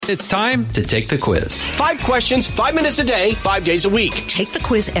It's time to take the quiz. 5 questions, 5 minutes a day, 5 days a week. Take the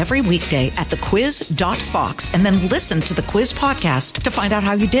quiz every weekday at thequiz.fox and then listen to the quiz podcast to find out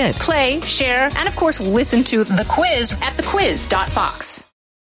how you did. Play, share, and of course, listen to the quiz at thequiz.fox.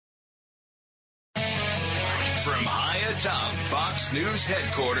 From high atop Fox News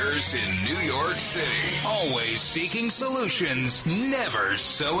headquarters in New York City, always seeking solutions, never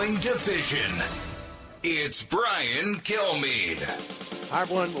sowing division. It's Brian Kilmeade. Hi,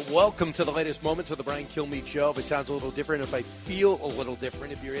 everyone. Welcome to the latest moments of the Brian Kilmeade Show. If it sounds a little different, if I feel a little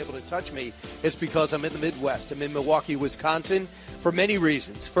different, if you're able to touch me, it's because I'm in the Midwest. I'm in Milwaukee, Wisconsin, for many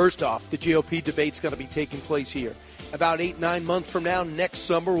reasons. First off, the GOP debate's going to be taking place here. About 8-9 months from now, next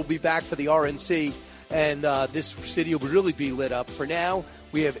summer, we'll be back for the RNC, and this city will really be lit up. For now,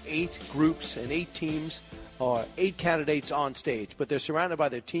 we have 8 groups and 8 teams, 8 candidates on stage, but they're surrounded by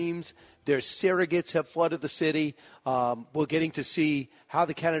their teams. Their surrogates have flooded the city. We're getting to see how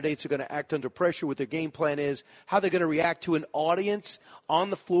the candidates are going to act under pressure, what their game plan is, how they're going to react to an audience.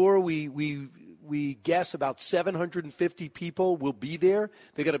 On the floor, we guess about 750 people will be there.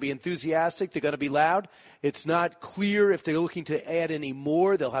 They're going to be enthusiastic. They're going to be loud. It's not clear if they're looking to add any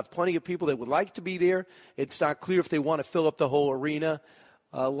more. They'll have plenty of people that would like to be there. It's not clear if they want to fill up the whole arena.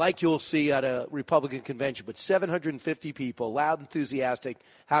 Like you'll see at a Republican convention, but 750 people, loud, enthusiastic,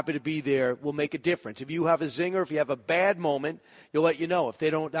 happy to be there, will make a difference. If you have a zinger, if you have a bad moment, you'll let you know. If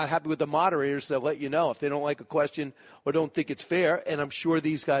they're not happy with the moderators, they'll let you know. If they don't like a question or don't think it's fair, and I'm sure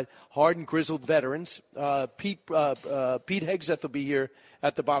these guys, hardened, grizzled veterans, Pete Hegseth will be here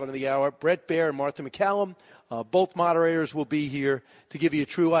at the bottom of the hour, Brett Baer and Martha McCallum. Both moderators will be here to give you a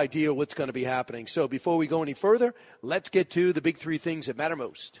true idea of what's going to be happening. So before we go any further, let's get to the big 3 things that matter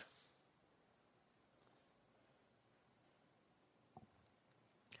most.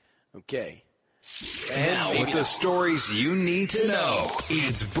 Okay. And now with the stories you need to know,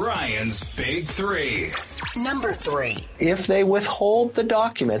 it's Brian's Big 3. Number 3. If they withhold the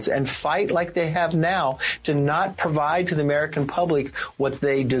documents and fight like they have now to not provide to the American public what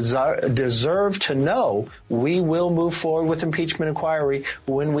they deserve to know, we will move forward with impeachment inquiry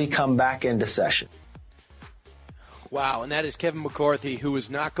when we come back into session. Wow, and that is Kevin McCarthy, who is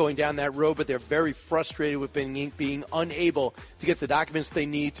not going down that road, but they're very frustrated with being unable to get the documents they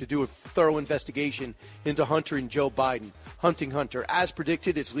need to do a thorough investigation into Hunter and Joe Biden. Hunting Hunter. As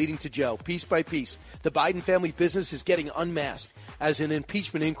predicted, it's leading to Joe. Piece by piece, the Biden family business is getting unmasked as an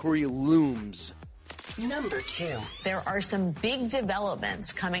impeachment inquiry looms. Number 2. There are some big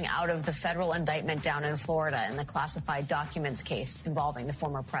developments coming out of the federal indictment down in Florida in the classified documents case involving the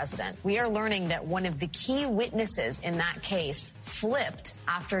former president. We are learning that one of the key witnesses in that case flipped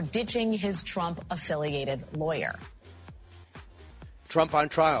after ditching his Trump-affiliated lawyer. Trump on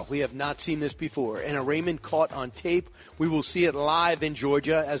trial. We have not seen this before. And arraignment caught on tape. We will see it live in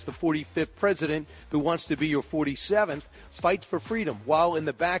Georgia as the 45th president, who wants to be your 47th, fights for freedom. While in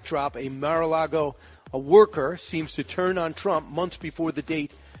the backdrop, a Mar-a-Lago worker seems to turn on Trump months before the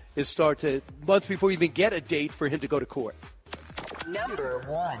date months before you even get a date for him to go to court. Number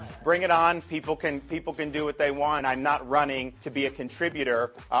 1. Bring it on. People can do what they want. I'm not running to be a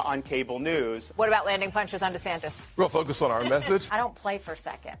contributor on cable news. What about landing punches on DeSantis? Real focus on our message. I don't play for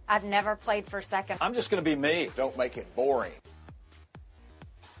second. I've never played for second. I'm just going to be me. Don't make it boring.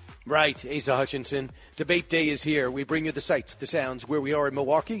 Right, Asa Hutchinson. Debate day is here. We bring you the sights, the sounds, where we are in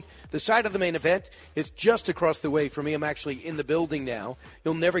Milwaukee. The site of the main event is just across the way from me. I'm actually in the building now.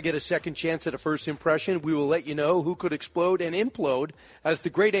 You'll never get a second chance at a first impression. We will let you know who could explode and implode as the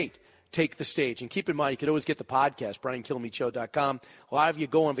Great 8 take the stage. And keep in mind, you can always get the podcast, BrianKilmeadeShow.com. A lot of you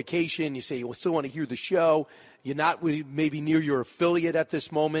go on vacation. You say you still want to hear the show. You're not maybe near your affiliate at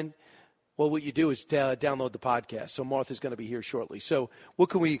this moment. Well, what you do is download the podcast. So Martha's going to be here shortly. So what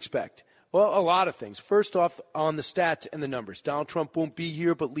can we expect? Well, a lot of things. First off, on the stats and the numbers. Donald Trump won't be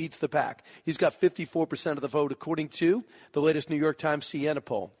here, but leads the pack. He's got 54% of the vote, according to the latest New York Times Siena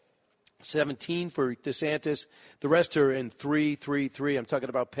poll. 17 for DeSantis. The rest are in 3-3-3. I'm talking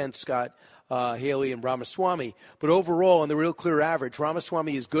about Pence, Scott, Haley, and Ramaswamy. But overall, on the real clear average,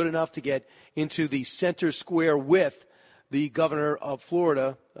 Ramaswamy is good enough to get into the center square with the governor of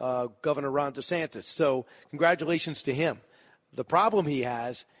Florida, Governor Ron DeSantis. So congratulations to him. The problem he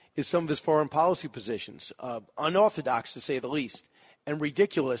has is some of his foreign policy positions, unorthodox to say the least, and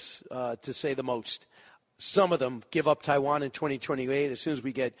ridiculous to say the most. Some of them give up Taiwan in 2028 as soon as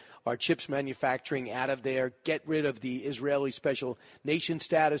we get our chips manufacturing out of there, get rid of the Israeli special nation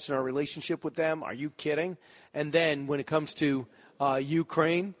status in our relationship with them. Are you kidding? And then when it comes to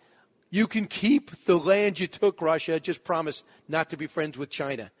Ukraine, you can keep the land you took, Russia. Just promise not to be friends with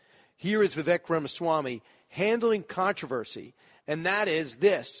China. Here is Vivek Ramaswamy handling controversy And that is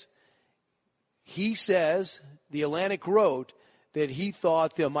this. He says, the Atlantic wrote, that he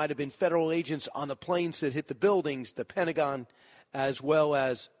thought there might have been federal agents on the planes that hit the buildings, the Pentagon, as well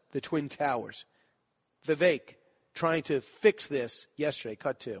as the Twin Towers. Vivek trying to fix this yesterday.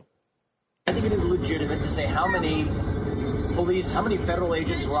 Cut 2. I think it is legitimate to say how many federal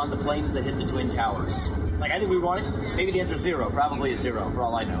agents were on the planes that hit the Twin Towers. Like, I think we want it. Maybe the answer is 0. Probably is 0 for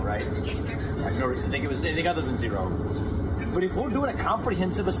all I know, right? I have no reason to think it was anything other than 0. But if we're doing a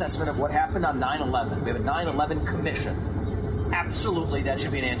comprehensive assessment of what happened on 9/11, we have a 9/11 commission. Absolutely, that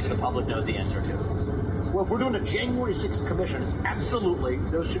should be an answer the public knows the answer to. Well, if we're doing a January 6th commission, absolutely,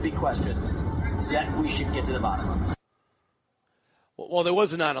 those should be questions that we should get to the bottom of. Well, there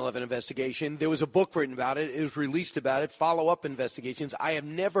was a 9/11 investigation. There was a book written about it. It was released about it, follow-up investigations. I have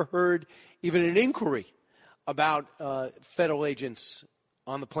never heard even an inquiry about federal agents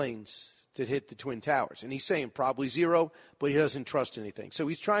on the planes that hit the Twin Towers. And he's saying probably 0, but he doesn't trust anything. So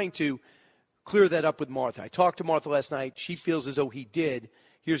he's trying to clear that up with Martha. I talked to Martha last night. She feels as though he did.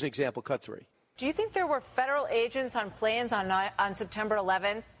 Here's an example, cut 3. Do you think there were federal agents on planes on September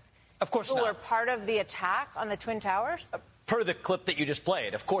 11th? Of course not. Who were part of the attack on the Twin Towers? Per the clip that you just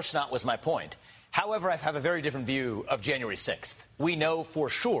played, of course not was my point. However, I have a very different view of January 6th. We know for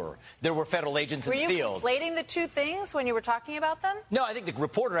sure there were federal agents in the field. Were you conflating the two things when you were talking about them? No, I think the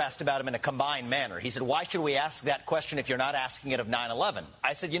reporter asked about him in a combined manner. He said, why should we ask that question if you're not asking it of 9/11?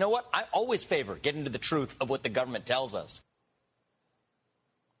 I said, you know what? I always favor getting to the truth of what the government tells us.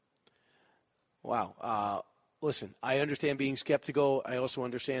 Wow. Listen, I understand being skeptical. I also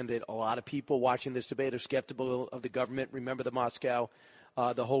understand that a lot of people watching this debate are skeptical of the government. Remember the Moscow,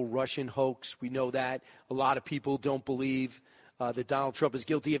 the whole Russian hoax. We know that. A lot of people don't believe that Donald Trump is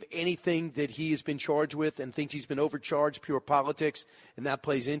guilty of anything that he has been charged with and thinks he's been overcharged, pure politics, and that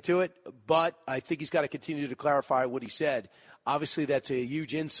plays into it. But I think he's got to continue to clarify what he said. Obviously, that's a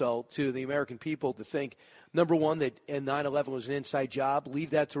huge insult to the American people to think, number one, that 9/11 was an inside job. Leave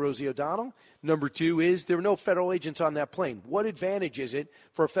that to Rosie O'Donnell. Number two is there were no federal agents on that plane. What advantage is it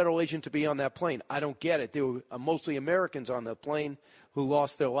for a federal agent to be on that plane? I don't get it. There were mostly Americans on the plane who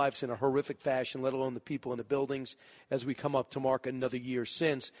lost their lives in a horrific fashion, let alone the people in the buildings, as we come up to mark another year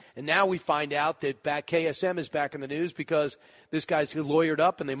since. And now we find out that KSM is back in the news because this guy's lawyered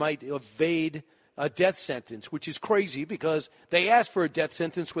up and they might evade a death sentence, which is crazy because they asked for a death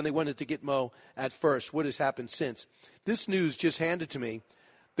sentence when they wanted to Gitmo at first. What has happened since? This news just handed to me.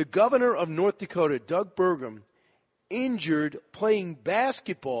 The governor of North Dakota, Doug Burgum, injured playing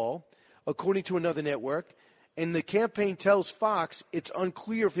basketball, according to another network, and the campaign tells Fox it's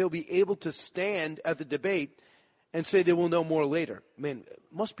unclear if he'll be able to stand at the debate and say they will know more later. Man, it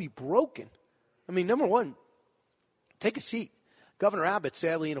must be broken. I mean, number one, take a seat. Governor Abbott,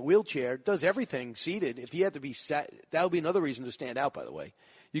 sadly in a wheelchair, does everything seated. If he had to be sat, that would be another reason to stand out, by the way.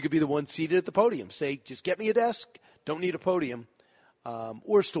 You could be the one seated at the podium. Say, just get me a desk, don't need a podium,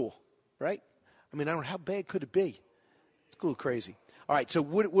 or a stool, right? I mean, I don't know, how bad could it be? It's a little crazy. All right, so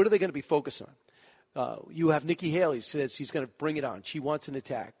what are they going to be focused on? You have Nikki Haley says she's going to bring it on. She wants an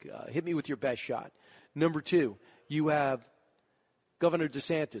attack. Hit me with your best shot. Number two, you have Governor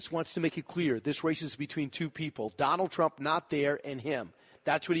DeSantis wants to make it clear this race is between two people, Donald Trump not there and him.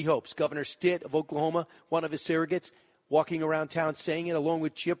 That's what he hopes. Governor Stitt of Oklahoma, one of his surrogates, walking around town saying it along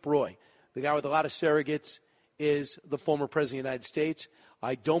with Chip Roy. The guy with a lot of surrogates is the former president of the United States.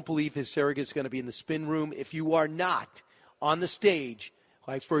 I don't believe his surrogate is going to be in the spin room. If you are not on the stage,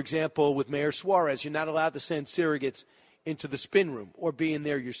 like, for example, with Mayor Suarez, you're not allowed to send surrogates into the spin room or be in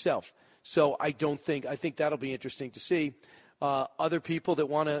there yourself. So I think that'll be interesting to see. Other people that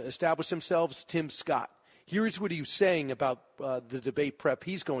want to establish themselves, Tim Scott. Here's what he was saying about the debate prep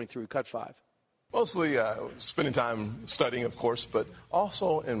he's going through, cut 5. Mostly spending time studying, of course, but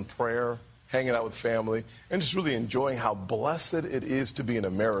also in prayer, hanging out with family, and just really enjoying how blessed it is to be an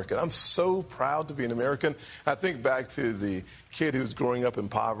American. I'm so proud to be an American. I think back to the kid who's growing up in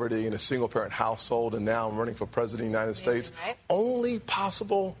poverty in a single-parent household, and now I'm running for president of the United States. Right? Only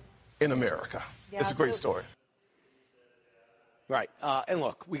possible in America. Yeah, it's a great story. Right. And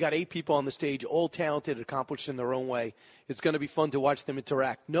look, we got 8 people on the stage, all talented, accomplished in their own way. It's going to be fun to watch them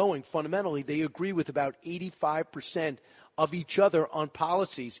interact, knowing fundamentally they agree with about 85% of each other on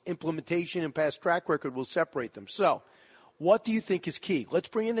policies. Implementation and past track record will separate them. So what do you think is key? Let's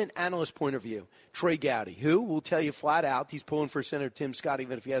bring in an analyst point of view. Trey Gowdy, who will tell you flat out he's pulling for Senator Tim Scott,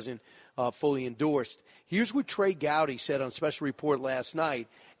 even if he hasn't fully endorsed. Here's what Trey Gowdy said on Special Report last night.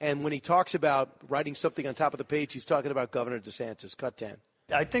 And when he talks about writing something on top of the page, he's talking about Governor DeSantis. Cut 10.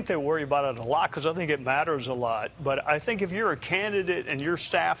 I think they worry about it a lot because I think it matters a lot. But I think if you're a candidate and your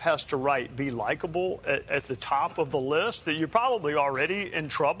staff has to be likable at the top of the list, that you're probably already in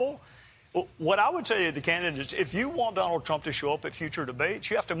trouble. What I would say to the candidates, if you want Donald Trump to show up at future debates,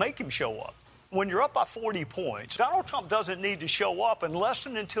 you have to make him show up. When you're up by 40 points, Donald Trump doesn't need to show up unless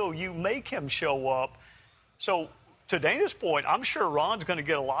and until you make him show up. So to Dana's point, I'm sure Ron's going to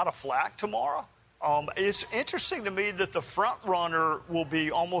get a lot of flack tomorrow. It's interesting to me that the front runner will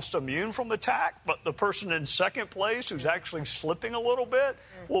be almost immune from attack, but the person in second place who's actually slipping a little bit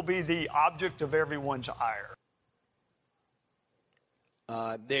will be the object of everyone's ire.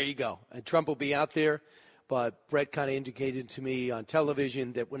 There you go. And Trump will be out there, but Brett kind of indicated to me on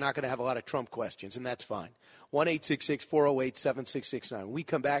television that we're not going to have a lot of Trump questions, and that's fine. 1-866-408-7669. When we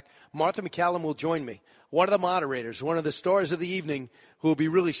come back, Martha McCallum will join me, one of the moderators, one of the stars of the evening, who will be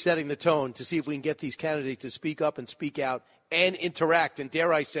really setting the tone to see if we can get these candidates to speak up and speak out and interact, and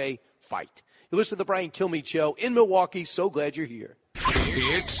dare I say, fight. You listen to the Brian Kilmeade Show in Milwaukee. So glad you're here.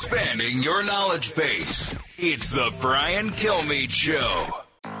 Expanding your knowledge base. It's the Brian Kilmeade Show.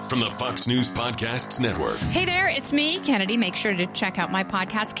 From the Fox News Podcasts Network. Hey there, it's me, Kennedy. Make sure to check out my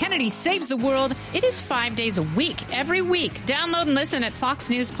podcast, Kennedy Saves the World. It is 5 days a week, every week. Download and listen at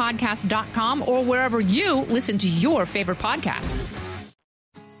foxnewspodcast.com or wherever you listen to your favorite podcast.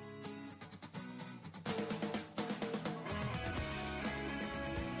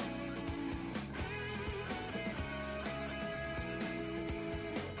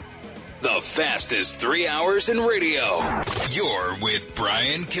 The fastest 3 hours in radio. You're with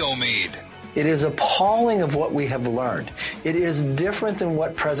Brian Kilmeade. It is appalling of what we have learned. It is different than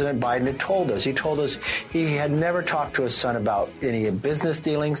what President Biden had told us. He told us he had never talked to his son about any business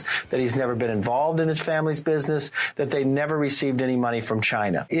dealings, that he's never been involved in his family's business, that they never received any money from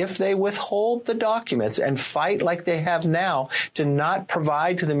China. If they withhold the documents and fight like they have now to not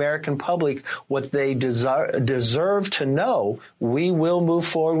provide to the American public what they deserve to know, we will move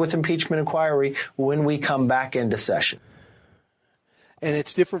forward with impeachment inquiry when we come back into session. And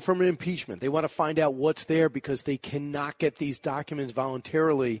it's different from an impeachment. They want to find out what's there because they cannot get these documents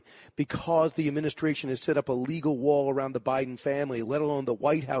voluntarily because the administration has set up a legal wall around the Biden family, let alone the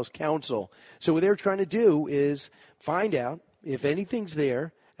White House counsel. So what they're trying to do is find out if anything's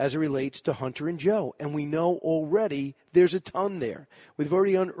there as it relates to Hunter and Joe. And we know already there's a ton there. We've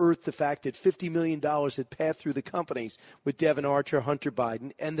already unearthed the fact that $50 million had passed through the companies with Devin Archer, Hunter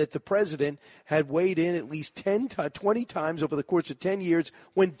Biden, and that the president had weighed in at least 20 times over the course of 10 years.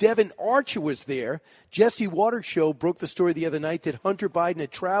 When Devin Archer was there, Jesse Waters' show broke the story the other night that Hunter Biden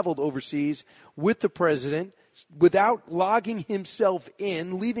had traveled overseas with the president without logging himself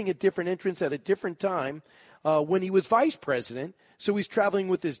in, leaving a different entrance at a different time when he was vice president. So he's traveling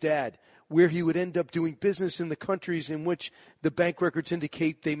with his dad, where he would end up doing business in the countries in which the bank records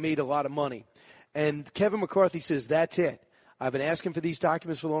indicate they made a lot of money. And Kevin McCarthy says, that's it. I've been asking for these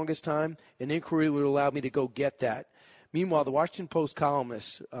documents for the longest time. An inquiry would allow me to go get that. Meanwhile, the Washington Post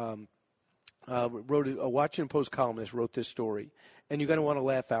columnist wrote this story. And you're going to want to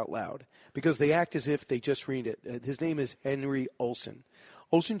laugh out loud because they act as if they just read it. His name is Henry Olson.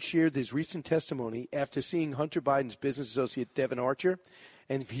 Olson shared his recent testimony after seeing Hunter Biden's business associate Devin Archer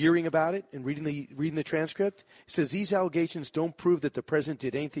and hearing about it and reading the transcript. He says these allegations don't prove that the president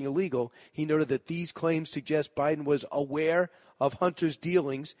did anything illegal. He noted that these claims suggest Biden was aware of Hunter's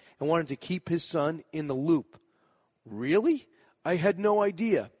dealings and wanted to keep his son in the loop. Really? I had no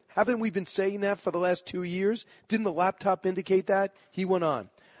idea. Haven't we been saying that for the last 2 years? Didn't the laptop indicate that? He went on.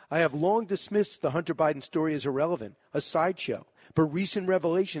 I have long dismissed the Hunter Biden story as irrelevant, a sideshow, but recent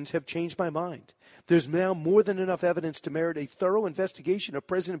revelations have changed my mind. There's now more than enough evidence to merit a thorough investigation of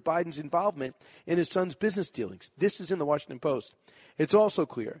President Biden's involvement in his son's business dealings. This is in the Washington Post. It's also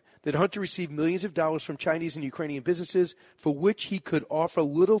clear that Hunter received millions of dollars from Chinese and Ukrainian businesses for which he could offer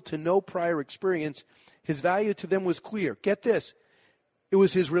little to no prior experience. His value to them was clear. Get this. It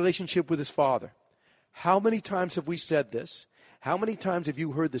was his relationship with his father. How many times have we said this? How many times have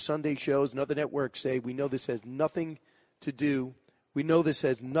you heard the Sunday shows and other networks say, we know this has nothing to do.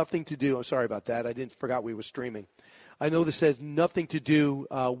 I'm sorry about that. I forgot we were streaming. I know this has nothing to do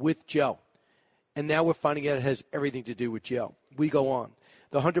with Joe. And now we're finding out it has everything to do with Joe. We go on.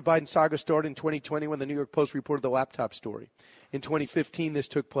 The Hunter Biden saga started in 2020 when the New York Post reported the laptop story. In 2015, this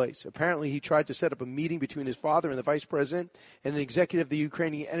took place. Apparently, he tried to set up a meeting between his father and the vice president and an executive of the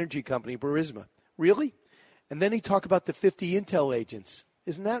Ukrainian energy company, Burisma. Really? And then he talked about the 50 intel agents.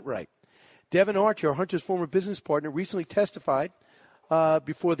 Isn't that right? Devin Archer, Hunter's former business partner, recently testified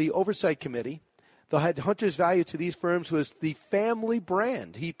before the Oversight Committee. Hunter's value to these firms was the family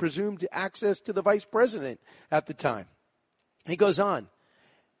brand. He presumed access to the vice president at the time. He goes on.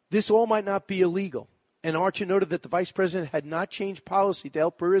 This all might not be illegal. And Archer noted that the vice president had not changed policy to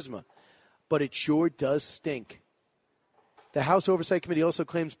help Burisma, but it sure does stink. The House Oversight Committee also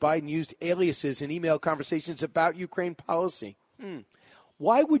claims Biden used aliases in email conversations about Ukraine policy.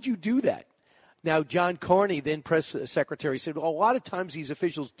 Why would you do that? Now, John Carney, then press secretary, said, well, a lot of times these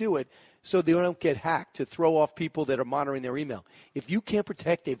officials do it so they don't get hacked, to throw off people that are monitoring their email. If you can't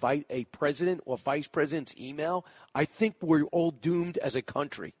protect a president or vice president's email, I think we're all doomed as a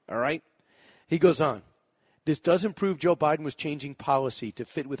country, all right? He goes on. This doesn't prove Joe Biden was changing policy to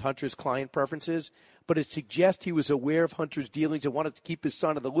fit with Hunter's client preferences, but it suggests he was aware of Hunter's dealings and wanted to keep his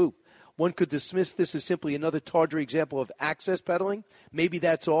son in the loop. One could dismiss this as simply another tawdry example of access peddling. Maybe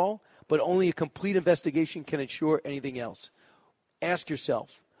that's all, but only a complete investigation can ensure anything else. Ask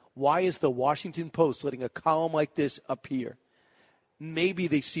yourself, why is the Washington Post letting a column like this appear? Maybe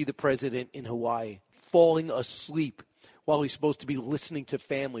they see the president in Hawaii falling asleep while he's supposed to be listening to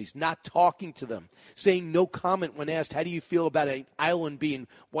families, not talking to them, saying no comment when asked, how do you feel about an island being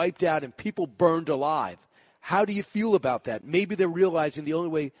wiped out and people burned alive? How do you feel about that? Maybe they're realizing the only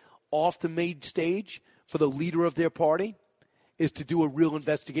way off the main stage for the leader of their party is to do a real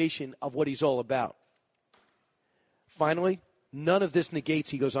investigation of what he's all about. Finally, none of this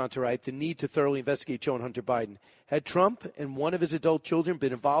negates, he goes on to write, the need to thoroughly investigate Joe and Hunter Biden. Had Trump and one of his adult children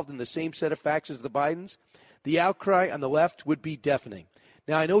been involved in the same set of facts as the Bidens, the outcry on the left would be deafening.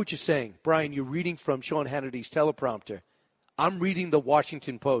 Now, I know what you're saying. Brian, you're reading from Sean Hannity's teleprompter. I'm reading the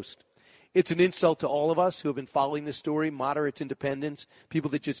Washington Post. It's an insult to all of us who have been following this story, moderates, independents, people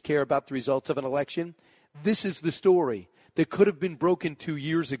that just care about the results of an election. This is the story that could have been broken 2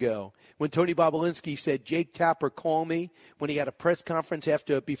 years ago when Tony Bobulinski said, Jake Tapper, call me, when he had a press conference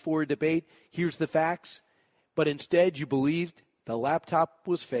before a debate. Here's the facts. But instead, you believed the laptop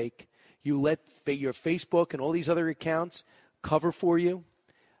was fake. You let your Facebook and all these other accounts cover for you,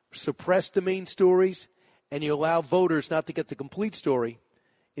 suppress the main stories, and you allow voters not to get the complete story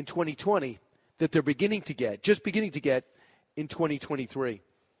in 2020 that they're just beginning to get in 2023.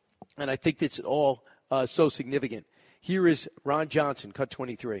 And I think that's all so significant. Here is Ron Johnson, cut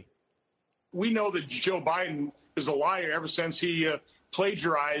 23. We know that Joe Biden is a liar ever since he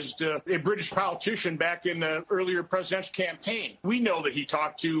plagiarized a British politician back in the earlier presidential campaign. We know that he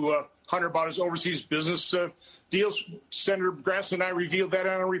talked to Hunter about his overseas business deals. Senator Grassley and I revealed that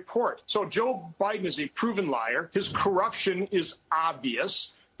on a report. So Joe Biden is a proven liar. His corruption is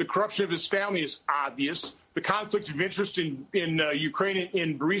obvious. The corruption of his family is obvious. The conflict of interest in Ukraine and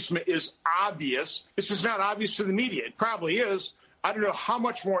in Burisma is obvious. It's just not obvious to the media. It probably is. I don't know how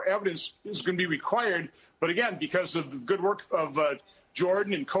much more evidence is going to be required. But again, because of the good work of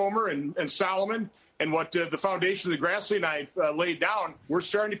Jordan and Comer and Solomon and what the foundation of the Grassley and I laid down, we're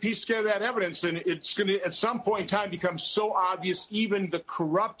starting to piece together that evidence. And it's going to, at some point in time, become so obvious even the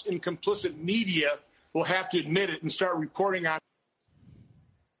corrupt and complicit media will have to admit it and start reporting on it.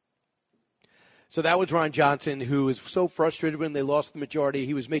 So that was Ron Johnson, who was so frustrated when they lost the majority.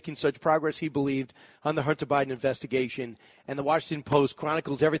 He was making such progress, he believed, on the Hunter Biden investigation. And the Washington Post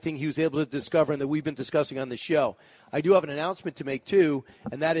chronicles everything he was able to discover and that we've been discussing on the show. I do have an announcement to make, too,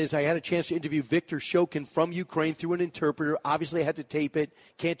 and that is I had a chance to interview Viktor Shokin from Ukraine through an interpreter. Obviously, I had to tape it.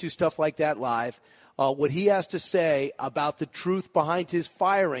 Can't do stuff like that live. What he has to say about the truth behind his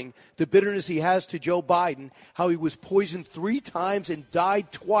firing, the bitterness he has to Joe Biden, how he was poisoned 3 times and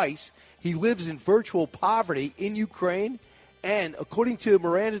died twice. He lives in virtual poverty in Ukraine. And according to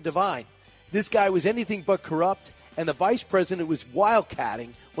Miranda Devine, this guy was anything but corrupt. And the vice president was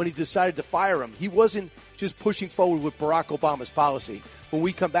wildcatting when he decided to fire him. He wasn't just pushing forward with Barack Obama's policy. When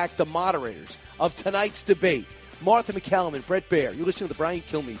we come back, the moderators of tonight's debate, Martha McCallum and Brett Baer. You're listening to the Brian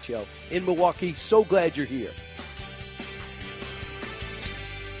Kilmeade Show in Milwaukee. So glad you're here.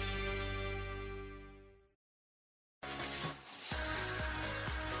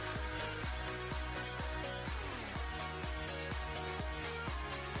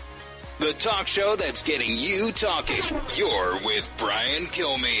 The talk show that's getting you talking. You're with Brian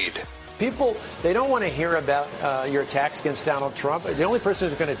Kilmeade. People, they don't want to hear about your attacks against Donald Trump. The only person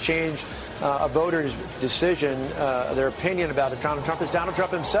who's going to change a voter's decision, their opinion about Donald Trump, is Donald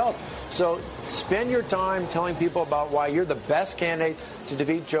Trump himself. So spend your time telling people about why you're the best candidate to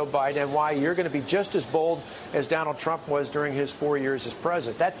defeat Joe Biden and why you're going to be just as bold as Donald Trump was during his 4 years as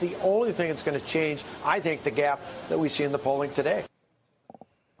president. That's the only thing that's going to change, I think, the gap that we see in the polling today.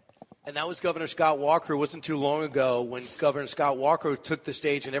 And that was Governor Scott Walker. It wasn't too long ago when Governor Scott Walker took the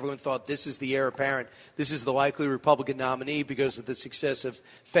stage and everyone thought this is the heir apparent. This is the likely Republican nominee because of the success of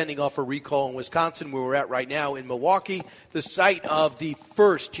fending off a recall in Wisconsin, where we're at right now in Milwaukee, the site of the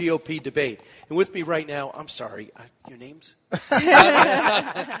first GOP debate. And with me right now, I'm sorry, your names?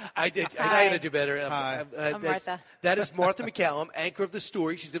 I did. I had to do better. I'm Martha. That is Martha McCallum, anchor of the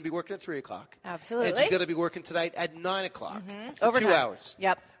story. She's going to be working at 3 o'clock. Absolutely. And she's going to be working tonight at 9 o'clock. For Overtime. 2 hours.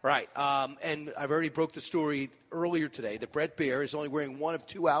 Yep. Right. And I've already broke the story earlier today that Bret Baier is only wearing one of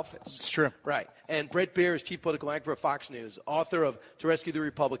 2 outfits. It's true. Right. And Bret Baier is chief political anchor of Fox News, author of To Rescue the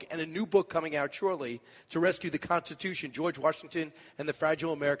Republic, and a new book coming out shortly, To Rescue the Constitution, George Washington and the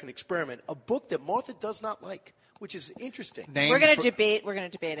Fragile American Experiment, a book that Martha does not like, which is interesting. We're going to debate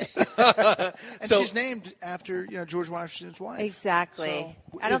it. And she's named after George Washington's wife. Exactly.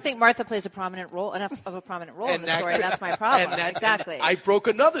 So, I don't think Martha plays enough of a prominent role in the story. That's my problem. Exactly. I broke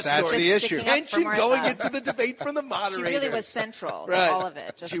another story. That's the issue. Tension going into the debate from the moderator. She really was central to all of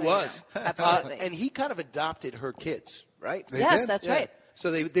it. She was. Absolutely. And he kind of adopted her kids, right? Yes, that's right. So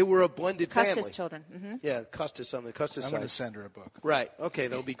they were a blended family. Custis children. Mm-hmm. Yeah, Custis something. Custis. I'm going to send her a book. Right. Okay,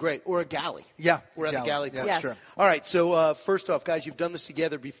 that'll be great. Or a galley. Yeah. We're at the galley. Yeah, yes. True. All right. So first off, guys, you've done this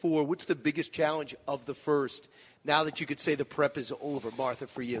together before. What's the biggest challenge of the first? Now that you could say the prep is over, Martha,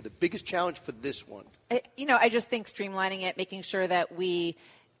 for you, the biggest challenge for this one. I just think streamlining it, making sure that we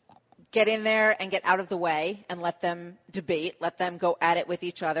get in there and get out of the way and let them debate, let them go at it with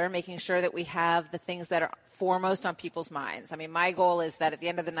each other, making sure that we have the things that are foremost on people's minds. I mean, my goal is that at the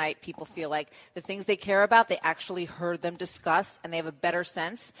end of the night, people feel like the things they care about, they actually heard them discuss, and they have a better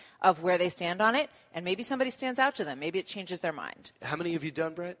sense of where they stand on it, and maybe somebody stands out to them. Maybe it changes their mind. How many have you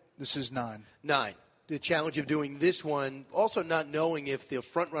done, Brett? This is 9. 9. The challenge of doing this one, also not knowing if the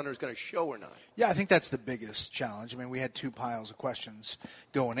front runner is going to show or not. Yeah, I think that's the biggest challenge. I mean, we had 2 piles of questions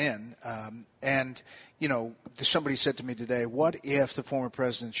going in. And somebody said to me today, what if the former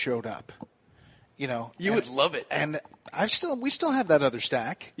president showed up? You would love it. And we still have that other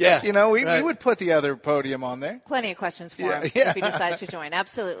stack. Yeah. We would put the other podium on there. Plenty of questions for him if he decides to join.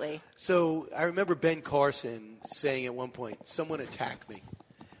 Absolutely. So I remember Ben Carson saying at one point, someone attacked me.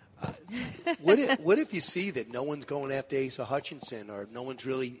 What if you see that no one's going after Asa Hutchinson or no one's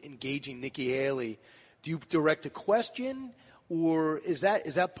really engaging Nikki Haley? Do you direct a question, or is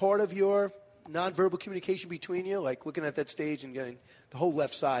that part of your nonverbal communication between you, like looking at that stage and going, the whole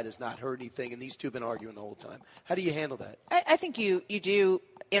left side has not heard anything, and these two have been arguing the whole time? How do you handle that? I think you do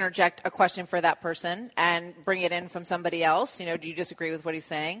interject a question for that person and bring it in from somebody else. Do you disagree with what he's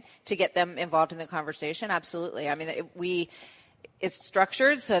saying to get them involved in the conversation? Absolutely. I mean, it's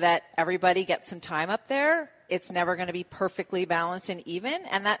structured so that everybody gets some time up there. It's never going to be perfectly balanced and even,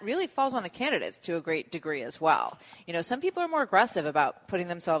 and that really falls on the candidates to a great degree as well. Some people are more aggressive about putting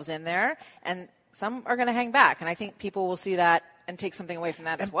themselves in there, and some are going to hang back, and I think people will see that and take something away from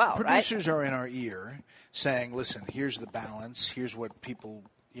that as well, right? Producers are in our ear saying, listen, here's the balance, here's what people,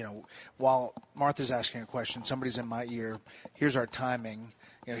 while Martha's asking a question, somebody's in my ear, here's our timing.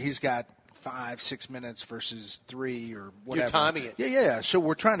 He's got 5-6 minutes versus 3 or whatever. You're timing it. Yeah. So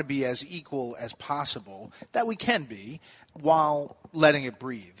we're trying to be as equal as possible that we can be while letting it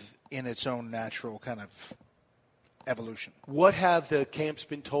breathe in its own natural kind of evolution. What have the camps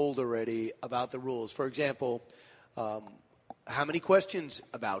been told already about the rules? For example, how many questions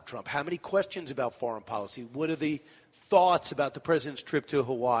about Trump? How many questions about foreign policy? What are the thoughts about the president's trip to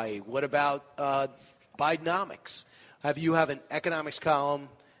Hawaii? What about Bidenomics? You have an economics column?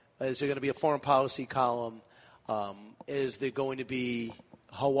 Is there going to be a foreign policy column? Is there going to be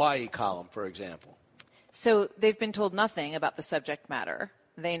Hawaii column, for example? So they've been told nothing about the subject matter.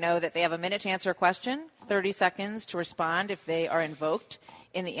 They know that they have a minute to answer a question, 30 seconds to respond if they are invoked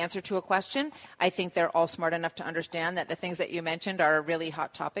in the answer to a question. I think they're all smart enough to understand that the things that you mentioned are really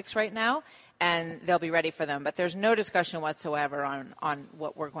hot topics right now, and they'll be ready for them. But there's no discussion whatsoever on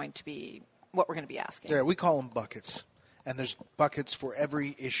what we're going to be asking. Yeah, we call them buckets. And there's buckets for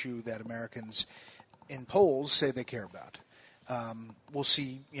every issue that Americans in polls say they care about. We'll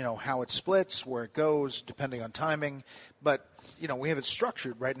see, how it splits, where it goes, depending on timing. But, we have it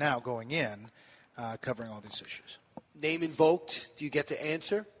structured right now going in, covering all these issues. Name invoked. Do you get to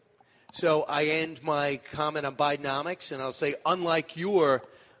answer? So I end my comment on Bidenomics, and I'll say, unlike your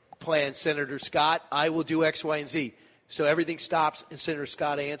plan, Senator Scott, I will do X, Y, and Z. So everything stops, and Senator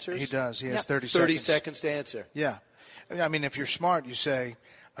Scott answers? He does. He has 30 30 seconds. seconds to answer. Yeah. I mean, if you're smart, you say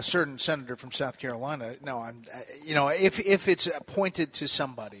a certain senator from South Carolina. No, if it's appointed to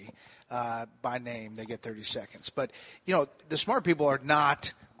somebody by name, they get 30 seconds. But, the smart people are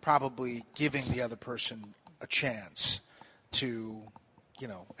not probably giving the other person a chance to,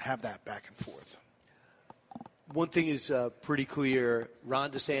 have that back and forth. One thing is pretty clear.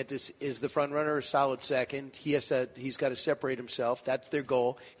 Ron DeSantis is the front runner, a solid second. He's got to separate himself. That's their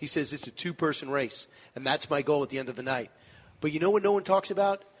goal. He says it's a 2-person race, and that's my goal at the end of the night. But you know what no one talks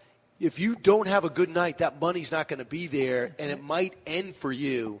about? if you don't have a good night, that money's not going to be there, and it might end for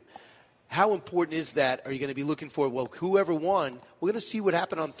you. How important is that? Are you going to be looking for, well, whoever won, we're going to see what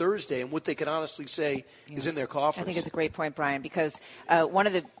happened on Thursday and what they can honestly say is in their coffers. I think it's a great point, Brian, because one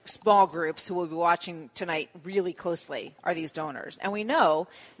of the small groups who will be watching tonight really closely are these donors. And we know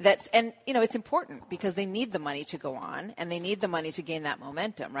that, and, it's important because they need the money to go on and they need the money to gain that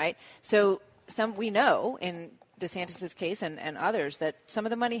momentum, right? So we know in DeSantis' case and others that some of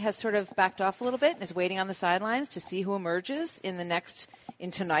the money has sort of backed off a little bit and is waiting on the sidelines to see who emerges in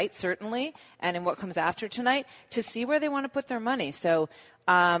tonight, certainly, and in what comes after tonight, to see where they want to put their money. So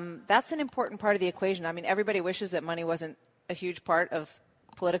that's an important part of the equation. I mean, everybody wishes that money wasn't a huge part of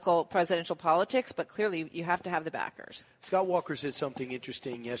presidential politics, but clearly you have to have the backers. Scott Walker said something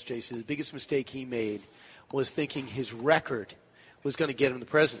interesting yesterday. He said the biggest mistake he made was thinking his record was going to get him the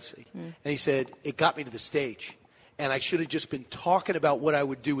presidency. And he said, it got me to the stage. And I should have just been talking about what I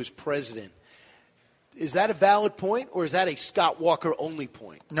would do as president. Is that a valid point, or is that a Scott Walker only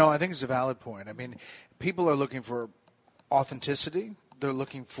point? No, I think it's a valid point. I mean, people are looking for authenticity. They're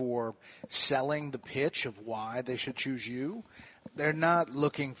looking for selling the pitch of why they should choose you. They're not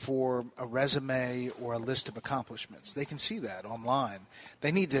looking for a resume or a list of accomplishments. They can see that online.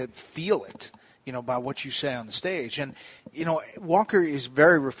 They need to feel it, by what you say on the stage. And, Walker is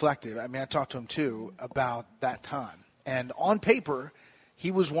very reflective. I mean, I talked to him, too, about that time. And on paper,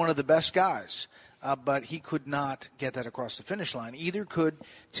 he was one of the best guys. But he could not get that across the finish line. Either could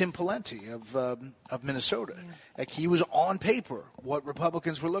Tim Pawlenty of Minnesota. Yeah. Like, he was on paper what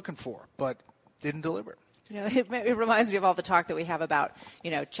Republicans were looking for, but didn't deliver. It reminds me of all the talk that we have about,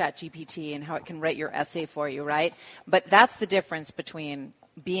 ChatGPT and how it can write your essay for you, right? But that's the difference between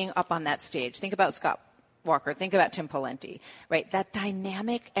being up on that stage. Think about Scott Walker. Think about Tim Pawlenty, right? That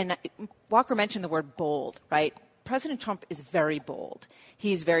dynamic, and Walker mentioned the word bold, right? President Trump is very bold.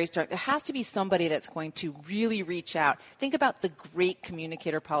 He's very strong. There has to be somebody that's going to really reach out. Think about the great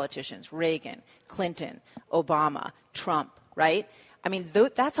communicator politicians, Reagan, Clinton, Obama, Trump, right? I mean,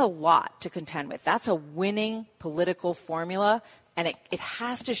 that's a lot to contend with. That's a winning political formula, and it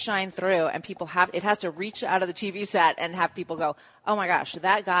has to shine through, and it has to reach out of the TV set and have people go, oh, my gosh,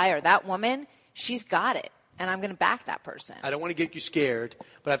 that guy or that woman, she's got it. And I'm going to back that person. I don't want to get you scared,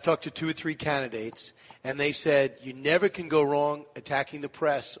 but I've talked to 2 or 3 candidates, and they said you never can go wrong attacking the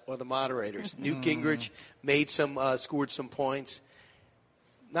press or the moderators. Newt Gingrich scored some points.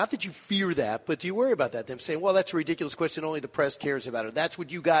 Not that you fear that, but do you worry about that? Them saying, well, that's a ridiculous question. Only the press cares about it. That's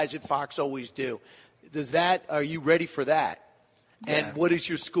what you guys at Fox always do. Are you ready for that? Yeah. And what is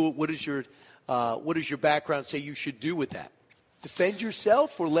your background say you should do with that? Defend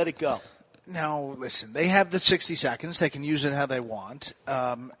yourself or let it go? Now, listen, they have the 60 seconds. They can use it how they want.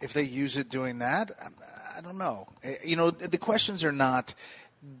 If they use it doing that, I don't know. The questions are not,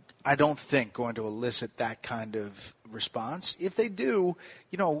 I don't think, going to elicit that kind of response. If they do,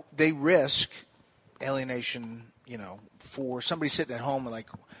 they risk alienation, for somebody sitting at home and like,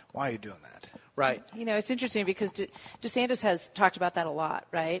 why are you doing that? Right. It's interesting because DeSantis has talked about that a lot,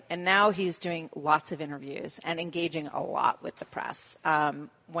 right? And now he's doing lots of interviews and engaging a lot with the press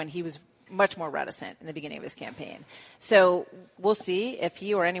when he was much more reticent in the beginning of his campaign. So we'll see if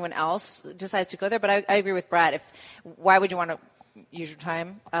he or anyone else decides to go there. But I agree with Brad. Why would you want to use your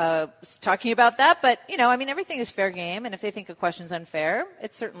time talking about that? But, everything is fair game. And if they think a question's unfair,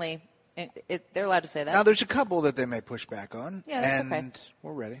 it's certainly they're allowed to say that. Now, there's a couple that they may push back on. Yeah, that's and okay.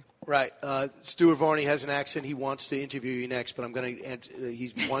 We're ready. Right. Stuart Varney has an accent. He wants to interview you next, but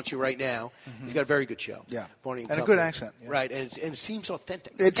he wants you right now. Mm-hmm. He's got a very good show. Yeah. Varney and a good accent. Yeah. Right. And it seems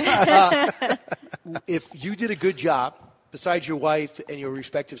authentic. It does. If you did a good job, besides your wife and your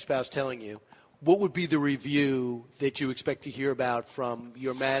respective spouse telling you, what would be the review that you expect to hear about from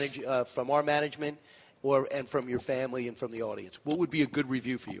from our management and from your family and from the audience? What would be a good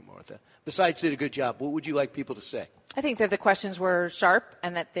review for you, Martha? Besides did a good job, what would you like people to say? I think that the questions were sharp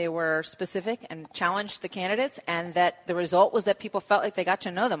and that they were specific and challenged the candidates, and that the result was that people felt like they got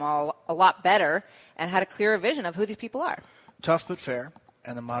to know them all a lot better and had a clearer vision of who these people are. Tough but fair,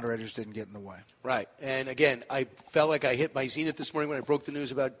 and the moderators didn't get in the way. Right. And, again, I felt like I hit my zenith this morning when I broke the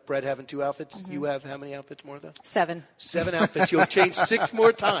news about Brett having 2 outfits. Mm-hmm. You have how many outfits, Martha? 7. 7 outfits. You'll change 6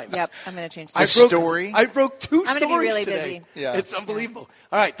 more times. Yep, I'm going to change 6. I broke 2 I'm stories going to be really today. busy. Yeah. It's unbelievable.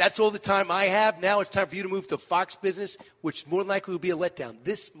 All right, that's all the time I have. Now it's time for you to move to Fox Business, which more than likely will be a letdown.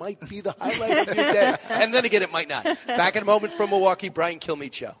 This might be the highlight of your day. And then again, it might not. Back in a moment from Milwaukee, Brian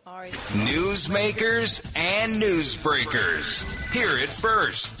Kilmeade Show. All right. Newsmakers and newsbreakers. Hear it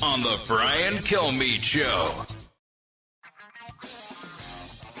first on the Brian Kilmeade Show.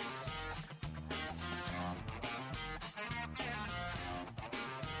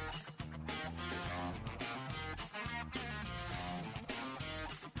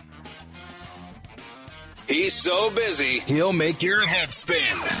 He's so busy, he'll make your head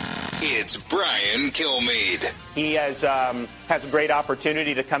spin. It's Brian Kilmeade. He has a great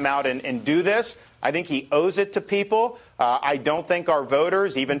opportunity to come out and do this. I think he owes it to people. I don't think our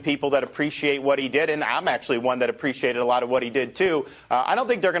voters, even people that appreciate what he did, and I'm actually one that appreciated a lot of what he did too, I don't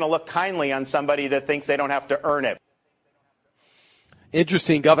think they're going to look kindly on somebody that thinks they don't have to earn it.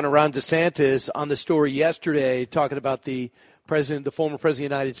 Interesting. Governor Ron DeSantis on the story yesterday talking about the former president of the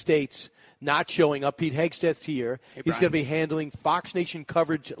United States, not showing up. Pete Hegseth's here. Hey, he's going to be handling Fox Nation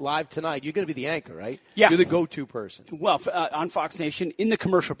coverage live tonight. You're going to be the anchor, right? Yeah. You're the go-to person. Well, on Fox Nation in the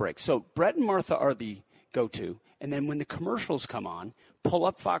commercial break. So Brett and Martha are the go-to. And then when the commercials come on, pull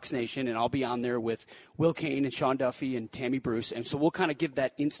up Fox Nation, and I'll be on there with Will Cain and Sean Duffy and Tammy Bruce. And so we'll kind of give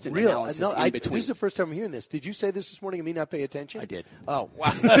that instant analysis in between. This is the first time I'm hearing this. Did you say this morning and me not pay attention? I did. Oh,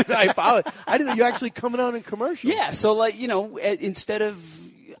 wow. I apologize. I didn't know you actually coming on in commercials. Yeah, so instead of –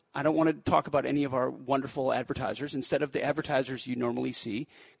 I don't want to talk about any of our wonderful advertisers. Instead of the advertisers you normally see,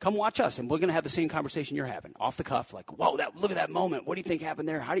 come watch us, and we're going to have the same conversation you're having, off the cuff, like, whoa, look at that moment. What do you think happened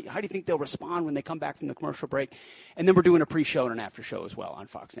there? How do you think they'll respond when they come back from the commercial break? And then we're doing a pre-show and an after-show as well on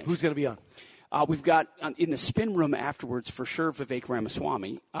Fox Nation. Who's going to be on? We've got in the spin room afterwards for sure Vivek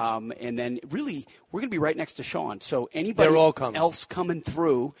Ramaswamy, and then really we're going to be right next to Sean. So anybody else coming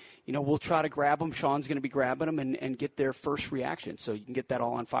through, we'll try to grab them. Sean's going to be grabbing them and get their first reaction. So you can get that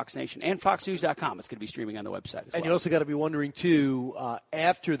all on Fox Nation and FoxNews.com. It's going to be streaming on the website as well. And you also got to be wondering, too,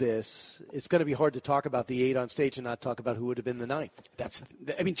 after this, it's going to be hard to talk about the 8 on stage and not talk about who would have been the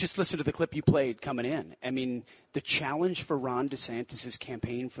 9th. Just listen to the clip you played coming in. The challenge for Ron DeSantis'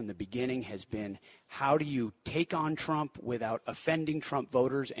 campaign from the beginning has been, how do you take on Trump without offending Trump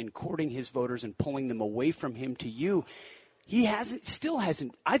voters and courting his voters and pulling them away from him to you? He still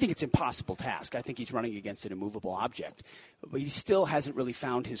hasn't. I think it's an impossible task. I think he's running against an immovable object. But he still hasn't really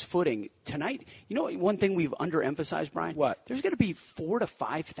found his footing. Tonight, one thing we've underemphasized, Brian? What? There's going to be 4,000 to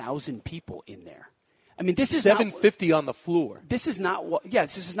 5,000 people in there. This is 750 on the floor. This is not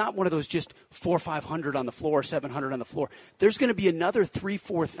this is not one of those just 400 or 500 on the floor, 700 on the floor. There's going to be another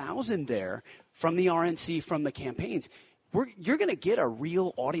 3,000-4,000 there from the RNC, from the campaigns. You're going to get a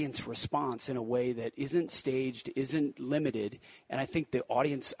real audience response in a way that isn't staged, isn't limited, and I think the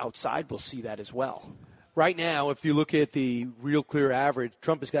audience outside will see that as well. Right now, if you look at the real clear average,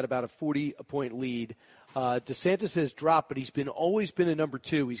 Trump has got about a 40-point lead. DeSantis has dropped, but he's always been a number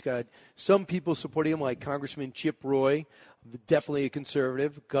 2. He's got some people supporting him, like Congressman Chip Roy, definitely a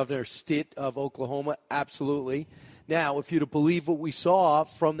conservative. Governor Stitt of Oklahoma, absolutely. Now, if you're to believe what we saw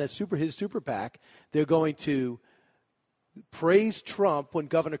from his super PAC, they're going to praise Trump when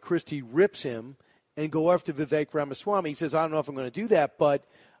Governor Christie rips him and go after Vivek Ramaswamy. He says, I don't know if I'm going to do that, but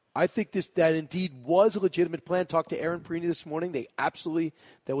I think that indeed was a legitimate plan. Talked to Aaron Perini this morning.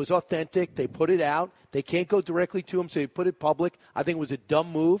 That was authentic. They put it out. They can't go directly to him, so they put it public. I think it was a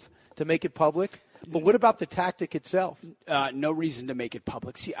dumb move to make it public. But what about the tactic itself? No reason to make it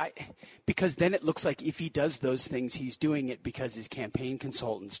public. See, because then it looks like if he does those things, he's doing it because his campaign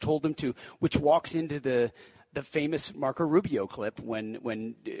consultants told him to, which walks into the famous Marco Rubio clip when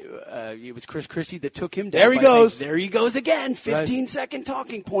it was Chris Christie that took him down. There he goes. There he goes again. 15-second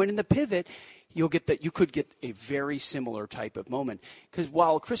talking point in the pivot. You could get a very similar type of moment. Because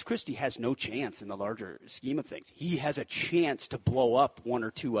while Chris Christie has no chance in the larger scheme of things, he has a chance to blow up 1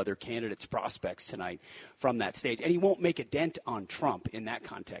 or 2 other candidates' prospects tonight from that stage. And he won't make a dent on Trump in that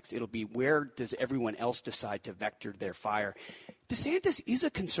context. It'll be, where does everyone else decide to vector their fire? DeSantis is a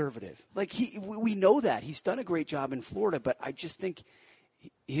conservative. We know that. He's done a great job in Florida, but I just think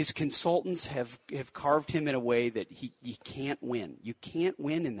his consultants have carved him in a way that you can't win. You can't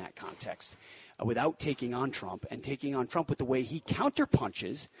win in that context without taking on Trump, and taking on Trump with the way he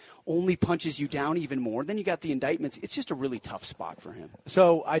counterpunches, only punches you down even more. Then you got the indictments. It's just a really tough spot for him.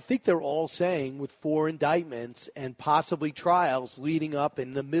 So I think they're all saying, with 4 indictments and possibly trials leading up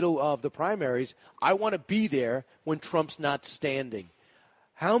in the middle of the primaries, I want to be there when Trump's not standing.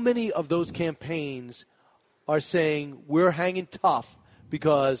 How many of those campaigns are saying we're hanging tough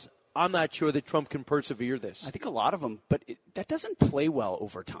because I'm not sure that Trump can persevere this? I think a lot of them, but that doesn't play well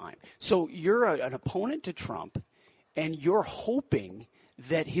over time. So you're an opponent to Trump, and you're hoping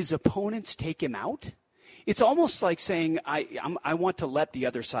that his opponents take him out. It's almost like saying, I want to let the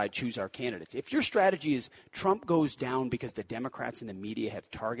other side choose our candidates. If your strategy is Trump goes down because the Democrats and the media have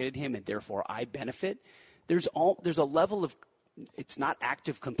targeted him and therefore I benefit, there's a level of, it's not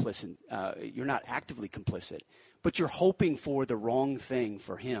active complicit. You're not actively complicit, but you're hoping for the wrong thing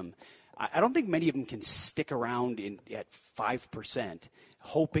for him. I don't think many of them can stick around at 5%.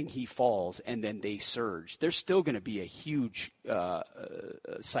 hoping he falls, and then they surge. There's still going to be a huge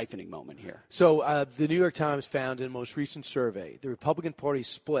siphoning moment here. So the New York Times found in a most recent survey, the Republican Party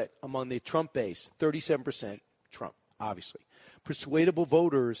split among the Trump base, 37% Trump, obviously. Persuadable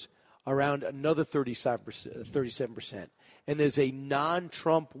voters around another 37%. And there's a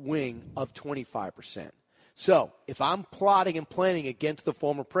non-Trump wing of 25%. So if I'm plotting and planning against the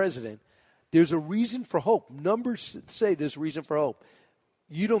former president, there's a reason for hope. Numbers say there's reason for hope.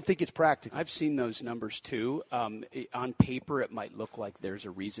 You don't think it's practical? I've seen those numbers, too. On paper, it might look like there's a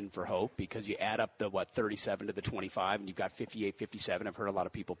reason for hope because you add up the, 37 to the 25, and you've got 58, 57. I've heard a lot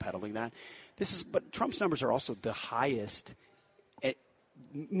of people peddling that. But Trump's numbers are also the highest,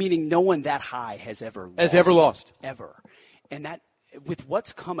 meaning no one that high has ever lost. Ever. And that, with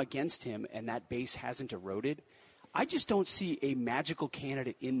what's come against him and that base hasn't eroded, I just don't see a magical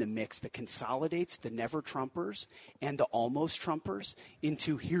candidate in the mix that consolidates the never Trumpers and the almost Trumpers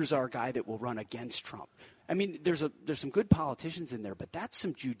into here's our guy that will run against Trump. I mean, there's some good politicians in there, but that's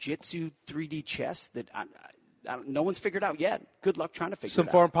some jiu-jitsu 3D chess that no one's figured out yet. Good luck trying to figure it out. Some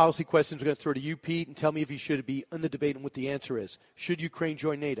foreign policy questions we're going to throw to you, Pete, and tell me if you should be in the debate and what the answer is. Should Ukraine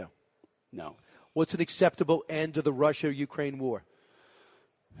join NATO? No. What's an acceptable end to the Russia-Ukraine war?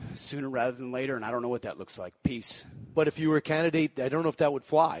 Sooner rather than later, and I don't know what that looks like. Peace. But if you were a candidate, I don't know if that would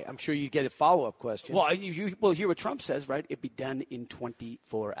fly. I'm sure you'd get a follow-up question. Well, you hear what Trump says, right? It'd be done in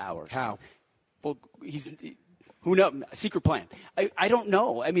 24 hours. How? Well, who knows? Secret plan. I don't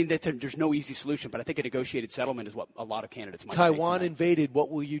know. I mean, there's no easy solution, but I think a negotiated settlement is what a lot of candidates might say. Taiwan invaded. What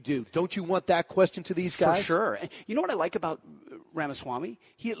will you do? Don't you want that question to these guys? For sure. You know what I like about Ramaswamy?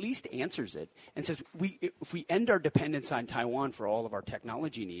 He at least answers it and says, if we end our dependence on Taiwan for all of our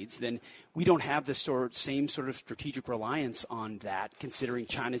technology needs, then we don't have the same sort of strategic reliance on that, considering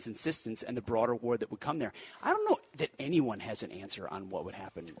China's insistence and the broader war that would come there. I don't know that anyone has an answer on what would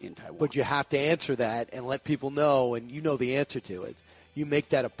happen in Taiwan. But you have to answer that and let people know, and you know the answer to it. You make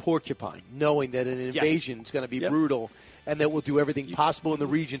that a porcupine, knowing that an invasion is going to be brutal and that we'll do everything possible in the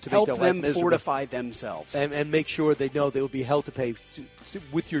region to help make their life them miserable. Fortify themselves. And make sure they know they will be held to pay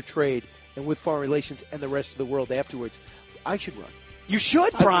with your trade and with foreign relations and the rest of the world afterwards. I should run. You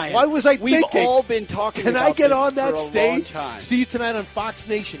should, Brian. Why was I thinking? We've all been talking Can about I get this on that for a stage? long time. See you tonight on Fox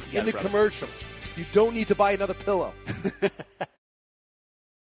Nation in the commercials. You don't need to buy another pillow. From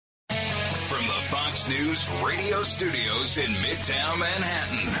the Fox News radio studios in Midtown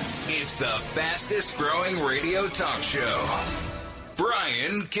Manhattan, it's the fastest growing radio talk show.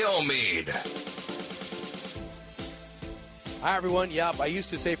 Brian Kilmeade. Hi, everyone. Yeah, I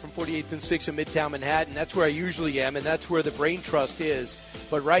used to say from 48th and 6th in Midtown Manhattan. That's where I usually am, and that's where the Brain Trust is.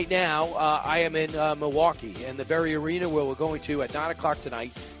 But right now, I am in Milwaukee, and the very arena where we're going to at 9 o'clock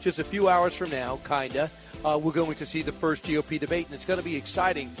tonight, just a few hours from now, we're going to see the first GOP debate, and it's going to be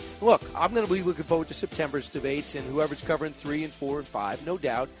exciting. Look, I'm going to be looking forward to September's debates and whoever's covering 3 and 4 and 5, no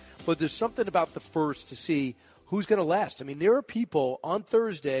doubt. But there's something about the first to see who's going to last. I mean, there are people on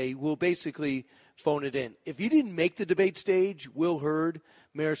Thursday who will basically phone it in. If you didn't make the debate stage, Will Hurd,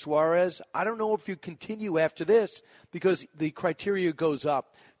 Mayor Suarez, I don't know if you continue after this because the criteria goes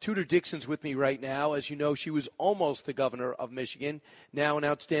up. Tudor Dixon's with me right now. As you know, she was almost the governor of Michigan, now an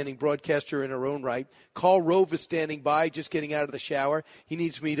outstanding broadcaster in her own right. Karl Rove is standing by, just getting out of the shower. He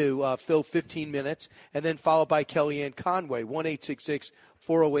needs me to fill 15 minutes, and then followed by Kellyanne Conway,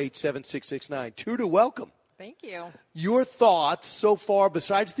 1-866-408-7669. Tudor, welcome. Thank you. Your thoughts so far,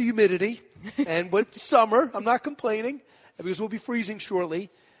 besides the humidity, and with summer, I'm not complaining, because we'll be freezing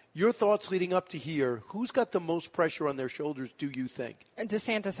shortly. Your thoughts leading up to here, who's got the most pressure on their shoulders, do you think?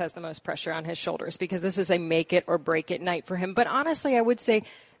 DeSantis has the most pressure on his shoulders because this is a make-it-or-break-it night for him. But honestly, I would say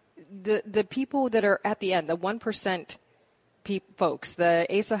the people that are at the end, the 1% folks, the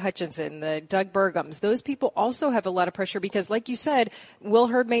Asa Hutchinson, the Doug Burgums, those people also have a lot of pressure because, like you said, Will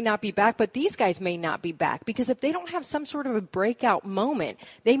Hurd may not be back, but these guys may not be back because if they don't have some sort of a breakout moment,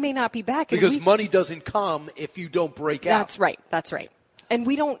 they may not be back. Because money doesn't come if you don't break out. That's right. That's right. And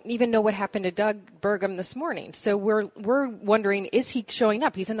we don't even know what happened to Doug Burgum this morning. So we're wondering, is he showing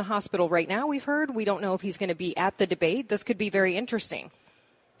up? He's in the hospital right now, we've heard. We don't know if he's going to be at the debate. This could be very interesting.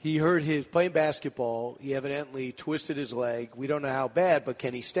 He hurt his playing basketball. He evidently twisted his leg. We don't know how bad, but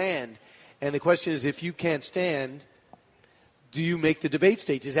can he stand? And the question is, if you can't stand, do you make the debate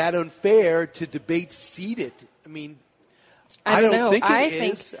stage? Is that unfair to debate seated? I mean, I don't know. think it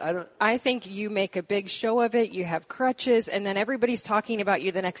is. I think you make a big show of it. You have crutches, and then everybody's talking about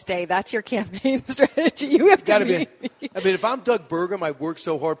you the next day. That's your campaign strategy. You have to be. I mean, if I'm Doug Burgum, I worked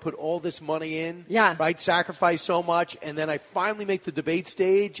so hard, put all this money in, right? Sacrifice so much, and then I finally make the debate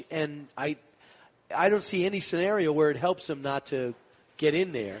stage, and I don't see any scenario where it helps him not to get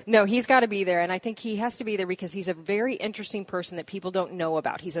in there. No, he's got to be there, and I think he has to be there because he's a very interesting person that people don't know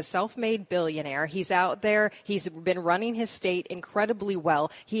about. He's a self-made billionaire. He's out there. He's been running his state incredibly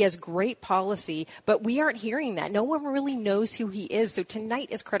well. He has great policy, but we aren't hearing that. No one really knows who he is, so tonight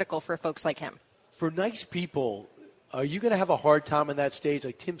is critical for folks like him. For nice people, are you going to have a hard time on that stage?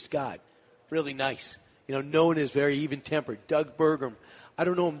 Like Tim Scott, really nice, known as very even-tempered. Doug Burgum, I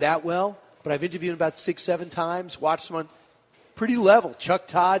don't know him that well, but I've interviewed him about 6-7 times, watched him on pretty level. Chuck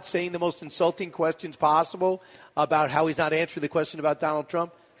Todd saying the most insulting questions possible about how he's not answering the question about Donald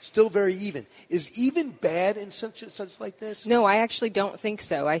Trump. Still very even. Is even bad in such like this? No, I actually don't think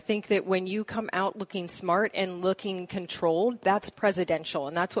so. I think that when you come out looking smart and looking controlled, that's presidential,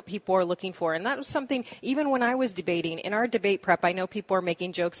 and that's what people are looking for. And that was something, even when I was debating, in our debate prep, I know people are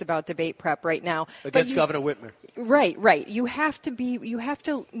making jokes about debate prep right now. Against Governor Whitmer. Right. You have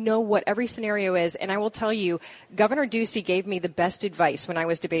to know what every scenario is, and I will tell you, Governor Ducey gave me the best advice when I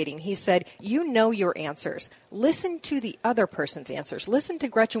was debating. He said, you know your answers. Listen to the other person's answers. Listen to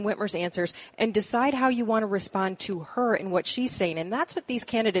Gretchen Whitmer's answers and decide how you want to respond to her and what she's saying. And that's what these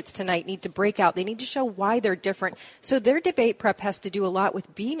candidates tonight need to break out. They need to show why they're different. So their debate prep has to do a lot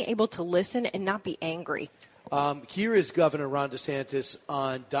with being able to listen and not be angry. Here is Governor Ron DeSantis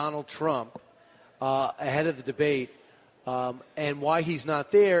on Donald Trump ahead of the debate and why he's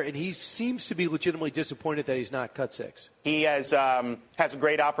not there. And he seems to be legitimately disappointed that he's not cut 6. He has a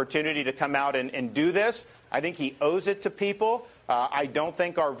great opportunity to come out and do this. I think he owes it to people. I don't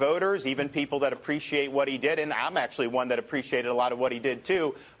think our voters, even people that appreciate what he did, and I'm actually one that appreciated a lot of what he did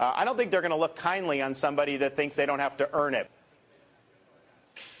too, I don't think they're going to look kindly on somebody that thinks they don't have to earn it.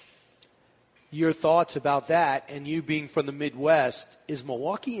 Your thoughts about that, and you being from the Midwest, is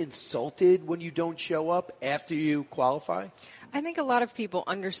Milwaukee insulted when you don't show up after you qualify? I think a lot of people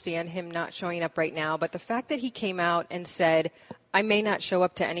understand him not showing up right now, but the fact that he came out and said, I may not show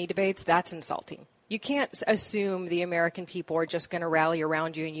up to any debates, that's insulting. You can't assume the American people are just going to rally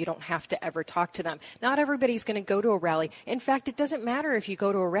around you and you don't have to ever talk to them. Not everybody's going to go to a rally. In fact, it doesn't matter if you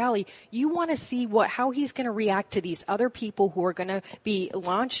go to a rally. You want to see how he's going to react to these other people who are going to be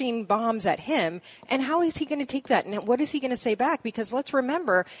launching bombs at him, and how is he going to take that, and what is he going to say back? Because let's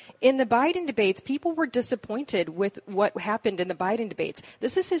remember, in the Biden debates, people were disappointed with what happened in the Biden debates.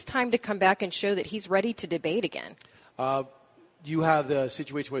 This is his time to come back and show that he's ready to debate again. You have the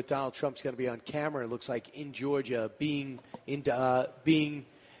situation where Donald Trump's going to be on camera, it looks like, in Georgia, he's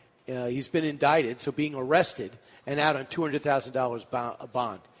been indicted, so being arrested and out on $200,000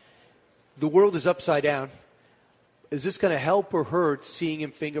 bond. The world is upside down. Is this going to help or hurt seeing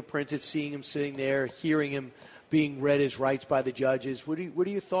him fingerprinted, seeing him sitting there, hearing him being read his rights by the judges? What are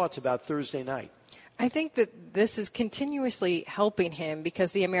your thoughts about Thursday night? I think that this is continuously helping him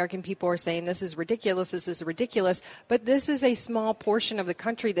because the American people are saying this is ridiculous, but this is a small portion of the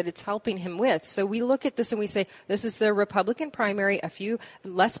country that it's helping him with. So we look at this and we say, this is the Republican primary. A few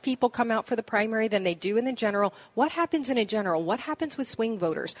less people come out for the primary than they do in the general. What happens in a general? What happens with swing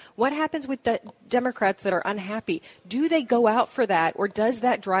voters? What happens with the Democrats that are unhappy? Do they go out for that, or does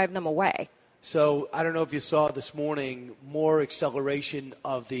that drive them away? So I don't know if you saw this morning more acceleration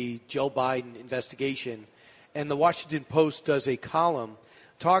of the Joe Biden investigation. And the Washington Post does a column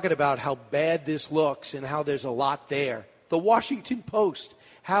talking about how bad this looks and how there's a lot there. The Washington Post,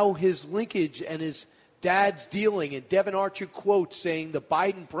 how his linkage and his dad's dealing, and Devin Archer quotes saying the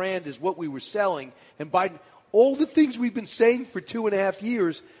Biden brand is what we were selling. And Biden, all the things we've been saying for 2.5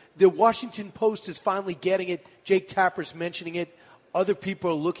 years, the Washington Post is finally getting it. Jake Tapper's mentioning it. Other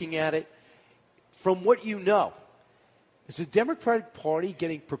people are looking at it. From what you know, is the Democratic Party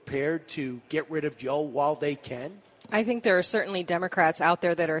getting prepared to get rid of Joe while they can? I think there are certainly Democrats out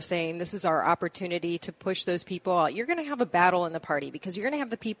there that are saying this is our opportunity to push those people out. You're going to have a battle in the party because you're going to have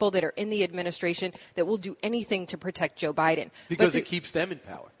the people that are in the administration that will do anything to protect Joe Biden. Because it keeps them in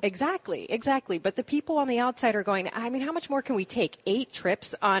power. Exactly. But the people on the outside are going, I mean, how much more can we take? 8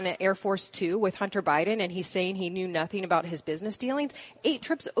 trips on Air Force 2 with Hunter Biden, and he's saying he knew nothing about his business dealings. 8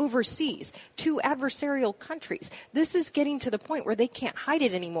 trips overseas to adversarial countries. This is getting to the point where they can't hide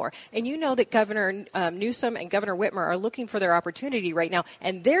it anymore. And you know that Governor Newsom and Governor Whitmer are looking for their opportunity right now,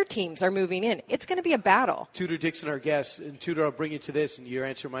 and their teams are moving in. It's going to be a battle. Tudor Dixon, our guest, and Tudor, I'll bring you to this, and your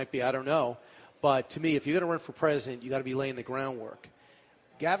answer might be, I don't know. But to me, if you're going to run for president, you got to be laying the groundwork.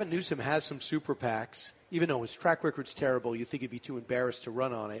 Gavin Newsom has some super PACs. Even though his track record's terrible, you think he'd be too embarrassed to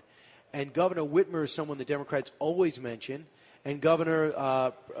run on it. And Governor Whitmer is someone the Democrats always mention. And Governor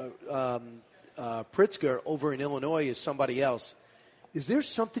Pritzker over in Illinois is somebody else. Is there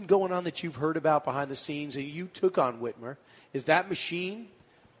something going on that you've heard about behind the scenes and you took on Whitmer? Is that machine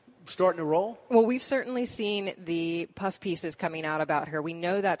starting to roll? Well, we've certainly seen the puff pieces coming out about her. We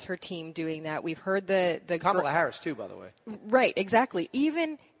know that's her team doing that. We've heard the Kamala Harris too, by the way. Right, exactly.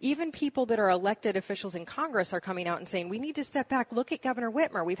 Even people that are elected officials in Congress are coming out and saying, we need to step back. Look at Governor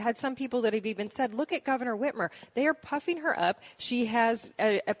Whitmer. We've had some people that have even said, look at Governor Whitmer. They are puffing her up. She has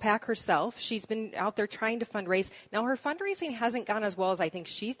a PAC herself. She's been out there trying to fundraise. Now, her fundraising hasn't gone as well as I think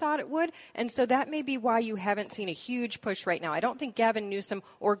she thought it would, and so that may be why you haven't seen a huge push right now. I don't think Gavin Newsom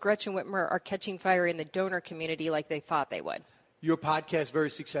or Gretchen Whitmer are catching fire in the donor community like they thought they would. Your podcast, very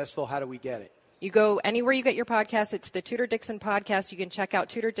successful. How do we get it? You go anywhere you get your podcast. It's the Tudor Dixon podcast. You can check out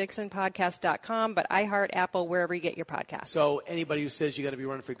TudorDixonPodcast.com, but iHeart, Apple, wherever you get your podcast. So anybody who says you got to be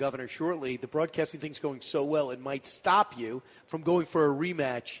running for governor shortly, the broadcasting thing's going so well, it might stop you from going for a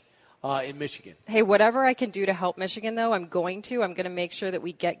rematch in Michigan. Hey, whatever I can do to help Michigan, though, I'm going to. I'm going to make sure that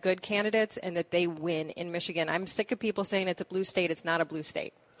we get good candidates and that they win in Michigan. I'm sick of people saying it's a blue state. It's not a blue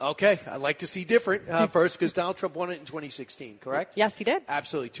state. Okay, I'd like to see different first because Donald Trump won it in 2016, correct? Yes, he did.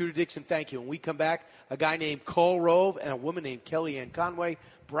 Absolutely. Tudor Dixon, thank you. When we come back, a guy named Karl Rove and a woman named Kellyanne Conway,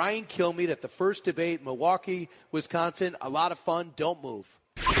 Brian Kilmeade at the first debate in Milwaukee, Wisconsin. A lot of fun. Don't move.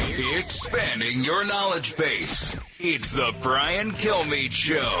 Expanding your knowledge base. It's the Brian Kilmeade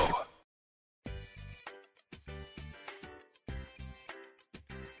Show.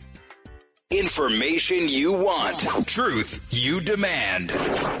 Information you want. Truth you demand.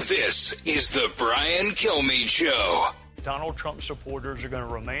 This is the Brian Kilmeade Show. Donald Trump supporters are going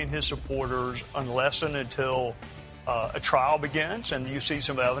to remain his supporters unless and until a trial begins and you see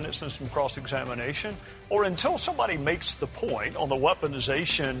some evidence and some cross-examination, or until somebody makes the point on the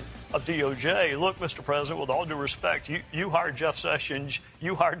weaponization of DOJ. Look, Mr. President, with all due respect, you hired Jeff Sessions,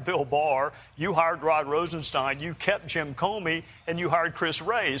 you hired Bill Barr, you hired Rod Rosenstein, you kept Jim Comey, and you hired Chris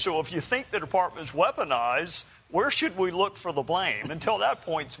Wray. So if you think the department's weaponized, where should we look for the blame? Until that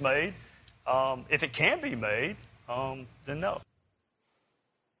point's made, if it can be made, then no.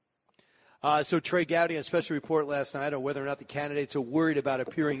 So Trey Gowdy on a special report last night on whether or not the candidates are worried about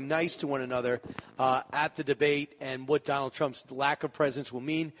appearing nice to one another at the debate and what Donald Trump's lack of presence will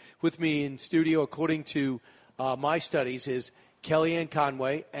mean. With me in studio, according to my studies, is Kellyanne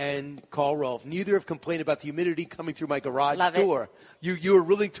Conway and Karl Rove. Neither have complained about the humidity coming through my garage door. You are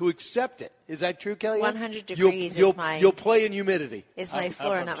willing to accept it. Is that true, Kellyanne? 100 degrees you'll play in humidity. Is my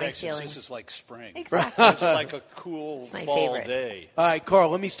floor, I'm not from my Texas. ceiling. This is like spring. Exactly. It's like a cool my fall favorite. day. All right, Karl,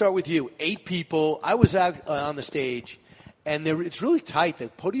 let me start with you. 8 people. I was out on the stage, and it's really tight. The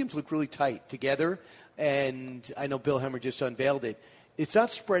podiums look really tight together, and I know Bill Hemmer just unveiled it. It's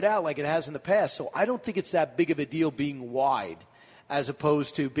not spread out like it has in the past, so I don't think it's that big of a deal being wide as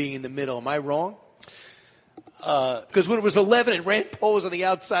opposed to being in the middle. Am I wrong? Because when it was 11 and Rand Paul was on the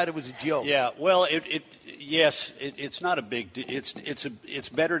outside, it was a joke. Yeah, well, it's not a big deal. It's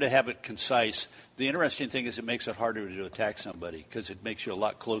better to have it concise. The interesting thing is it makes it harder to attack somebody because it makes you a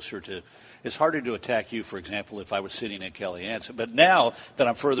lot closer to. It's harder to attack you, for example, if I was sitting in Kellyanne's. But now that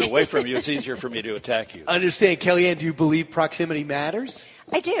I'm further away from you, it's easier for me to attack you. I understand. Kellyanne, do you believe proximity matters?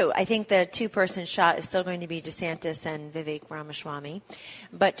 I do. I think the two-person shot is still going to be DeSantis and Vivek Ramaswamy.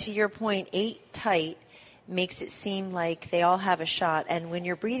 But to your point, 8 tight makes it seem like they all have a shot. And when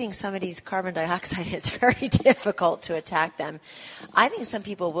you're breathing somebody's carbon dioxide, it's very difficult to attack them. I think some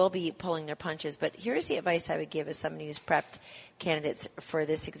people will be pulling their punches. But here's the advice I would give as somebody who's prepped candidates for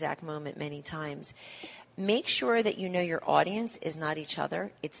this exact moment many times. Make sure that you know your audience is not each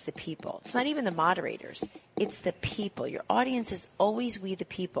other. It's the people. It's not even the moderators. It's the people. Your audience is always we the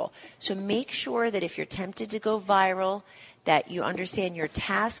people. So make sure that if you're tempted to go viral, that you understand your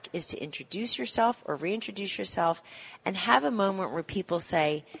task is to introduce yourself or reintroduce yourself and have a moment where people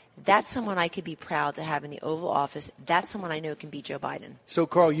say, that's someone I could be proud to have in the Oval Office. That's someone I know can beat Joe Biden. So,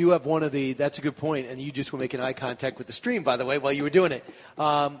 Karl, you have that's a good point, and you just were making eye contact with the stream, by the way, while you were doing it.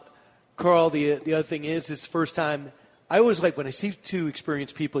 Karl, the other thing is, it's the first time. I always like when I see two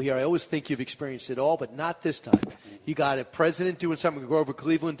experienced people here, I always think you've experienced it all, but not this time. You got a president doing something Grover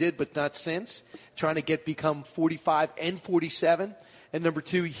Cleveland did, but not since, trying to become 45 and 47. And number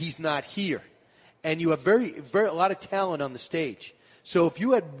 2, he's not here. And you have a lot of talent on the stage. So if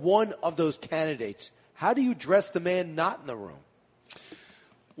you had one of those candidates, how do you dress the man not in the room?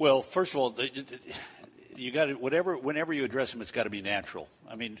 Well, first of all, you got to whenever you address them, it's got to be natural.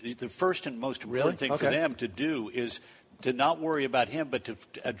 I mean, the first and most important thing for them to do is to not worry about him, but to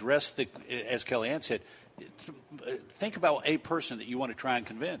address as Kellyanne said, think about a person that you want to try and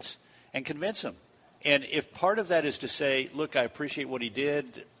convince him. And if part of that is to say, look, I appreciate what he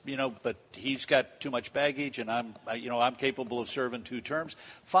did, but he's got too much baggage, and I'm capable of serving 2 terms.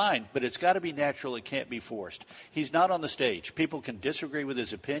 Fine, but it's got to be natural. It can't be forced. He's not on the stage. People can disagree with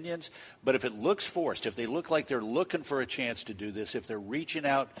his opinions, but if it looks forced, if they look like they're looking for a chance to do this, if they're reaching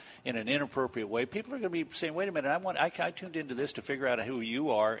out in an inappropriate way, people are going to be saying, "Wait a minute, I tuned into this to figure out who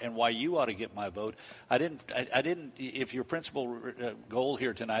you are and why you ought to get my vote. I didn't. If your principal goal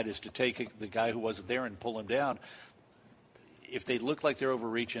here tonight is to take the guy who wasn't there and pull him down." If they look like they're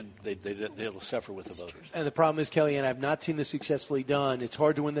overreaching, they'll suffer with the voters. And the problem is, Kellyanne, I've not seen this successfully done. It's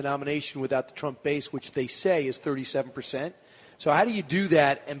hard to win the nomination without the Trump base, which they say is 37%. So how do you do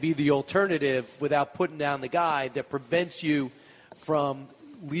that and be the alternative without putting down the guy that prevents you from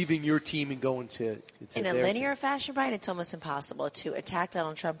leaving your team and going to in a linear fashion, Brian, it's almost impossible to attack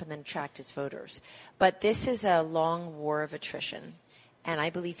Donald Trump and then attract his voters. But this is a long war of attrition. And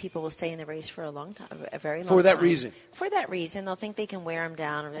I believe people will stay in the race for a long time, a very long time. For that reason? For that reason. They'll think they can wear him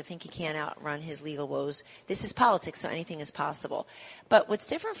down, or they think he can't outrun his legal woes. This is politics, so anything is possible. But what's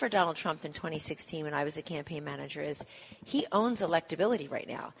different for Donald Trump than 2016 when I was a campaign manager is he owns electability right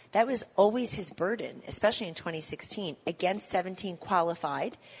now. That was always his burden, especially in 2016, against 17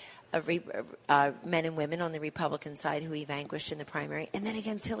 qualified men and women on the Republican side who he vanquished in the primary, and then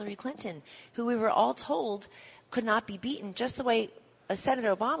against Hillary Clinton, who we were all told could not be beaten, just the way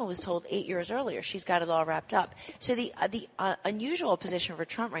Senator Obama was told 8 years earlier. She's got it all wrapped up. So the unusual position for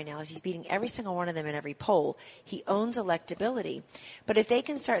Trump right now is he's beating every single one of them in every poll. He owns electability. But if they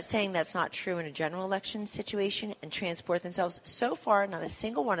can start saying that's not true in a general election situation and transport themselves, so far not a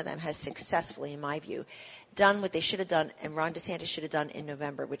single one of them has successfully, in my view, done what they should have done and Ron DeSantis should have done in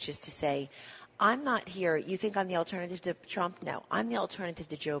November, which is to say, I'm not here. You think I'm the alternative to Trump? No, I'm the alternative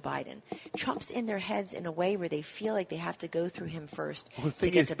to Joe Biden. Trump's in their heads in a way where they feel like they have to go through him first to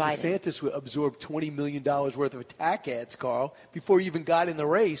get to Biden. DeSantis absorbed $20 million worth of attack ads, Carl, before he even got in the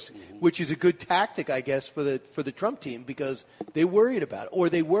race, which is a good tactic, I guess, for the Trump team because they worried about it, or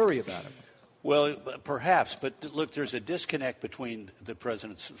they worry about him. Well, perhaps, but look, there's a disconnect between the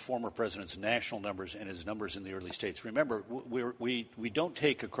former president's national numbers and his numbers in the early states. Remember, we don't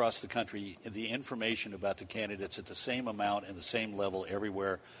take across the country the information about the candidates at the same amount and the same level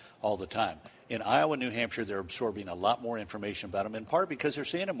everywhere all the time. In Iowa, New Hampshire, they're absorbing a lot more information about them, in part because they're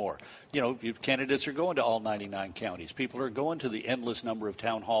seeing them more. Candidates are going to all 99 counties. People are going to the endless number of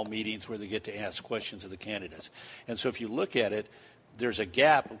town hall meetings where they get to ask questions of the candidates. And so if you look at it, there's a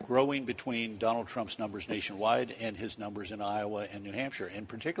gap growing between Donald Trump's numbers nationwide and his numbers in Iowa and New Hampshire. And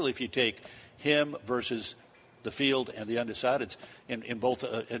particularly if you take him versus the field and the undecideds, in both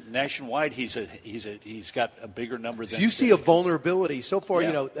nationwide, he's got a bigger number than. You see a vulnerability so far.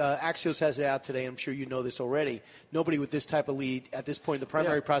 Yeah. Axios has it out today. I'm sure you know this already. Nobody with this type of lead at this point in the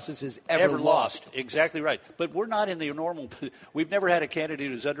primary process has ever lost. Exactly right. But we're not in the normal. We've never had a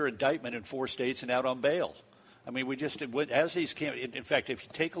candidate who's under indictment in 4 states and out on bail. I mean, in fact, if you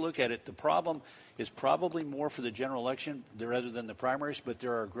take a look at it, the problem is probably more for the general election rather than the primaries, but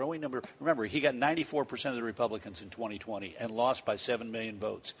there are a growing number. Remember, he got 94% of the Republicans in 2020 and lost by 7 million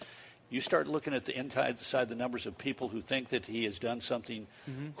votes. You start looking at the inside the numbers of people who think that he has done something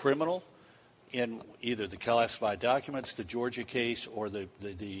criminal in either the classified documents, the Georgia case, or the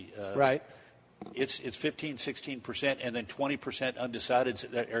right. It's 15, 16%, and then 20% undecided,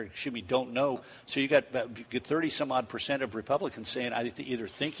 don't know. So you got 30-some-odd% of Republicans saying, I either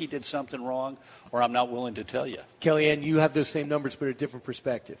think he did something wrong or I'm not willing to tell you. Kellyanne, you have those same numbers, but a different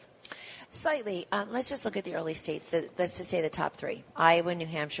perspective. Slightly. Let's just look at the early states. Let's just say the top 3, Iowa, New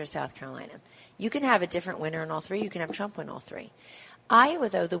Hampshire, South Carolina. You can have a different winner in all 3. You can have Trump win all 3. Iowa,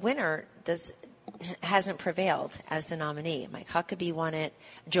 though, the winner hasn't prevailed as the nominee. Mike Huckabee won it.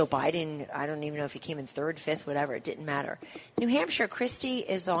 Joe Biden, I don't even know if he came in 3rd, 5th, whatever. It didn't matter. New Hampshire, Christie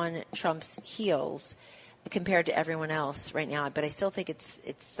is on Trump's heels compared to everyone else right now, but I still think it's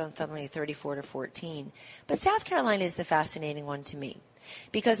something like 34-14. But South Carolina is the fascinating one to me.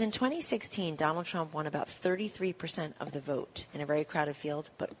 Because in 2016, Donald Trump won about 33% of the vote in a very crowded field,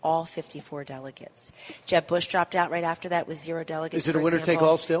 but all 54 delegates. Jeb Bush dropped out right after that with 0 delegates. Is it a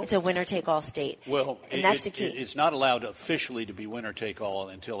winner-take-all still? It's a winner-take-all state. Well, and that's the key. It's not allowed officially to be winner-take-all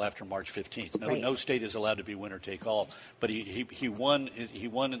until after March 15th. Right. No state is allowed to be winner-take-all. But he won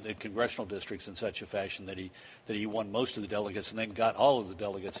in the congressional districts in such a fashion that he won most of the delegates and then got all of the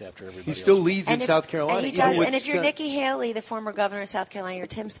delegates after everybody else. He still leads in South Carolina. And he does. And if you're Nikki Haley, the former governor of South Carolina, you're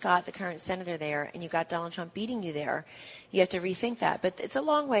Tim Scott, the current senator there, and you got Donald Trump beating you there, you have to rethink that. But it's a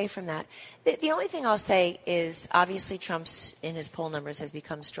long way from that. The only thing I'll say is obviously Trump's, in his poll numbers, has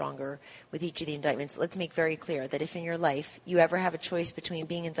become stronger with each of the indictments. Let's make very clear that if in your life you ever have a choice between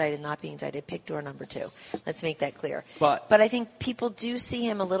being indicted and not being indicted, pick door number 2. Let's make that clear. But I think people do see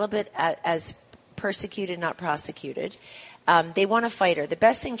him a little bit as persecuted, not prosecuted. They want a fighter. The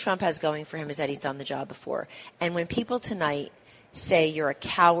best thing Trump has going for him is that he's done the job before. And when people tonight say you're a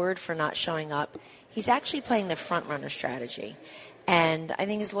coward for not showing up, he's actually playing the front runner strategy. And I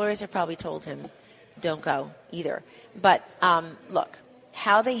think his lawyers have probably told him, don't go either. But look,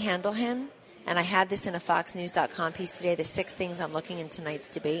 how they handle him, and I had this in a FoxNews.com piece today, the 6 things I'm looking in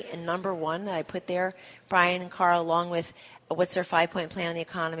tonight's debate. And number 1 that I put there, Brian and Carl, along with what's their 5-point plan on the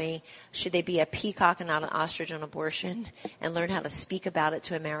economy? Should they be a peacock and not an ostrich on abortion and learn how to speak about it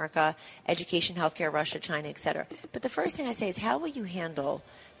to America? Education, healthcare, Russia, China, et cetera. But the first thing I say is how will you handle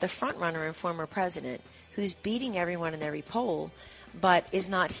the front runner and former president who's beating everyone in every poll but is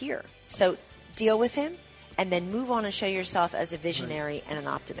not here? So deal with him and then move on and show yourself as a visionary and an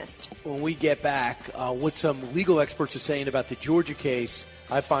optimist. When we get back, what some legal experts are saying about the Georgia case,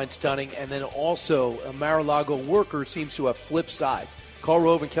 I find stunning. And then also a Mar-a-Lago worker seems to have flipped sides. Karl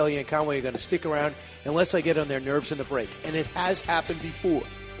Rove and Kellyanne Conway are going to stick around unless I get on their nerves in the break. And it has happened before.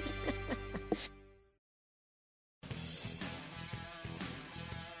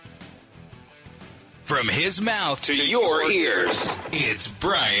 From his mouth to your ears, it's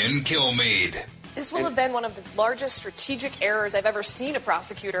Brian Kilmeade. This will have been one of the largest strategic errors I've ever seen a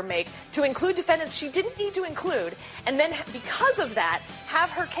prosecutor make, to include defendants she didn't need to include, and then because of that, have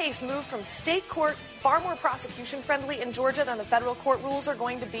her case move from state court, far more prosecution-friendly in Georgia than the federal court rules are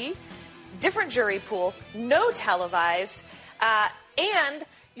going to be, different jury pool, no televised, and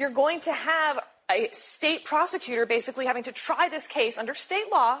you're going to have a state prosecutor basically having to try this case under state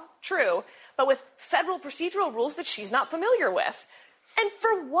law, true, but with federal procedural rules that she's not familiar with. And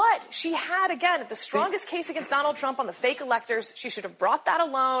for what? She had, again, the strongest case against Donald Trump on the fake electors. She should have brought that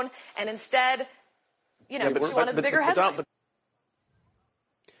alone, and instead, she wanted the bigger headline.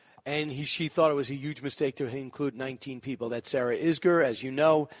 And she thought it was a huge mistake to include 19 people. That's Sarah Isgur, as you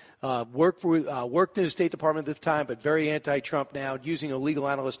know, worked in the State Department at the time, but very anti-Trump now, using a legal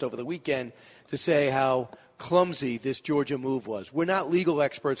analyst over the weekend to say how clumsy this Georgia move was. We're not legal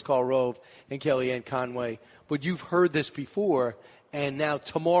experts, Karl Rove and Kellyanne Conway, but you've heard this before. And now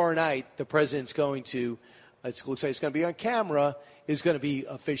tomorrow night, the president's going to, it looks like it's going to be on camera, is going to be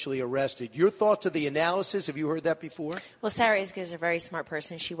officially arrested. Your thoughts of the analysis? Have you heard that before? Well, Sarah Isgur is a very smart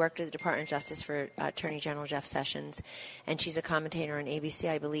person. She worked with the Department of Justice for Attorney General Jeff Sessions, and she's a commentator on ABC,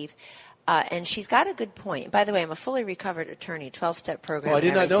 I believe. And she's got a good point. By the way, I'm a fully recovered attorney, 12-step program. Oh, I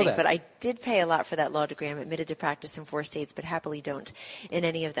did not know that. But I did pay a lot for that law degree. I'm admitted to practice in 4 states, but happily don't in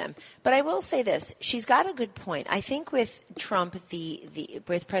any of them. But I will say this. She's got a good point. I think with Trump,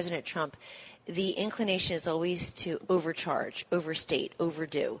 with President Trump, the inclination is always to overcharge, overstate,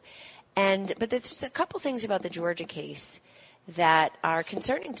 overdo. But there's a couple things about the Georgia case that are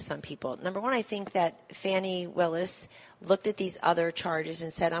concerning to some people. Number one, I think that Fani Willis looked at these other charges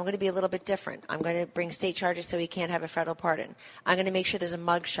and said, I'm going to be a little bit different. I'm going to bring state charges so he can't have a federal pardon. I'm going to make sure there's a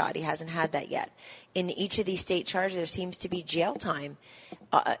mug shot. He hasn't had that yet. In each of these state charges, there seems to be jail time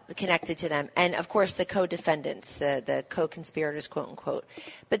connected to them. And, of course, the co-defendants, the co-conspirators, quote, unquote.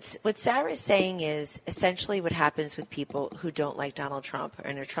 But what Sarah is saying is essentially what happens with people who don't like Donald Trump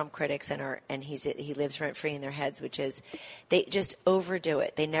and are Trump critics and he lives rent-free in their heads, which is they just overdo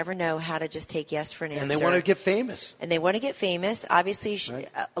it. They never know how to just take yes for an answer. And they want to get famous. Obviously, right.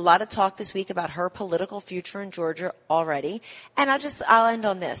 A lot of talk this week about her political future in Georgia already. And I'll end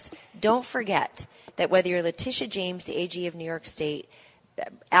on this. Don't forget that whether you're Letitia James, the AG of New York State,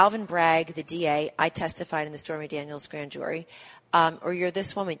 Alvin Bragg, the DA, I testified in the Stormy Daniels grand jury, or you're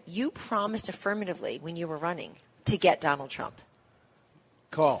this woman, you promised affirmatively when you were running to get Donald Trump.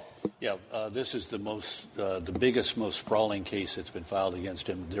 Carl. Yeah, this is the biggest, most sprawling case that's been filed against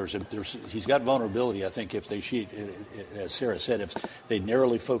him. He's got vulnerability. I think if as Sarah said, if they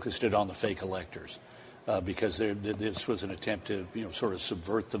narrowly focused it on the fake electors, because this was an attempt to sort of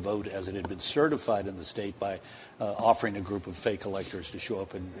subvert the vote as it had been certified in the state by offering a group of fake electors to show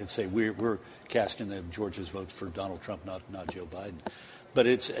up and say we're casting the Georgia's votes for Donald Trump, not Joe Biden. But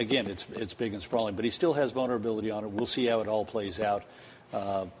it's big and sprawling. But he still has vulnerability on it. We'll see how it all plays out.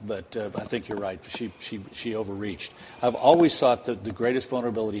 But I think you're right. She overreached. I've always thought that the greatest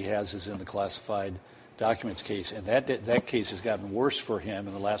vulnerability he has is in the classified documents case, and that case has gotten worse for him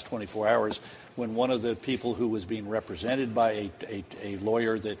in the last 24 hours when one of the people who was being represented by a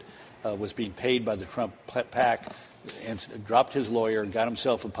lawyer that was being paid by the Trump PAC, and dropped his lawyer, got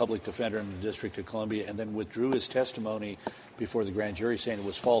himself a public defender in the District of Columbia, and then withdrew his testimony before the grand jury saying it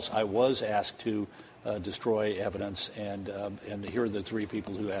was false. I was asked to destroy evidence, and here are the three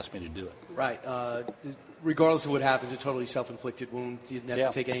people who asked me to do it. Right. Regardless of what happens, a totally self-inflicted wound. He didn't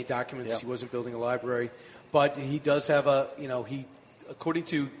have to take any documents. He wasn't building a library. But he does have according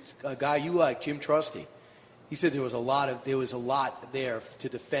to a guy you like, Jim Trusty, he said there was a lot there to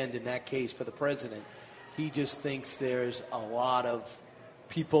defend in that case for the president. He just thinks there's a lot of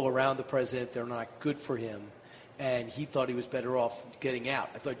people around the president that are not good for him, and he thought he was better off getting out.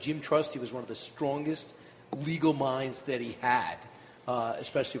 I thought Jim Trusty was one of the strongest legal minds that he had,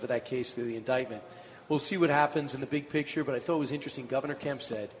 especially for that case through the indictment. We'll see what happens in the big picture, but I thought it was interesting. Governor Kemp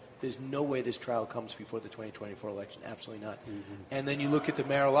said there's no way this trial comes before the 2024 election. Absolutely not. Mm-hmm. And then you look at the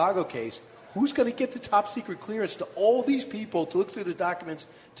Mar-a-Lago case. Who's going to get the top secret clearance to all these people to look through the documents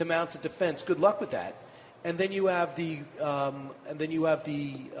to mount a defense? Good luck with that. And then you have the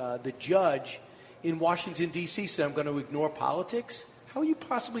judge in Washington D.C. said, "I'm going to ignore politics." How are you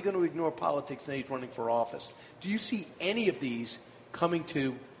possibly going to ignore politics now he's running for office? Do you see any of these coming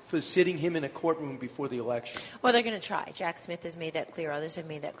for sitting him in a courtroom before the election? Well, they're going to try. Jack Smith has made that clear. Others have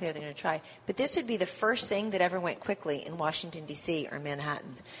made that clear. They're going to try. But this would be the first thing that ever went quickly in Washington, D.C. or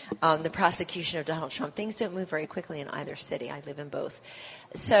Manhattan, the prosecution of Donald Trump. Things don't move very quickly in either city. I live in both.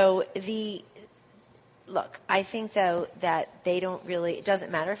 So look, I think, though, that they don't really – it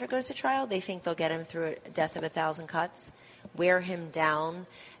doesn't matter if it goes to trial. They think they'll get him through a death of 1,000 cuts, wear him down,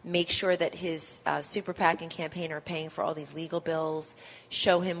 make sure that his super PAC and campaign are paying for all these legal bills,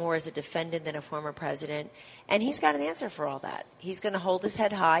 show him more as a defendant than a former president. And he's got an answer for all that. He's going to hold his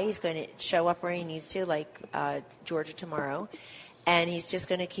head high. He's going to show up where he needs to, like Georgia tomorrow. And he's just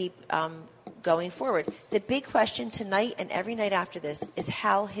going to keep going forward. The big question tonight and every night after this is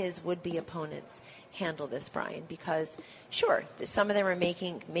how his would-be opponents handle this, Brian. Because, sure, some of them are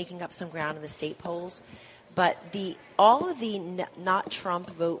making up some ground in the state polls. But all of the not Trump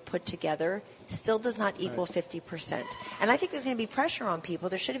vote put together still does not equal 50%. And I think there's going to be pressure on people.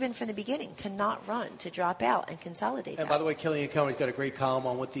 There should have been from the beginning to not run, to drop out and consolidate. And by the way, Kellyanne Conway's got a great column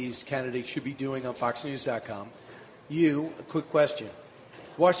on what these candidates should be doing on FoxNews.com. A quick question.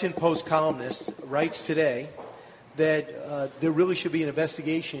 Washington Post columnist writes today that there really should be an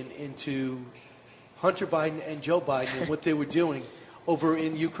investigation into Hunter Biden and Joe Biden and what they were doing over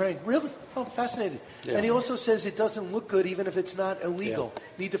in Ukraine. Really? Oh, fascinated. Yeah. And he also says it doesn't look good even if it's not illegal. Yeah.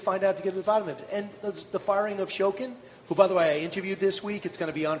 Need to find out to get to the bottom of it. And the firing of Shokin, who, by the way, I interviewed this week. It's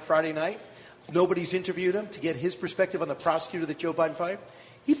going to be on Friday night. Nobody's interviewed him to get his perspective on the prosecutor that Joe Biden fired.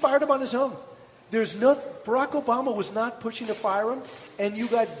 He fired him on his own. Barack Obama was not pushing to fire him, and you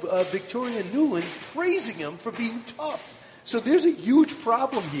got Victoria Nuland praising him for being tough. So there's a huge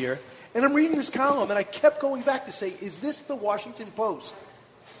problem here. And I'm reading this column, and I kept going back to say, is this the Washington Post?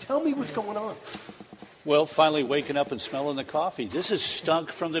 Tell me what's going on. Well, finally waking up and smelling the coffee. This has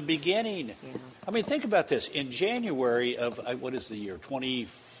stunk from the beginning. Yeah. I mean, think about this. In January of, what is the year,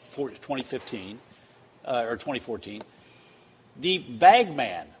 2015, or 2014, the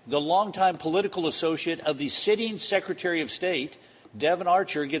bagman, the longtime political associate of the sitting Secretary of State, Devin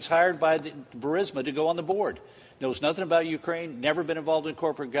Archer, gets hired by Burisma to go on the board. Knows nothing about Ukraine, never been involved in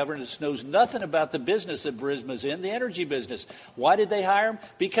corporate governance, knows nothing about the business that Burisma's in, the energy business. Why did they hire him?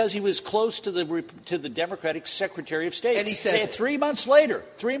 Because he was close to the Democratic Secretary of State. And he says, 3 months later,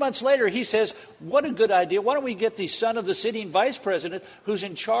 he says, what a good idea. Why don't we get the son of the sitting vice president who's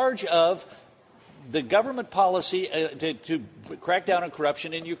in charge of the government policy to crack down on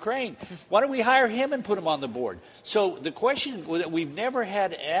corruption in Ukraine? Why don't we hire him and put him on the board? So the question that we've never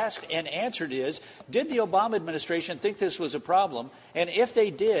had asked and answered is, did the Obama administration think this was a problem? And if they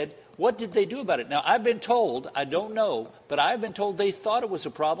did, what did they do about it? Now, I've been told, I don't know, but I've been told they thought it was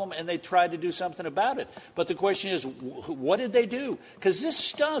a problem and they tried to do something about it. But the question is, what did they do? Because this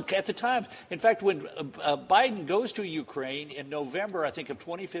stunk at the time. In fact, when Biden goes to Ukraine in November, I think, of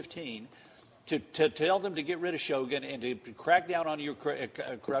 2015, to tell them to get rid of Shogun and to crack down on your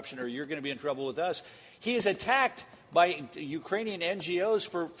corruption or you're going to be in trouble with us, he is attacked by Ukrainian NGOs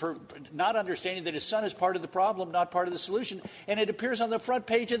for not understanding that his son is part of the problem, not part of the solution. And it appears on the front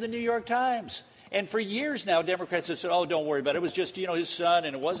page of the New York Times. And for years now, Democrats have said, oh, don't worry about it. It was just, his son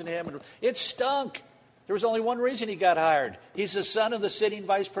and it wasn't him. And it stunk. There was only one reason he got hired. He's the son of the sitting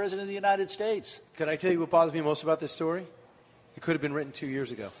vice president of the United States. Can I tell you what bothers me most about this story? It could have been written 2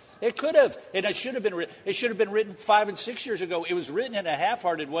 years ago. It could have, and it should have been. It should have been written 5 and 6 years ago. It was written in a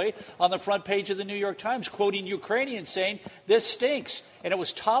half-hearted way on the front page of the New York Times, quoting Ukrainians saying this stinks, and it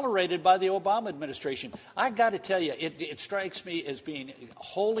was tolerated by the Obama administration. I got to tell you, it strikes me as being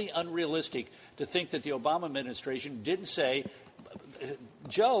wholly unrealistic to think that the Obama administration didn't say,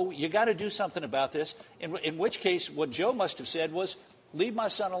 Joe, you got to do something about this. In which case, what Joe must have said was, leave my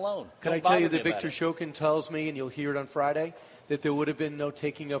son alone. Can I tell you that Victor Shokin tells me, and you'll hear it on Friday, that there would have been no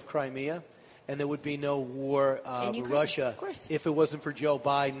taking of Crimea and there would be no war with Russia if it wasn't for Joe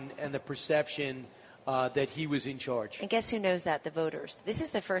Biden and the perception that he was in charge. And guess who knows that? The voters. This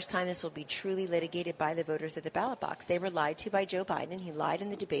is the first time this will be truly litigated by the voters at the ballot box. They were lied to by Joe Biden. He lied in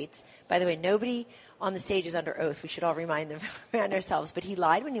the debates. By the way, nobody on the stage is under oath. We should all remind ourselves. But he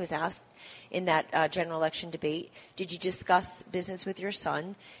lied when he was asked in that general election debate, did you discuss business with your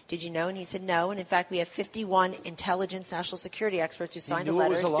son? Did you know? And he said no. And in fact, we have 51 intelligence national security experts who signed a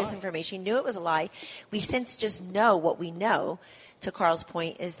letter. It's disinformation. He knew it was a lie. We since just know what we know. To Carl's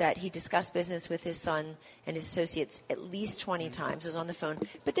point, is that he discussed business with his son and his associates at least 20 times, was on the phone.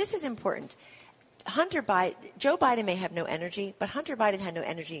 But this is important. Joe Biden may have no energy, but Hunter Biden had no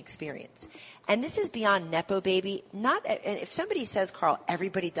energy experience. And this is beyond Nepo baby. And if somebody says, Carl,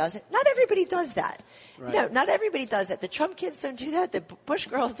 everybody does it, not everybody does that. Right. No, not everybody does that. The Trump kids don't do that. The Bush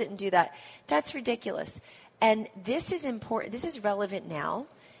girls didn't do that. That's ridiculous. And this is important. This is relevant now.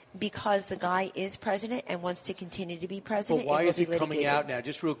 Because the guy is president and wants to continue to be president. But why is it coming out now?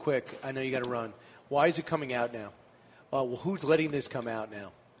 Just real quick, I know you got to run. Why is it coming out now? Well, who's letting this come out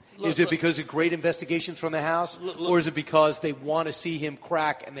now? Is it because of great investigations from the House, or is it because they want to see him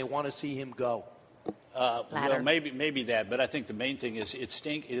crack and they want to see him go? Well, maybe that, but I think the main thing is it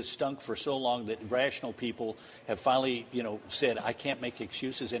has stunk for so long that rational people have finally, said, I can't make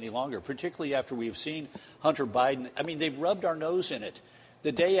excuses any longer, particularly after we've seen Hunter Biden. I mean, they've rubbed our nose in it.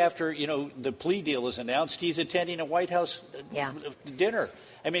 The day after, the plea deal is announced, he's attending a White House dinner.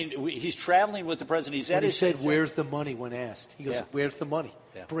 I mean, he's traveling with the president. He said, where's the money when asked? He goes, where's the money?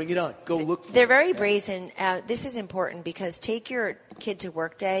 Yeah. Bring it on. Go look for it. They're very brazen. This is important because Take Your Kid to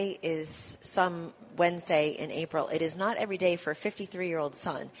Work Day is some Wednesday in April. It is not every day for a 53-year-old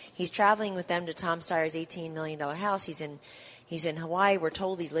son. He's traveling with them to Tom Steyer's $18 million house. He's in Hawaii. We're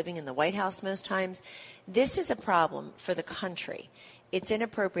told he's living in the White House most times. This is a problem for the country. It's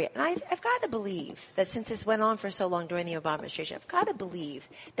inappropriate. And I've got to believe that since this went on for so long during the Obama administration, I've got to believe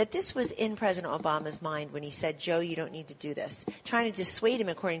that this was in President Obama's mind when he said, Joe, you don't need to do this. Trying to dissuade him,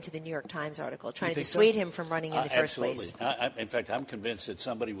 according to the New York Times article, trying to dissuade him from running in the first place. In fact, I'm convinced that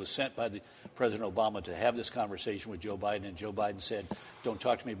somebody was sent by President Obama to have this conversation with Joe Biden, and Joe Biden said, don't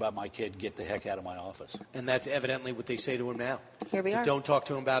talk to me about my kid, get the heck out of my office. And that's evidently what they say to him now. Here we are. Don't talk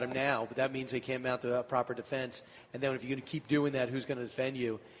to him about him now, but that means they can't mount a proper defense. And then if you're going to keep doing that, who's going to defend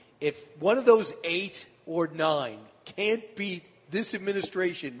you? If one of those 8 or 9 can't beat this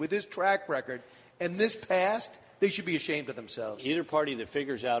administration with this track record and this past, they should be ashamed of themselves. Either party that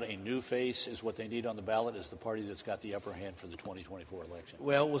figures out a new face is what they need on the ballot is the party that's got the upper hand for the 2024 election.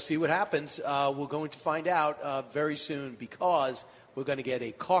 Well, we'll see what happens. We're going to find out very soon because we're going to get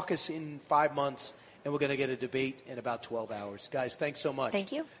a caucus in 5 months. And we're going to get a debate in about 12 hours. Guys, thanks so much.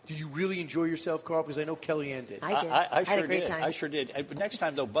 Thank you. Do you really enjoy yourself, Carl? Because I know Kellyanne did. I did. I had a great time. I sure did. But next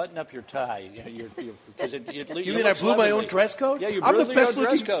time, though, button up your tie. You mean I blew my own dress code? Yeah, you blew your own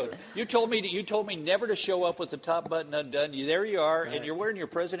dress code. You told me never to show up with the top button undone. There you are, right. And you're wearing your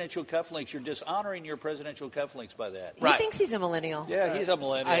presidential cufflinks. You're dishonoring your presidential cufflinks by that. He thinks he's a millennial. Yeah, he's a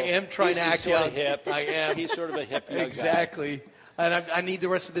millennial. I am trying to act young. Hip. I am. He's sort of a hip young guy. Exactly. And I need the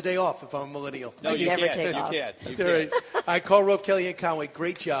rest of the day off if I'm a millennial. No, you never can't. Take off. You can't. All right, Carl Rove, Kellyanne Conway,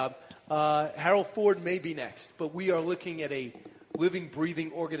 great job. Harold Ford may be next, but we are looking at a living,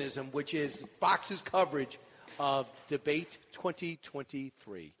 breathing organism, which is Fox's coverage of Debate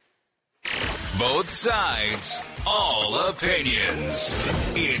 2023. Both sides, all opinions.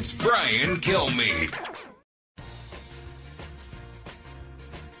 It's Brian Kilmeade.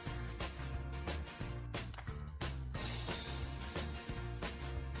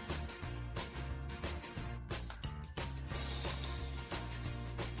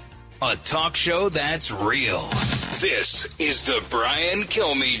 A talk show that's real. This is the Brian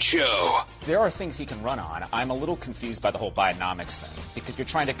Kilmeade Show. There are things he can run on. I'm a little confused by the whole Bidenomics thing because you're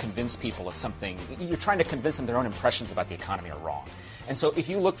trying to convince people of something. You're trying to convince them their own impressions about the economy are wrong. And so if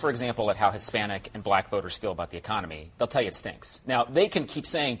you look, for example, at how Hispanic and black voters feel about the economy, they'll tell you it stinks. Now, they can keep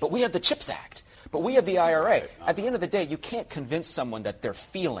saying, but we have the CHIPS Act. But we have the IRA. At the end of the day, you can't convince someone that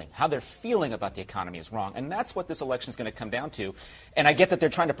how they're feeling about the economy is wrong. And that's what this election is going to come down to. And I get that they're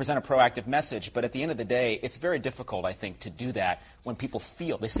trying to present a proactive message, but at the end of the day, it's very difficult, I think, to do that when people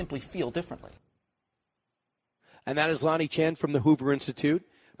they simply feel differently. And that is Lonnie Chen from the Hoover Institute,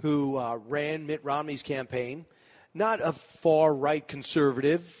 who ran Mitt Romney's campaign. Not a far-right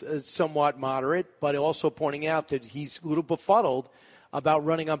conservative, somewhat moderate, but also pointing out that he's a little befuddled about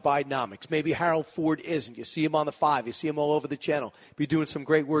running on Bidenomics. Maybe Harold Ford isn't. You see him on the 5. You see him all over the channel. Be doing some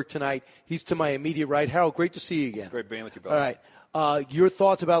great work tonight. He's to my immediate right. Harold, great to see you again. Great being with you, brother. All right. Your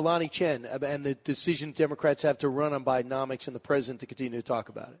thoughts about Lonnie Chen and the decision Democrats have to run on Bidenomics and the president to continue to talk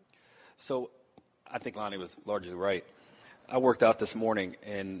about it? So I think Lonnie was largely right. I worked out this morning,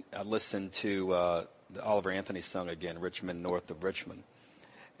 and I listened to the Oliver Anthony song again, Richmond, North of Richmond.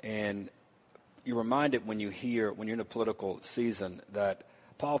 And you're reminded when you're in a political season, that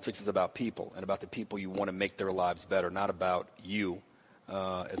politics is about people and about the people you want to make their lives better, not about you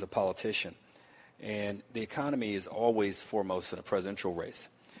as a politician. And the economy is always foremost in a presidential race.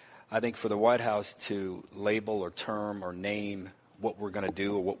 I think for the White House to label or term or name what we're going to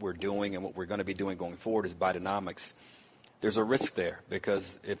do or what we're doing and what we're going to be doing going forward is Bidenomics, there's a risk there,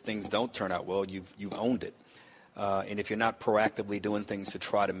 because if things don't turn out well, you've owned it. And if you're not proactively doing things to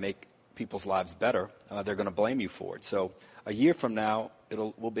try to make people's lives better, they're going to blame you for it. So a year from now,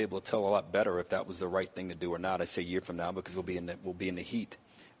 we'll be able to tell a lot better if that was the right thing to do or not. I say year from now because we'll be in the heat.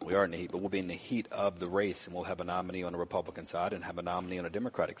 We are in the heat, but we'll be in the heat of the race, and we'll have a nominee on the Republican side and have a nominee on the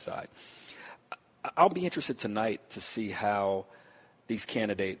Democratic side. I'll be interested tonight to see how these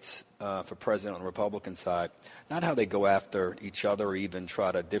candidates for president on the Republican side, not how they go after each other or even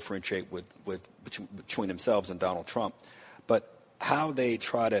try to differentiate between themselves and Donald Trump, but how they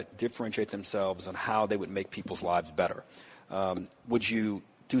try to differentiate themselves on how they would make people's lives better. Would you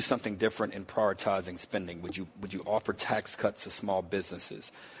do something different in prioritizing spending? Would you offer tax cuts to small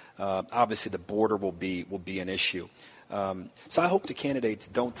businesses? Obviously, the border will be an issue. So I hope the candidates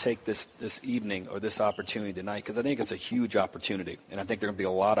don't take this evening or this opportunity tonight, because I think it's a huge opportunity, and I think there are going to be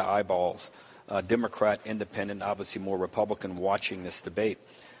a lot of eyeballs, Democrat, Independent, obviously more Republican, watching this debate.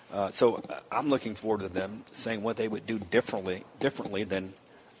 So I'm looking forward to them saying what they would do differently than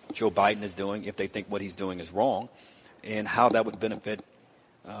Joe Biden is doing if they think what he's doing is wrong, and how that would benefit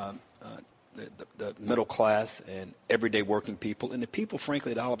the middle class and everyday working people, and the people,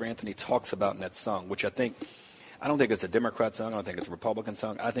 frankly, that Oliver Anthony talks about in that song, which I don't think it's a Democrat song. I don't think it's a Republican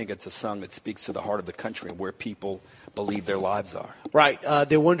song. I think it's a song that speaks to the heart of the country and where people believe their lives are. Right.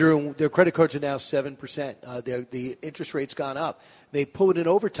 They're wondering, their credit cards are now 7%. The interest rate's gone up. They pull it in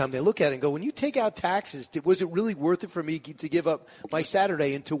overtime. They look at it and go, when you take out taxes, was it really worth it for me to give up my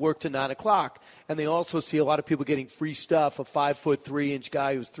Saturday and to work to 9 o'clock? And they also see a lot of people getting free stuff. A 5'3"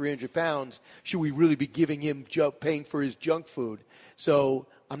 guy who's 300 pounds, should we really be giving him paying for his junk food? So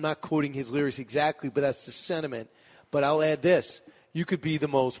I'm not quoting his lyrics exactly, but that's the sentiment. But I'll add this. You could be the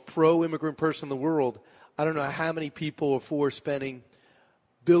most pro-immigrant person in the world. I don't know how many people are for spending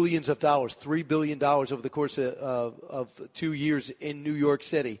billions of dollars, $3 billion over the course of 2 years in New York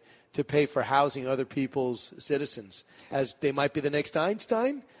City to pay for housing other people's citizens, as they might be the next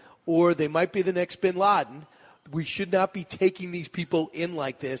Einstein or they might be the next bin Laden. We should not be taking these people in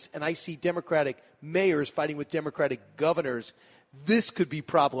like this. And I see Democratic mayors fighting with Democratic governors. This could be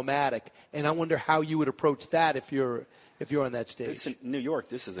problematic, and I wonder how you would approach that if you're on that stage. In New York,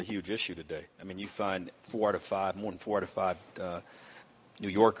 this is a huge issue today. I mean, you find more than 4 out of 5 New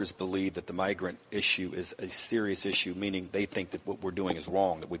Yorkers believe that the migrant issue is a serious issue, meaning they think that what we're doing is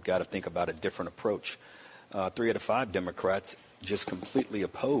wrong, that we've got to think about a different approach. 3 out of 5 Democrats just completely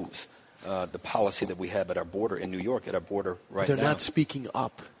oppose the policy that we have at our border in New York, at our border right now. They're not speaking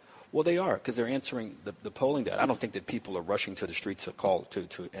up. Well, they are, because they're answering the polling data. I don't think that people are rushing to the streets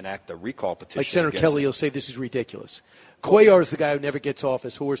to enact a recall petition. Like Senator Kelly will say this is ridiculous. Cuellar is the guy who never gets off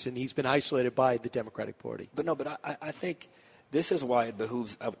his horse, and he's been isolated by the Democratic Party. But I think this is why it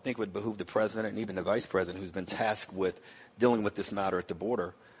would behoove the president and even the vice president, who's been tasked with dealing with this matter at the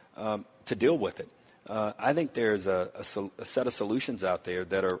border, to deal with it. I think there's a set of solutions out there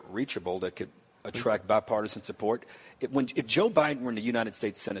that are reachable that could attract bipartisan support. If Joe Biden were in the United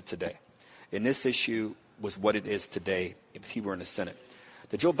States Senate today, and this issue was what it is today, if he were in the Senate,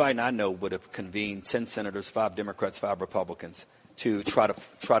 that Joe Biden, I know, would have convened 10 senators, 5 Democrats, 5 Republicans, to try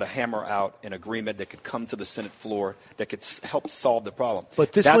to hammer out an agreement that could come to the Senate floor that could help solve the problem.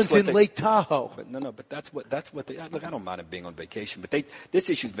 But this one's in Lake Tahoe. But that's what they look. I don't mind him being on vacation, but this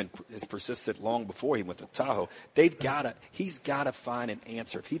issue's has persisted long before he went to Tahoe. He's got to find an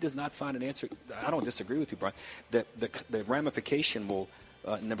answer. If he does not find an answer, I don't disagree with you, Brian. The ramification will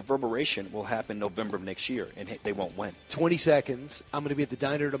and the reverberation will happen November of next year, and they won't win. 20 seconds. I'm going to be at the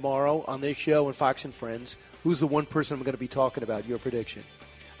diner tomorrow on this show and Fox and Friends. Who's the one person I'm going to be talking about? Your prediction?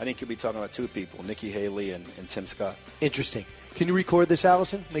 I think you'll be talking about two people, Nikki Haley and Tim Scott. Interesting. Can you record this,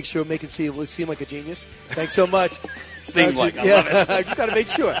 Allison? Make him seem like a genius. Thanks so much. Seem like I love it. I just got to make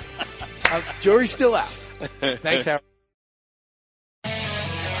sure. Jury's still out. Thanks, Howard.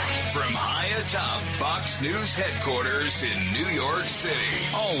 From high atop Fox News headquarters in New York City,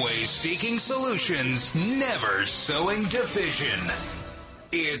 always seeking solutions, never sowing division.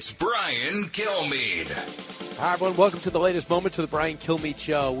 It's Brian Kilmeade. Hi, everyone. Welcome to the latest moment to the Brian Kilmeade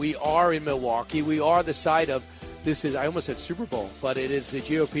Show. We are in Milwaukee. We are the site of, I almost said Super Bowl, but it is the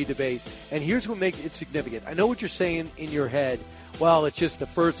GOP debate. And here's what makes it significant. I know what you're saying in your head. Well, it's just the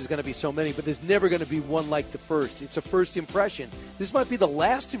first. There's going to be so many, but there's never going to be one like the first. It's a first impression. This might be the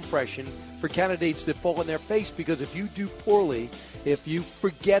last impression for candidates that fall on their face, because if you do poorly, if you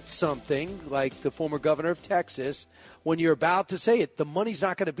forget something, like the former governor of Texas, when you're about to say it, the money's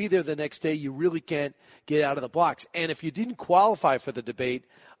not going to be there the next day. You really can't get out of the blocks. And if you didn't qualify for the debate,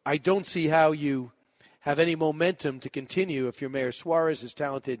 I don't see how you have any momentum to continue if you're Mayor Suarez, as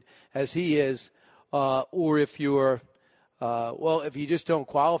talented as he is, or if you're if you just don't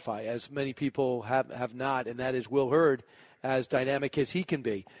qualify, as many people have not, and that is Will Hurd, as dynamic as he can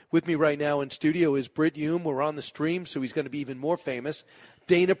be. With me right now in studio is Britt Hume. We're on the stream, so he's going to be even more famous.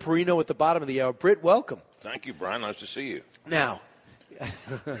 Dana Perino at the bottom of the hour. Britt, welcome. Thank you, Brian. Nice to see you. Now,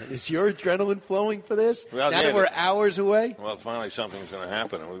 is your adrenaline flowing for this? Well, now that we're hours away? Well, finally something's going to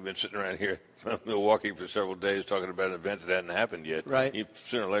happen. And we've been sitting around here in Milwaukee for several days talking about an event that hadn't happened yet. Right.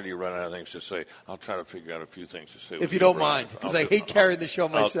 Sooner or later you run out of things to say. I'll try to figure out a few things to say. If you don't mind, because I hate carrying the show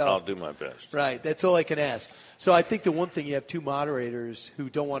myself. I'll do my best. Right. That's all I can ask. So I think the one thing, you have two moderators who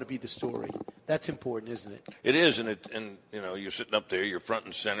don't want to be the story. That's important, isn't it? It is, and you're sitting up there, you're front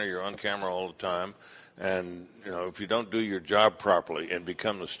and center, you're on camera all the time. And, if you don't do your job properly and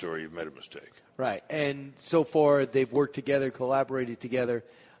become the story, you've made a mistake. Right. And so far, they've worked together, collaborated together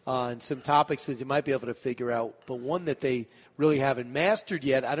on some topics that you might be able to figure out. But one that they really haven't mastered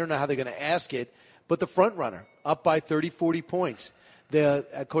yet, I don't know how they're going to ask it, but the front runner, up by 30, 40 points.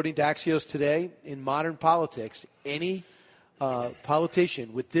 According to Axios today, in modern politics, any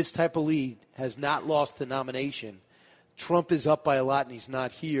politician with this type of lead has not lost the nomination. Trump is up by a lot, and he's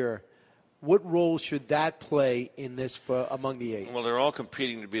not here. What role should that play in this among the eight? Well, they're all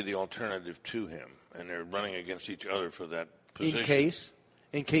competing to be the alternative to him, and they're running against each other for that position.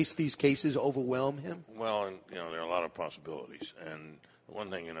 In case these cases overwhelm him? Well, and, there are a lot of possibilities. And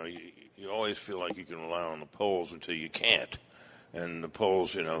one thing, you always feel like you can rely on the polls until you can't. And the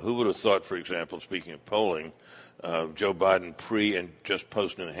polls, who would have thought, for example, speaking of polling, Joe Biden pre and just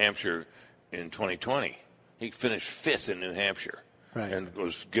post New Hampshire in 2020. He finished fifth in New Hampshire. Right. And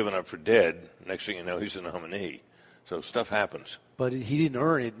was given up for dead. Next thing you know, he's the nominee. So stuff happens. But he didn't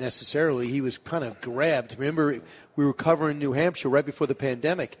earn it necessarily. He was kind of grabbed. Remember, we were covering New Hampshire right before the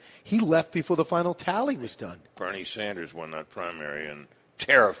pandemic. He left before the final tally was done. Bernie Sanders won that primary and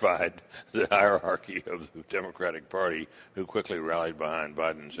terrified the hierarchy of the Democratic Party, who quickly rallied behind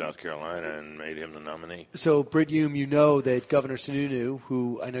Biden in South Carolina and made him the nominee. So, Britt Hume, you know that Governor Sununu,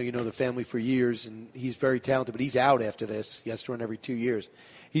 who I know you know the family for years, and he's very talented, but he's out after this. He has to run every 2 years.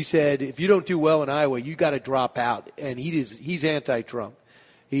 He said, if you don't do well in Iowa, you got to drop out. And he's anti-Trump.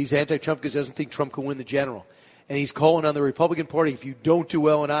 He's anti-Trump because he doesn't think Trump can win the general. And he's calling on the Republican Party, if you don't do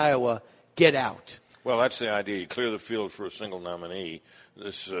well in Iowa, get out. Well, that's the idea. You clear the field for a single nominee.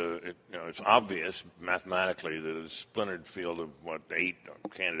 It's obvious mathematically that a splintered field of 8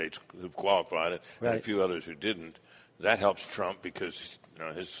 candidates who've qualified it, and a few others who didn't. That helps Trump because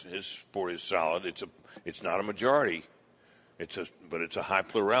his support is solid. It's not a majority, but it's a high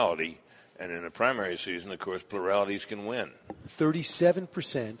plurality. And in a primary season, of course, pluralities can win.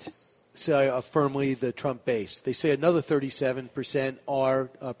 37% say firmly the Trump base. They say another 37% are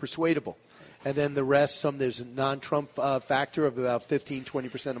persuadable. And then the rest, there's a non-Trump factor of about 15,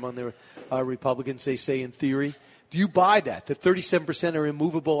 20% among the Republicans, they say, in theory. Do you buy that 37% are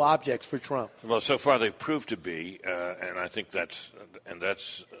immovable objects for Trump? Well, so far they've proved to be, and I think that's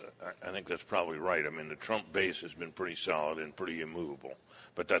probably right. I mean, the Trump base has been pretty solid and pretty immovable,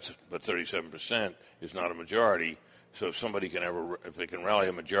 but 37% is not a majority. So if they can rally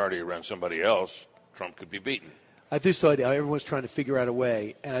a majority around somebody else, Trump could be beaten. I just thought everyone's trying to figure out a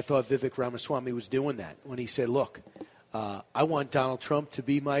way, and I thought Vivek Ramaswamy was doing that when he said, look, I want Donald Trump to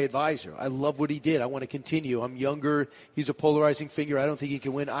be my advisor. I love what he did. I want to continue. I'm younger. He's a polarizing figure. I don't think he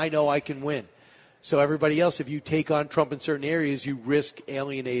can win. I know I can win. So everybody else, if you take on Trump in certain areas, you risk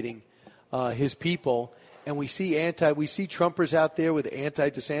alienating his people. And we see Trumpers out there with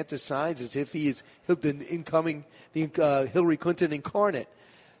anti-DeSantis signs as if he is the Hillary Clinton incarnate.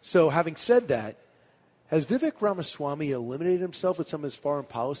 So having said that, has Vivek Ramaswamy eliminated himself with some of his foreign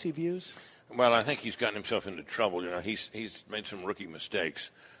policy views? Well, I think he's gotten himself into trouble. He's made some rookie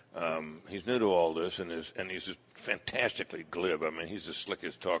mistakes. He's new to all this, and he's just fantastically glib. I mean, he's the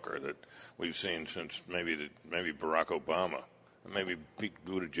slickest talker that we've seen since maybe Barack Obama. Maybe Pete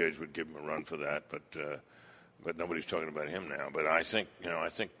Buttigieg would give him a run for that, but nobody's talking about him now. But I think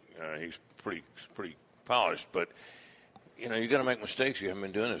he's pretty polished. But you got to make mistakes. You haven't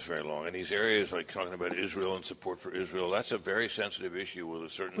been doing this very long. In these areas, like talking about Israel and support for Israel, that's a very sensitive issue with a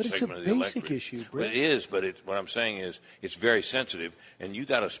certain segment of the electorate. But it's a basic issue, Brett. But it is. But what I'm saying is, it's very sensitive, and you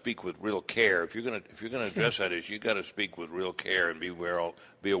got to speak with real care. If you're going to address that issue, you got to speak with real care and be aware all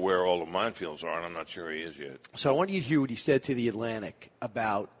the minefields are. And I'm not sure he is yet. So I want you to hear what he said to the Atlantic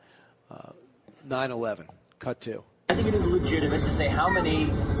about 9/11. Cut 2. I think it is legitimate to say how many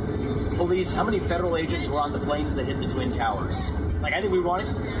federal agents were on the planes that hit the Twin Towers. Like, I think we want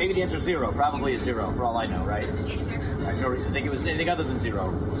it. Maybe the answer is 0. Probably is 0, for all I know, right? I have no reason to think it was anything other than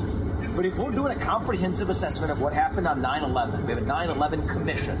 0. But if we're doing a comprehensive assessment of what happened on 9/11, we have a 9/11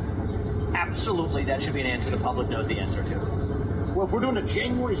 commission. Absolutely, that should be an answer the public knows the answer to. Well, if we're doing a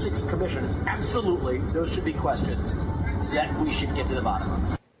January 6th commission, absolutely, those should be questions that we should get to the bottom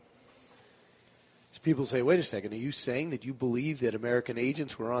of. People say, wait a second, are you saying that you believe that American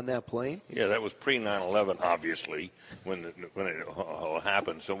agents were on that plane? Yeah, that was pre-9/11, obviously, when it all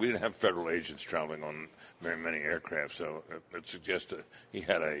happened. So we didn't have federal agents traveling on very many aircraft. So it suggests that he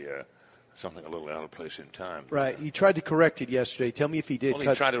had something a little out of place in time. Right. He tried to correct it yesterday. Tell me if he did. Well,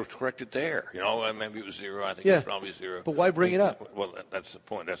 he tried to correct it there. Maybe it was 0. I think yeah. It's probably 0. But why bring it up? Well, that's the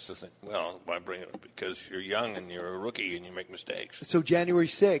point. That's the thing. Well, why bring it up? Because you're young and you're a rookie and you make mistakes. So January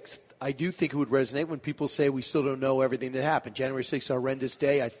 6th, I do think it would resonate when people say we still don't know everything that happened. January 6th, a horrendous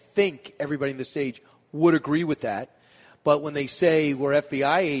day. I think everybody in the stage would agree with that. But when they say we're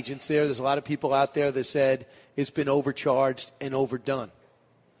FBI agents there's a lot of people out there that said it's been overcharged and overdone.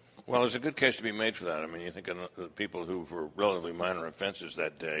 Well, there's a good case to be made for that. I mean, you think of the people who, for relatively minor offenses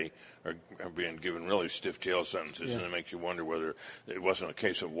that day, are being given really stiff jail sentences, and it makes you wonder whether it wasn't a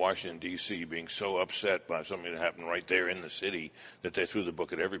case of Washington, D.C. being so upset by something that happened right there in the city that they threw the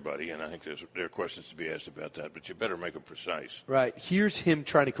book at everybody, and I think there are questions to be asked about that, but you better make it precise. Right. Here's him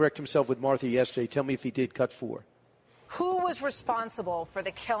trying to correct himself with Martha yesterday. Tell me if he did. Cut 4. Who was responsible for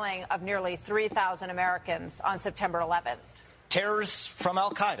the killing of nearly 3,000 Americans on September 11th? Terrorists from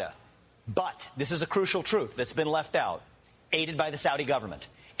al-Qaeda. But this is a crucial truth that's been left out, aided by the Saudi government.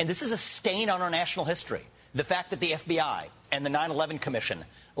 And this is a stain on our national history. The fact that the FBI and the 9/11 Commission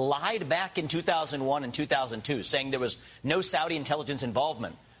lied back in 2001 and 2002, saying there was no Saudi intelligence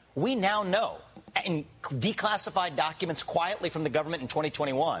involvement. We now know, in declassified documents quietly from the government in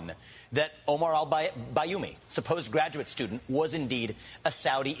 2021, that Omar al-Bayoumi, supposed graduate student, was indeed a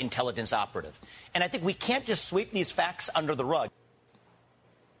Saudi intelligence operative. And I think we can't just sweep these facts under the rug.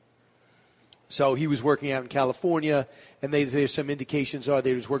 So he was working out in California, and there's some indications that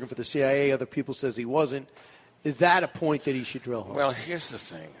he was working for the CIA. Other people says he wasn't. Is that a point that he should drill home? Well, here's the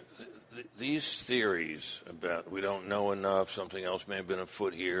thing. These theories about we don't know enough, something else may have been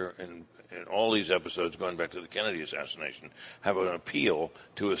afoot here, and all these episodes going back to the Kennedy assassination have an appeal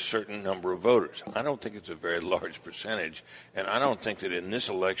to a certain number of voters. I don't think it's a very large percentage, and I don't think that in this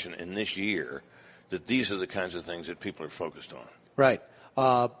election, in this year, that these are the kinds of things that people are focused on. Right.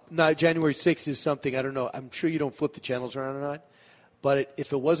 Now, January 6th is something, I don't know, I'm sure you don't flip the channels around or not, but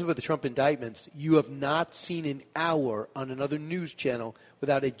if it wasn't for the Trump indictments, you have not seen an hour on another news channel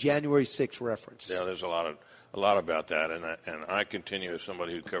without a January 6th reference. Yeah, there's a lot about that, and I continue as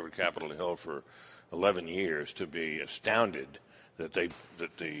somebody who covered Capitol Hill for 11 years to be astounded that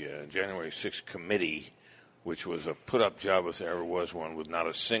the January 6th committee, which was a put-up job if there ever was one, with not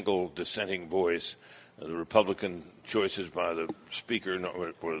a single dissenting voice. The Republican choices by the Speaker,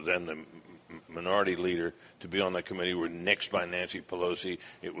 or then the minority leader, to be on that committee were nixed by Nancy Pelosi.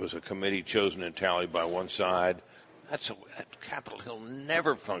 It was a committee chosen and tallied by one side. Capitol Hill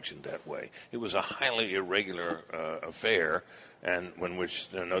never functioned that way. It was a highly irregular affair, and which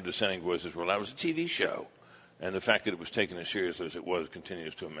there are no dissenting voices were allowed. It was a TV show. And the fact that it was taken as seriously as it was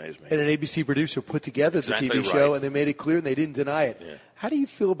continues to amaze me. And an ABC producer put together the TV show, and they made it clear, and they didn't deny it. Yeah. How do you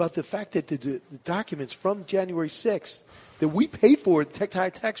feel about the fact that the documents from January 6th that we paid for,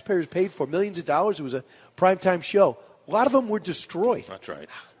 taxpayers paid for, millions of dollars, it was a primetime show, a lot of them were destroyed? That's right.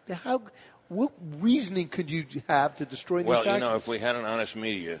 What reasoning could you have to destroy these documents? Well, if we had an honest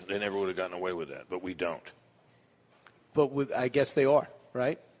media, they never would have gotten away with that, but we don't. But I guess they are,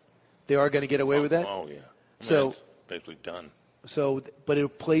 right? They are going to get away with that? Oh, yeah. So it's basically done. So, but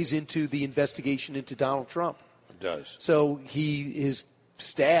it plays into the investigation into Donald Trump. It does. So his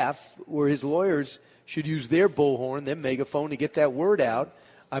staff or his lawyers should use their bullhorn, their megaphone, to get that word out.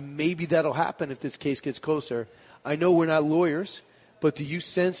 Maybe that'll happen if this case gets closer. I know we're not lawyers, but do you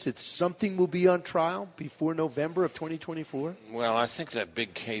sense that something will be on trial before November of 2024? Well, I think that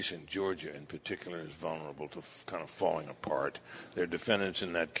big case in Georgia in particular is vulnerable to kind of falling apart. There are defendants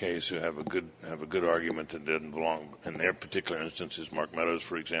in that case who have a good argument that doesn't belong. In their particular instances, Mark Meadows,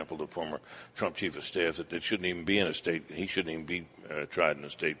 for example, the former Trump chief of staff, that shouldn't even be in a state. He shouldn't even be tried in a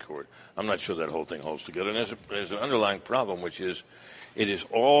state court. I'm not sure that whole thing holds together. And there's an underlying problem, which is it is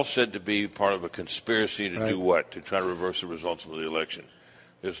all said to be part of a conspiracy to do what? To try to reverse the results of the election.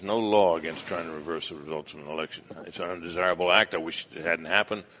 There's no law against trying to reverse the results of an election. It's an undesirable act. I wish it hadn't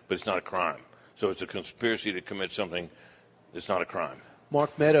happened, but it's not a crime. So it's a conspiracy to commit something that's not a crime.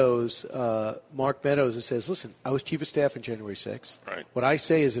 Mark Meadows says, listen, I was chief of staff on January 6th. Right. What I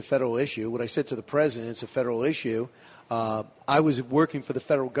say is a federal issue. What I said to the president is a federal issue. I was working for the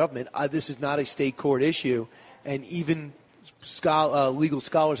federal government. This is not a state court issue. And even legal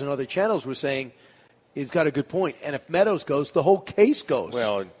scholars and other channels were saying he's got a good point. And if Meadows goes, the whole case goes.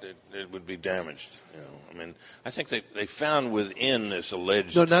 Well, it would be damaged. I mean, I think they found within this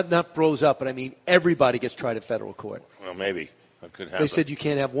alleged. No, not froze up, but I mean everybody gets tried at federal court. Well, maybe that could happen. They said you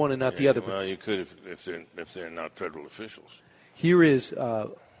can't have one and not the other. Well, you could if they're not federal officials. Here is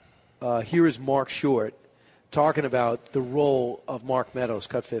Mark Short talking about the role of Mark Meadows.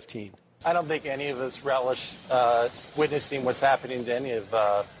 Cut 15. I don't think any of us relish witnessing what's happening to any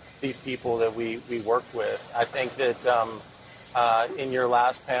of these people that we worked with. I think that in your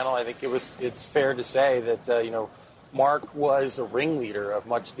last panel, I think it's fair to say that Mark was a ringleader of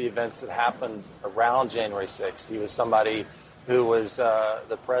much of the events that happened around January 6th. He was somebody who was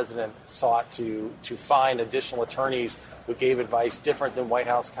the president sought to find additional attorneys who gave advice different than White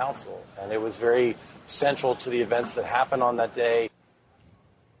House counsel, and it was very central to the events that happened on that day.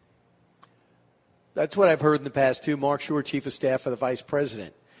 That's what I've heard in the past, too. Mark Short, chief of staff for the vice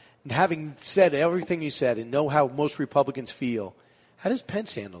president. And having said everything you said and know how most Republicans feel, how does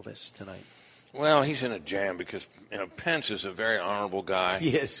Pence handle this tonight? Well, he's in a jam because Pence is a very honorable guy. He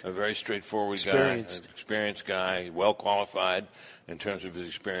is. A very straightforward guy. An experienced guy, well qualified in terms of his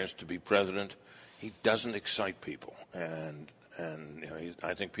experience to be president. He doesn't excite people. And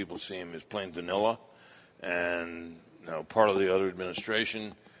I think people see him as plain vanilla and part of the other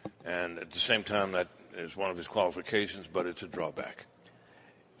administration. And at the same time, that is one of his qualifications, but it's a drawback.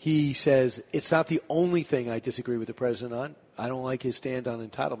 He says, it's not the only thing I disagree with the president on. I don't like his stand on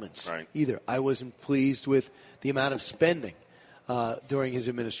entitlements either. I wasn't pleased with the amount of spending during his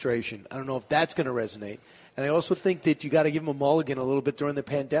administration. I don't know if that's going to resonate. And I also think that you got to give him a mulligan a little bit during the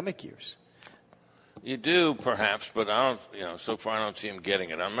pandemic years. You do, perhaps, but I don't. So far, I don't see him getting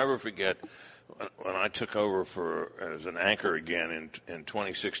it. I'll never forget when I took over as an anchor again in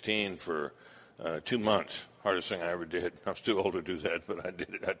 2016 for 2 months. Hardest thing I ever did. I was too old to do that, but I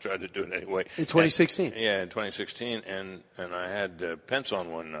did it. I tried to do it anyway. In 2016? In 2016, and I had Pence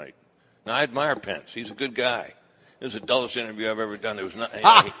on one night. Now, I admire Pence. He's a good guy. It was the dullest interview I've ever done. It was not.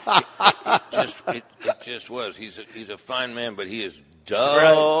 It just was. He's a fine man, but he is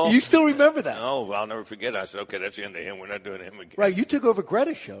dull. Right. You still remember that? Oh, I'll never forget. I said, okay, that's the end of him. We're not doing him again. Right. You took over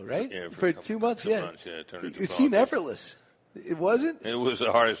Greta's show, right? Yeah, for 2 months. Yeah. It seemed effortless. It wasn't? It was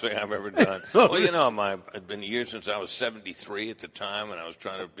the hardest thing I've ever done. Well, it'd been years since I was 73 at the time, and I was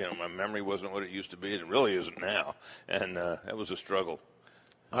trying to, my memory wasn't what it used to be. It really isn't now. And that was a struggle.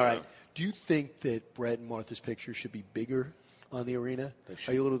 All right. Do you think that Brett and Martha's picture should be bigger on the arena?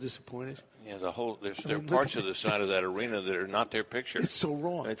 Are you a little disappointed? Yeah, there are parts of the side of that arena that are not their picture. It's so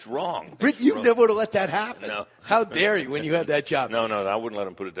wrong. It's wrong. Britt, you never would have let that happen. No. How dare you when you had that job? No, I wouldn't let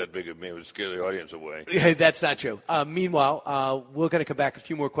them put it that big of me. It would scare the audience away. Yeah, that's not true. Meanwhile, we're going to come back a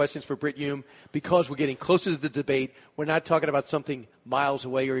few more questions for Britt Hume because we're getting closer to the debate. We're not talking about something miles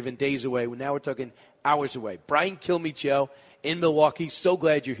away or even days away. Now we're talking hours away. Brian Kilmeade Show in Milwaukee. So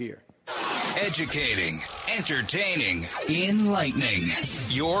glad you're here. Educating, entertaining, enlightening.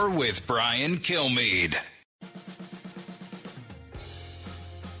 You're with Brian Kilmeade.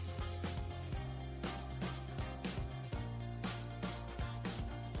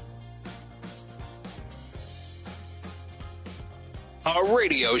 A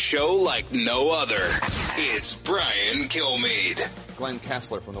radio show like no other. It's Brian Kilmeade. Glenn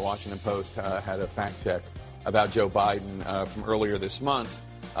Kessler from the Washington Post had a fact check about Joe Biden from earlier this month.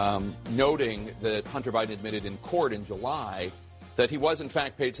 Noting that Hunter Biden admitted in court in July that he was, in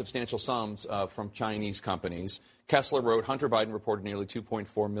fact, paid substantial sums from Chinese companies. Kessler wrote, Hunter Biden reported nearly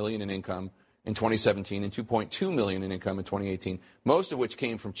 $2.4 million in income in 2017 and $2.2 million in income in 2018, most of which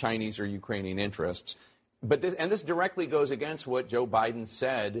came from Chinese or Ukrainian interests. But this directly goes against what Joe Biden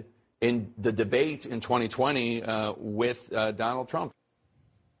said in the debate in 2020 with Donald Trump.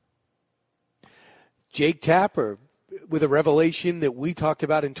 Jake Tapper, with a revelation that we talked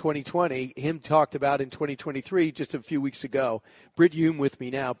about in 2020, him talked about in 2023 just a few weeks ago. Britt Hume with me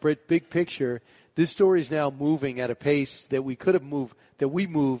now. Britt, big picture, this story is now moving at a pace that we could have moved, that we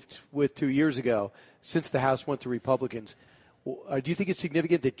moved with 2 years ago since the House went to Republicans. Do you think it's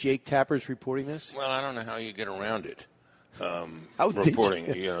significant that Jake Tapper is reporting this? Well, I don't know how you get around it. Reporting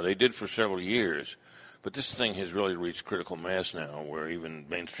it. They did for several years. But this thing has really reached critical mass now where even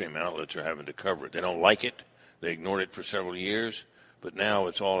mainstream outlets are having to cover it. They don't like it. They ignored it for several years. But now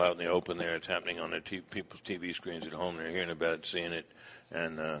it's all out in the open there. It's happening on their people's TV screens at home. They're hearing about it, seeing it.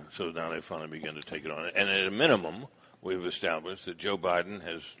 And so now they finally begin to take it on. And at a minimum, we've established that Joe Biden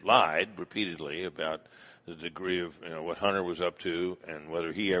has lied repeatedly about the degree of what Hunter was up to and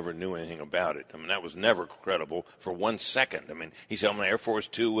whether he ever knew anything about it. I mean, that was never credible for 1 second. I mean, he's on Air Force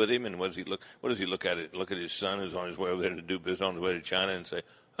Two with him, and what does he look at it? Look at his son who's on his way over there to do business on his way to China and say,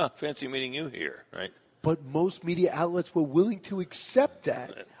 fancy meeting you here, right? But most media outlets were willing to accept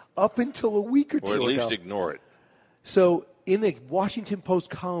that up until a week or two ago. Or at least ignore it. So in the Washington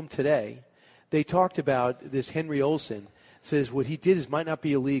Post column today, they talked about this Henry Olsen. Says what he did might not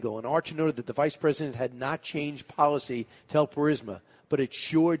be illegal. And Archer noted that the vice president had not changed policy to help Burisma, but it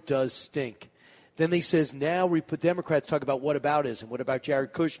sure does stink. Then they says now Democrats talk about whataboutism, what about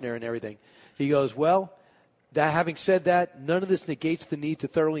Jared Kushner and everything. He goes, well, that having said that, none of this negates the need to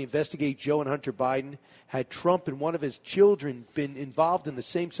thoroughly investigate Joe and Hunter Biden. Had Trump and one of his children been involved in the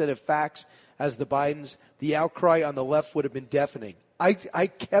same set of facts as the Bidens, the outcry on the left would have been deafening. I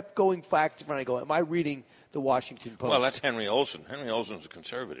kept going fact when I go, am I reading the Washington Post? Well, that's Henry Olsen. Henry Olsen's a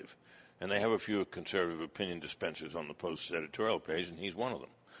conservative, and they have a few conservative opinion dispensers on the Post's editorial page, and he's one of them.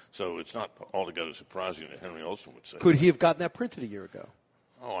 So it's not altogether surprising that Henry Olsen would say Could he have gotten that printed a year ago?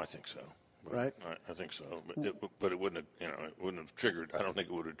 Oh, I think so. But right? I think so. But it wouldn't have triggered, I don't think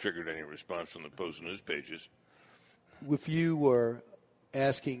it would have triggered any response from the Post news pages. If you were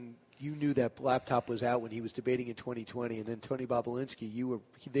asking, you knew that laptop was out when he was debating in 2020, and then Tony Bobulinski, you were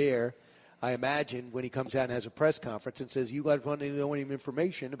there, I imagine, when he comes out and has a press conference and says, you guys want to know any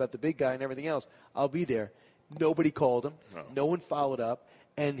information about the big guy and everything else, I'll be there. Nobody called him. No one followed up.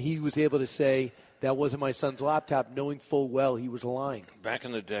 And he was able to say, that wasn't my son's laptop, knowing full well he was lying. Back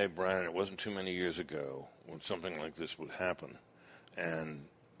in the day, Brian, it wasn't too many years ago when something like this would happen. And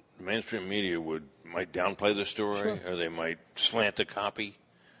mainstream media might downplay the story, or they might slant a copy.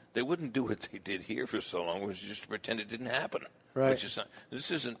 They wouldn't do what they did here for so long, which is just to pretend it didn't happen. Right. Which is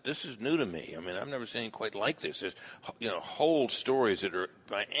this is new to me. I mean, I've never seen anything quite like this. There's whole stories that are,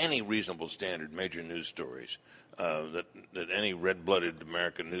 by any reasonable standard, major news stories that any red-blooded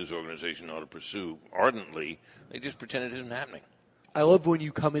American news organization ought to pursue ardently. They just pretend it isn't happening. I love when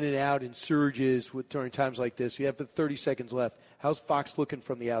you come in and out in surges during times like this. You have 30 seconds left. How's Fox looking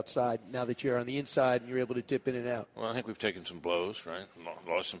from the outside now that you're on the inside and you're able to dip in and out? Well, I think we've taken some blows, right?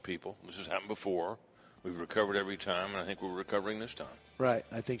 Lost some people. This has happened before. We've recovered every time, and I think we're recovering this time. Right.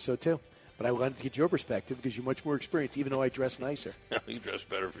 I think so, too. But I wanted to get your perspective because you're much more experienced, even though I dress nicer. You dress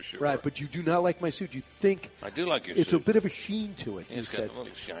better for sure. Right, but you do not like my suit. You think I do like your it's suit. a bit of a sheen to it, you said,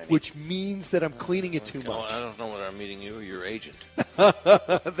 which means that I'm cleaning it too much. I don't know whether I'm meeting you or your agent.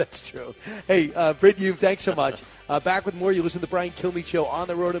 That's true. Hey, Britt Hume, thanks so much. Back with more. You listen to the Brian Kilmeade Show on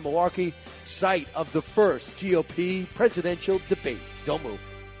the road in Milwaukee, site of the first GOP presidential debate. Don't move.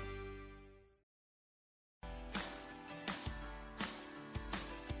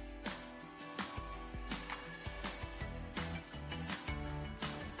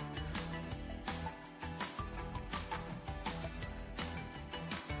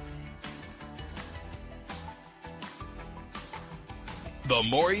 The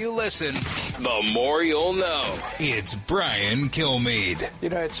more you listen, the more you'll know. It's Brian Kilmeade. You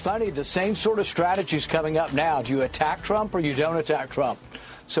know, it's funny. The same sort of strategy is coming up now. Do you attack Trump or you don't attack Trump?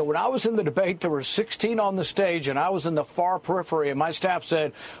 So when I was in the debate, there were 16 on the stage, and I was in the far periphery, and my staff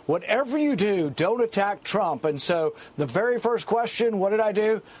said, whatever you do, don't attack Trump. And so the very first question, what did I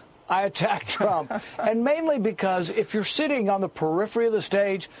do? I attacked Trump. And mainly because if you're sitting on the periphery of the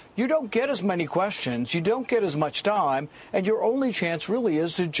stage, you don't get as many questions, you don't get as much time, and your only chance really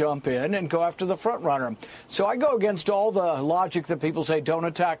is to jump in and go after the front runner. So I go against all the logic that people say don't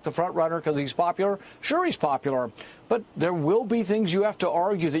attack the front runner because he's popular. Sure, he's popular. But there will be things you have to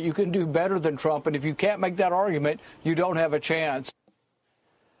argue that you can do better than Trump, and if you can't make that argument, you don't have a chance.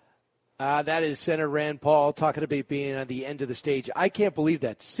 That is Senator Rand Paul talking about being on the end of the stage. I can't believe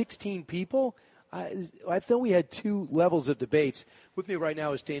that. 16 people? I thought we had 2 levels of debates. With me right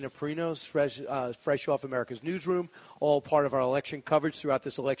now is Dana Perinos, fresh off America's Newsroom, all part of our election coverage throughout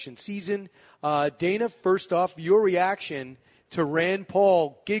this election season. Dana, first off, your reaction to Rand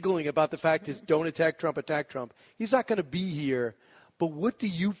Paul giggling about the fact that don't attack Trump, attack Trump. He's not going to be here. But what do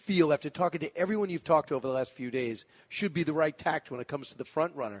you feel, after talking to everyone you've talked to over the last few days, should be the right tact when it comes to the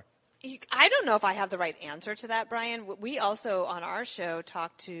front runner? I don't know if I have the right answer to that, Brian. We also, on our show,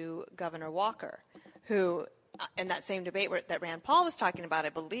 talked to Governor Walker, who, in that same debate that Rand Paul was talking about, I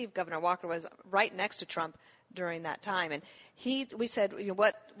believe Governor Walker was right next to Trump during that time. And we said,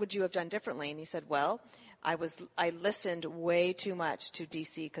 what would you have done differently? And he said, well, I listened way too much to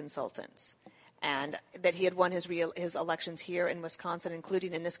D.C. consultants. And that he had won his elections here in Wisconsin,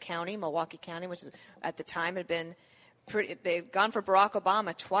 including in this county, Milwaukee County, which at the time had been they'd gone for Barack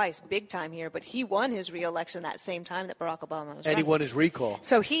Obama twice, big time here, but he won his re-election that same time that Barack Obama was running. And he won his recall.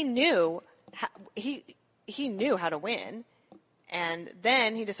 So he knew he knew how to win, and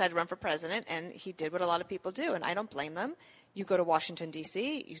then he decided to run for president, and he did what a lot of people do, and I don't blame them. You go to Washington,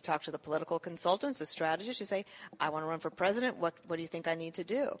 D.C., you talk to the political consultants, the strategists, you say, I want to run for president, what do you think I need to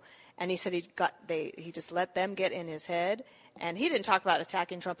do? And he said he just let them get in his head. And he didn't talk about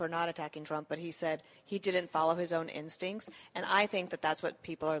attacking Trump or not attacking Trump, but he said he didn't follow his own instincts. And I think that that's what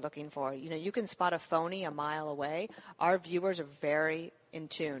people are looking for. You can spot a phony a mile away. Our viewers are very in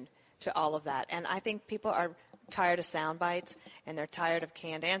tune to all of that. And I think people are tired of sound bites and they're tired of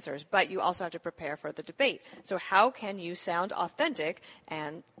canned answers. But you also have to prepare for the debate. So how can you sound authentic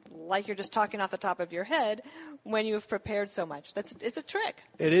and like you're just talking off the top of your head when you've prepared so much? It's a trick.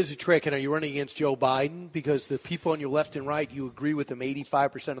 It is a trick. And are you running against Joe Biden? Because the people on your left and right, you agree with them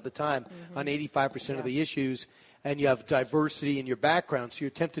 85% of the time on 85% of the issues, and you have diversity in your background, so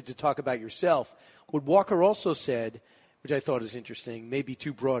you're tempted to talk about yourself. What Walker also said, which I thought is interesting, maybe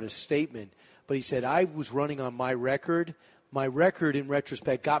too broad a statement, but he said, I was running on my record. My record, in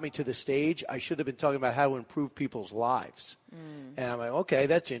retrospect, got me to the stage. I should have been talking about how to improve people's lives. And I'm like, okay,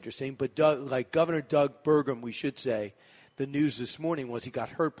 that's interesting. But like Governor Doug Burgum, we should say, the news this morning was he got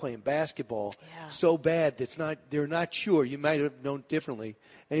hurt playing basketball so bad that they're not sure. You might have known differently.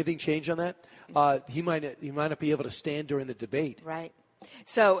 Anything change on that? He might not be able to stand during the debate. Right.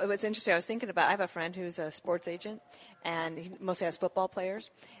 So it was interesting. I was thinking about, I have a friend who's a sports agent, and he mostly has football players.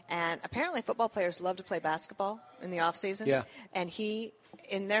 And apparently football players love to play basketball in the off season. Yeah. And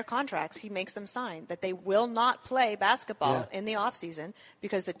in their contracts, he makes them sign that they will not play basketball in the off season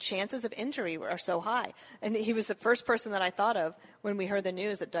because the chances of injury are so high. And he was the first person that I thought of when we heard the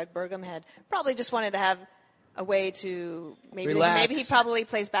news that Doug Burgum had probably just wanted to have a way to maybe he probably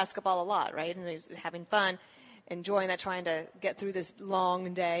plays basketball a lot, right? And he's having fun, enjoying that, trying to get through this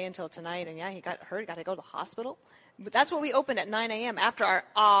long day until tonight. And he got hurt, got to go to the hospital. But that's what we opened at 9 a.m. after our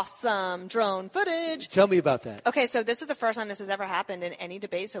awesome drone footage. Tell me about that. Okay, so this is the first time this has ever happened in any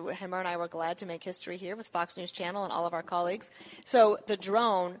debate. So Hemmer and I were glad to make history here with Fox News Channel and all of our colleagues. So the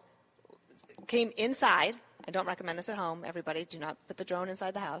drone came inside. I don't recommend this at home. Everybody, do not put the drone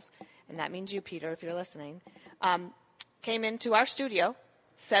inside the house. And that means you, Peter, if you're listening. Came into our studio,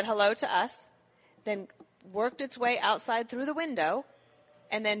 said hello to us, then worked its way outside through the window,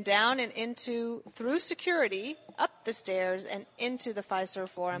 and then down and through security, up the stairs and into the Fiserv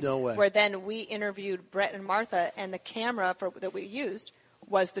Forum. No way. Where then we interviewed Brett and Martha, and the camera that we used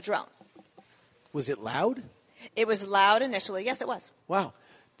was the drone. Was it loud? It was loud initially. Yes, it was. Wow.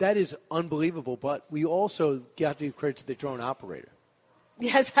 That is unbelievable. But we also got to give credit to the drone operator.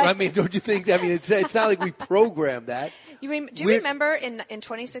 Yes. I mean, don't you think? I mean, it's not like we programmed that. Do you remember in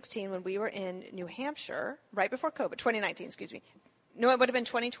 2016 when we were in New Hampshire, right before COVID, 2019, excuse me. No, it would have been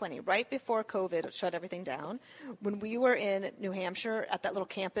 2020, right before COVID shut everything down, when we were in New Hampshire at that little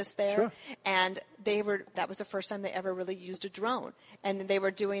campus there. Sure. And that was the first time they ever really used a drone. And they were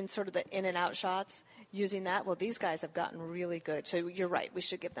doing sort of the in and out shots using that. Well, these guys have gotten really good. So you're right. We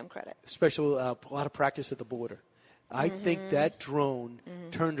should give them credit. Especially a lot of practice at the border. I think that drone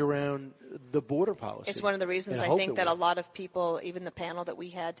turned around the border policy. It's one of the reasons I think that a lot of people, even the panel that we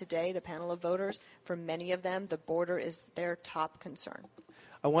had today, the panel of voters, for many of them, the border is their top concern.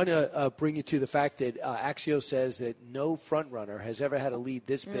 I want to bring you to the fact that Axios says that no frontrunner has ever had a lead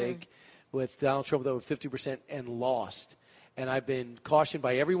this big with Donald Trump over 50% and lost. And I've been cautioned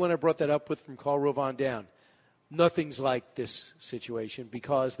by everyone I brought that up with, from Carl Rovan down. Nothing's like this situation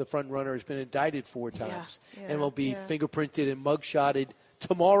because the front runner has been indicted 4 times and will be fingerprinted and mugshotted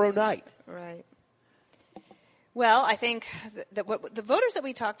tomorrow night. Right. Well, I think that the voters that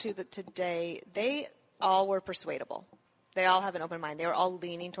we talked to today, they all were persuadable. They all have an open mind. They were all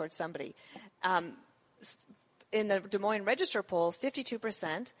leaning towards somebody. In the Des Moines Register poll,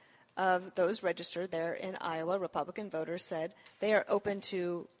 52% of those registered there in Iowa, Republican voters, said they are open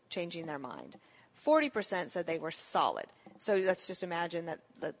to changing their mind. 40% said they were solid. So let's just imagine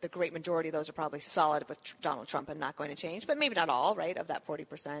that the great majority of those are probably solid with Donald Trump and not going to change, but maybe not all, right, of that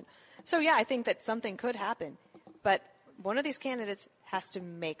 40%. So, yeah, I think that something could happen. But one of these candidates has to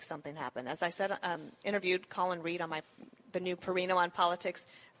make something happen. As I said, interviewed Colin Reed on the new Perino on Politics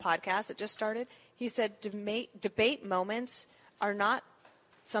podcast that just started. He said debate moments are not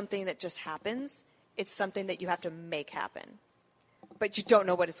something that just happens. It's something that you have to make happen. But you don't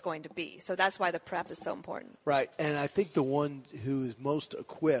know what it's going to be. So that's why the prep is so important. Right. And I think the one who is most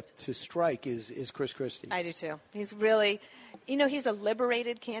equipped to strike is Chris Christie. I do too. He's really, he's a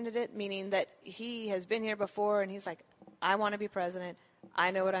liberated candidate, meaning that he has been here before and he's like, I want to be president.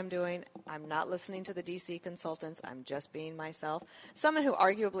 I know what I'm doing. I'm not listening to the D.C. consultants. I'm just being myself. Someone who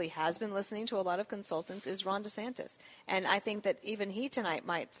arguably has been listening to a lot of consultants is Ron DeSantis. And I think that even he tonight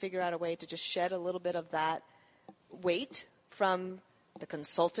might figure out a way to just shed a little bit of that weight from the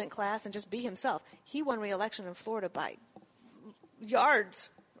consultant class and just be himself. He won re-election in Florida by yards.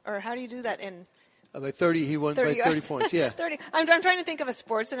 Or how do you do that in... By 30, he won by 30 points, yeah. 30. I'm trying to think of a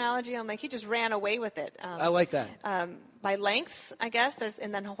sports analogy. I'm like, he just ran away with it. I like that. By lengths, I guess.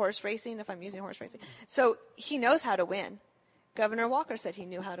 And then horse racing, if I'm using horse racing. So he knows how to win. Governor Walker said he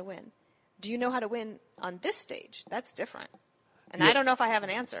knew how to win. Do you know how to win on this stage? That's different. And I don't know if I have an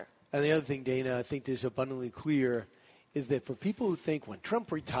answer. And the other thing, Dana, I think is abundantly clear, is that for people who think when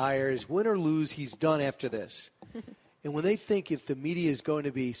Trump retires, win or lose, he's done after this. And when they think if the media is going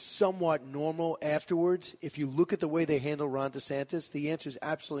to be somewhat normal afterwards, if you look at the way they handle Ron DeSantis, the answer is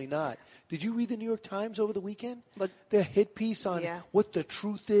absolutely not. Did you read the New York Times over the weekend? The hit piece on what the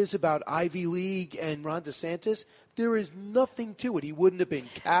truth is about Ivy League and Ron DeSantis? There is nothing to it. He wouldn't have been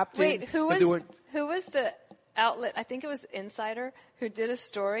captain. Wait, who was the outlet? I think it was Insider who did a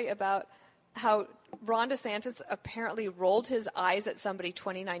story about how Ron DeSantis apparently rolled his eyes at somebody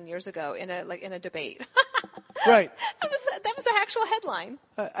 29 years ago in a debate. Right. That was the actual headline.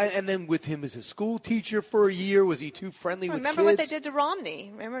 And then with him as a school teacher for a year, was he too friendly with kids? Remember what they did to Romney?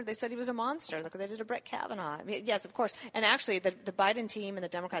 Remember they said he was a monster. Look what they did to Brett Kavanaugh. I mean, yes, of course. And actually, the Biden team and the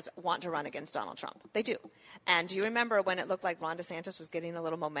Democrats want to run against Donald Trump. They do. And do you remember when it looked like Ron DeSantis was getting a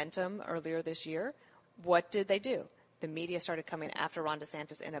little momentum earlier this year? What did they do? The media started coming after Ron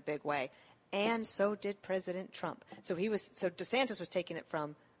DeSantis in a big way. And so did President Trump. So DeSantis was taking it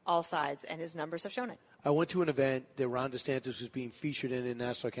from all sides, and his numbers have shown it. I went to an event that Ron DeSantis was being featured in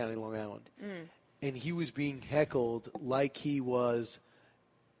Nassau County, Long Island. And he was being heckled like he was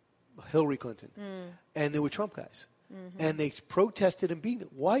Hillary Clinton. And there were Trump guys. And they protested and beat him.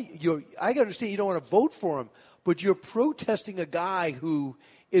 Why? I understand you don't want to vote for him, but you're protesting a guy who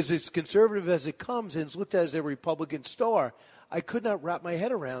is as conservative as it comes and is looked at as a Republican star. I could not wrap my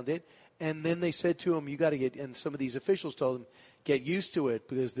head around it. And then they said to him, you got to get, and some of these officials told him, get used to it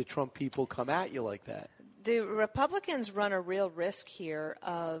because the Trump people come at you like that. The Republicans run a real risk here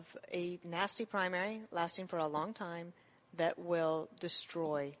of a nasty primary lasting for a long time that will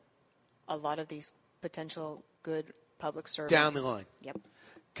destroy a lot of these potential good public servants. Down the line. Yep.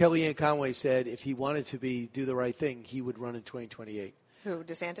 Kellyanne Conway said if he wanted to do the right thing, he would run in 2028. Who,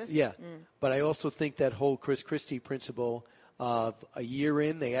 DeSantis? Yeah. But I also think that whole Chris Christie principle of a year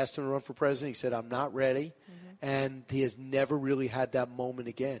in, they asked him to run for president. He said, I'm not ready. And he has never really had that moment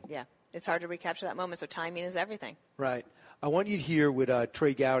again. Yeah. It's hard to recapture that moment, so timing is everything. Right. I want you to hear what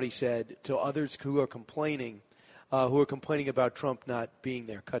Trey Gowdy said to others who are complaining about Trump not being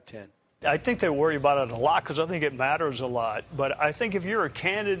there. Cut 10. I think they worry about it a lot because I think it matters a lot. But I think if you're a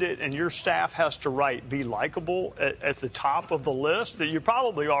candidate and your staff has to be likable at the top of the list, that you're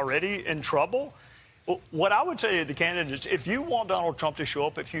probably already in trouble. What I would say to the candidates, if you want Donald Trump to show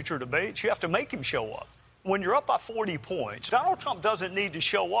up at future debates, you have to make him show up. When you're up by 40 points, Donald Trump doesn't need to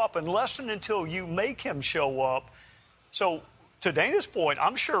show up unless and until you make him show up. So to Dana's point,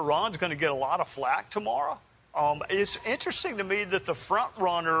 I'm sure Ron's going to get a lot of flack tomorrow. It's interesting to me that the front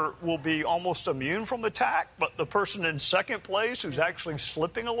runner will be almost immune from attack, but the person in second place who's actually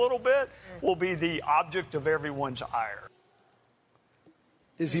slipping a little bit will be the object of everyone's ire.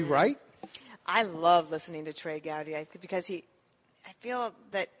 Is he right? I love listening to Trey Gowdy because I feel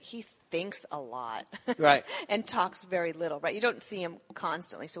that he thinks a lot. Right. And talks very little, right? You don't see him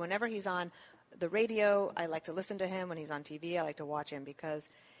constantly. So whenever he's on the radio, I like to listen to him. When he's on TV, I like to watch him because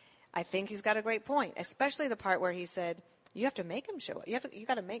I think he's got a great point, especially the part where he said, you have to make him show up. You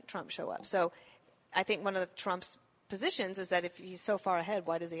got to make Trump show up. So I think one of Trump's positions is that if he's so far ahead,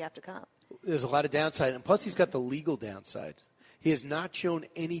 why does he have to come? There's a lot of downside, and plus he's got the legal downside. He has not shown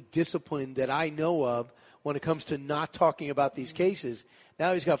any discipline that I know of when it comes to not talking about these cases.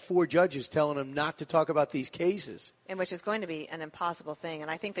 Now he's got 4 judges telling him not to talk about these cases. And which is going to be an impossible thing.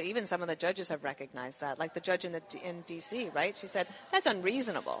 And I think that even some of the judges have recognized that. Like the judge in D.C., right? She said, that's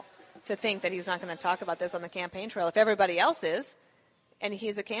unreasonable to think that he's not going to talk about this on the campaign trail if everybody else is, and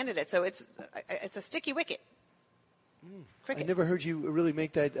he's a candidate. So it's a sticky wicket. Cricket. I never heard you really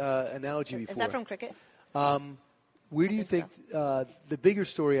make that analogy before. Is that from cricket? Where do you think the bigger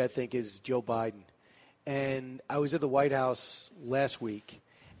story, I think, is Joe Biden? And I was at the White House last week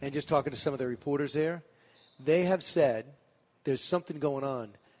and just talking to some of the reporters there. They have said there's something going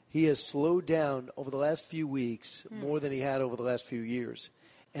on. He has slowed down over the last few weeks more than he had over the last few years.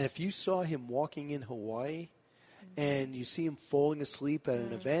 And if you saw him walking in Hawaii and you see him falling asleep at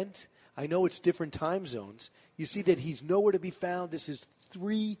an event, I know it's different time zones. You see that he's nowhere to be found. This is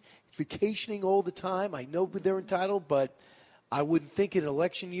 3 vacationing all the time. I know they're entitled, but I wouldn't think in an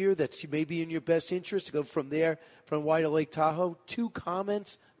election year that's maybe in your best interest to go from there, from Hawaii to Lake Tahoe. 2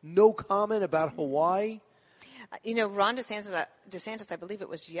 comments, no comment about Hawaii. Ron DeSantis, I believe it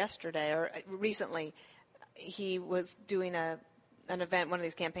was yesterday or recently, he was doing an event, one of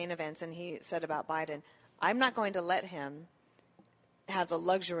these campaign events, and he said about Biden, I'm not going to let him have the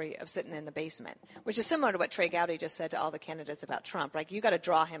luxury of sitting in the basement, which is similar to what Trey Gowdy just said to all the candidates about Trump. Like, you got to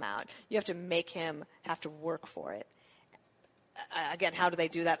draw him out. You have to make him have to work for it. Again, how do they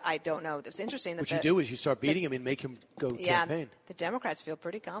do that? I don't know. It's interesting that what you do is you start beating him and make him go campaign. The Democrats feel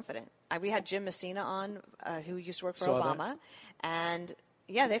pretty confident. We had Jim Messina on, who used to work for Obama, and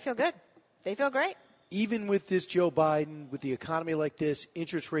they feel good. They feel great. Even with this Joe Biden, with the economy like this,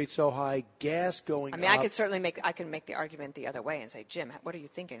 interest rates so high, gas going up. I could certainly make the argument the other way and say, Jim, what are you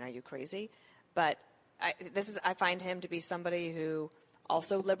thinking? Are you crazy? But I find him to be somebody who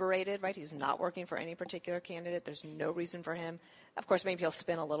also liberated, right? He's not working for any particular candidate. There's no reason for him. Of course, maybe he'll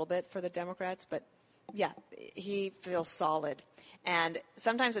spin a little bit for the Democrats, but he feels solid. And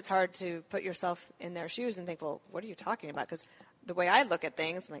sometimes it's hard to put yourself in their shoes and think, well, what are you talking about? Because the way I look at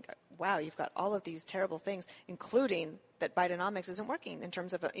things, I'm like, wow, you've got all of these terrible things, including that Bidenomics isn't working in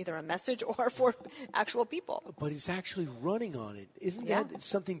terms of either a message or for actual people. But he's actually running on it. Isn't that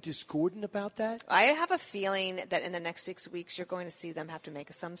something discordant about that? I have a feeling that in the next 6 weeks, you're going to see them have to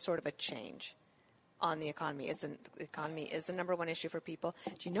make some sort of a change on the economy. The economy is the number one issue for people.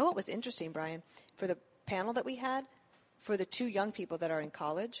 Do you know what was interesting, Brian? For the panel that we had, for the 2 young people that are in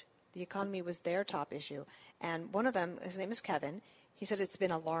college, the economy was their top issue. And one of them, his name is Kevin, he said it's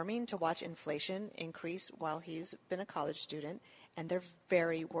been alarming to watch inflation increase while he's been a college student, and they're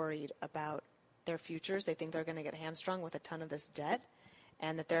very worried about their futures. They think they're going to get hamstrung with a ton of this debt,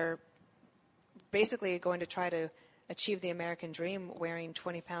 and that they're basically going to try to achieve the American dream wearing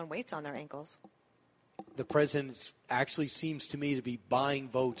 20-pound weights on their ankles. The president actually seems to me to be buying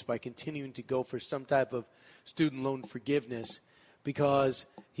votes by continuing to go for some type of student loan forgiveness, because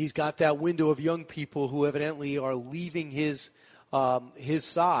he's got that window of young people who evidently are leaving his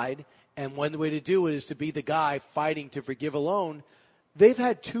side, and one way to do it is to be the guy fighting to forgive a loan. They've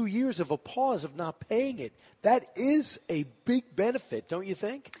had 2 years of a pause of not paying it. That is a big benefit, don't you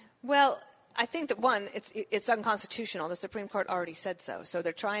think? Well, I think that, one, it's unconstitutional. The Supreme Court already said so. So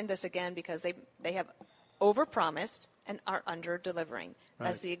they're trying this again because they have overpromised and are under-delivering. Right.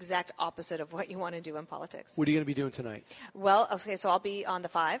 That's the exact opposite of what you want to do in politics. What are you going to be doing tonight? Well, okay, so I'll be on the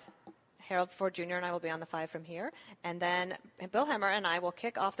 5. Harold Ford Jr. and I will be on the 5 from here. And then Bill Hemmer and I will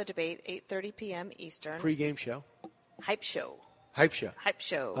kick off the debate 8:30 p.m. Eastern. Pre-game show? Hype show. Hype show. Hype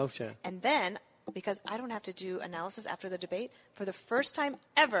show. Okay. And then, because I don't have to do analysis after the debate, for the first time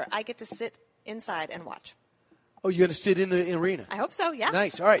ever, I get to sit inside and watch. Oh, you're going to sit in the arena? I hope so, yeah.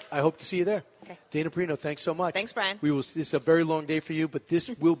 Nice. All right. I hope to see you there. Okay. Dana Perino, thanks so much. Thanks, Brian. This is a very long day for you, but this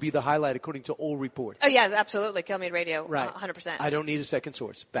will be the highlight according to all reports. Oh, yes, absolutely. Kilmeade Radio, right. 100%. I don't need a second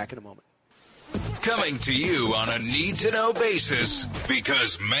source. Back in a moment. Coming to you on a need-to-know basis,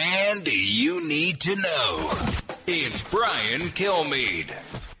 because, man, do you need to know. It's Brian Kilmeade.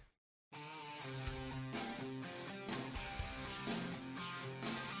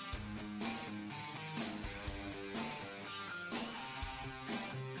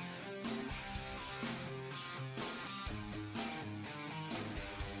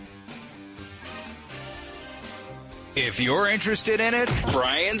 If you're interested in it,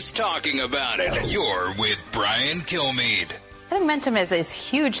 Brian's talking about it. You're with Brian Kilmeade. I momentum is a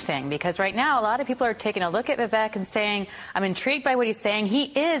huge thing, because right now a lot of people are taking a look at Vivek and saying, I'm intrigued by what he's saying. He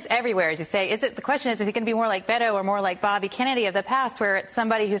is everywhere, as you say. The question is he going to be more like Beto or more like Bobby Kennedy of the past, where it's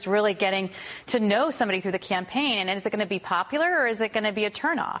somebody who's really getting to know somebody through the campaign? And is it going to be popular, or is it going to be a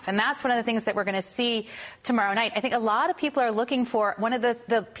turnoff? And that's one of the things that we're going to see tomorrow night. I think a lot of people are looking for, one of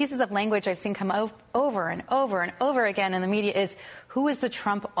the pieces of language I've seen come over and over and over again in the media is, who is the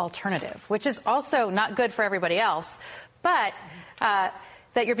Trump alternative? Which is also not good for everybody else, but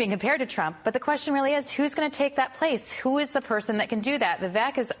that you're being compared to Trump. But the question really is, who's going to take that place? Who is the person that can do that?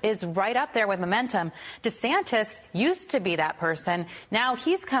 Vivek is right up there with momentum. DeSantis used to be that person. Now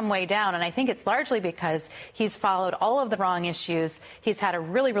he's come way down, and I think it's largely because he's followed all of the wrong issues. He's had a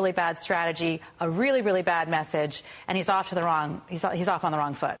really, really bad strategy, a really, really bad message, and he's off on the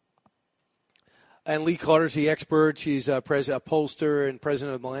wrong foot. And Lee Carter's the expert. She's a pollster and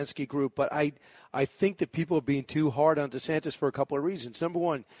president of the Malansky Group. But I think that people are being too hard on DeSantis for a couple of reasons. Number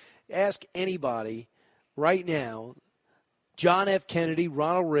one, ask anybody right now, John F. Kennedy,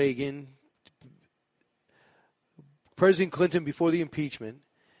 Ronald Reagan, President Clinton before the impeachment,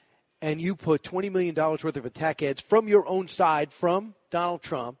 and you put $20 million worth of attack ads from your own side, from Donald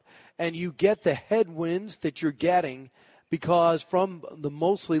Trump, and you get the headwinds that you're getting because from the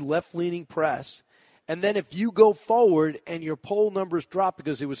mostly left-leaning press. And then if you go forward and your poll numbers drop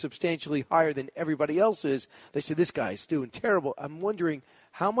because it was substantially higher than everybody else's, they say, this guy's doing terrible. I'm wondering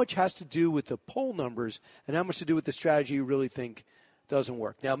how much has to do with the poll numbers and how much to do with the strategy you really think doesn't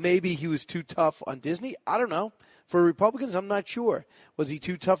work. Now, maybe he was too tough on Disney. I don't know. For Republicans, I'm not sure. Was he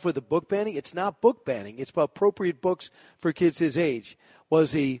too tough with the book banning? It's not book banning. It's about appropriate books for kids his age.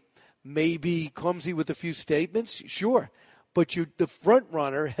 Was he maybe clumsy with a few statements? Sure. But the front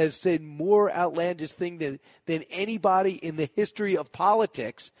runner has said more outlandish thing than anybody in the history of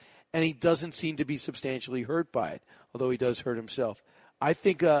politics, and he doesn't seem to be substantially hurt by it, although he does hurt himself. I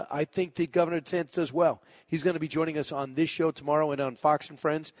think that Governor DeSantis does well. He's going to be joining us on this show tomorrow and on Fox and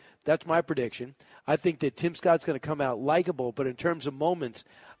Friends. That's my prediction. I think that Tim Scott's going to come out likable, but in terms of moments,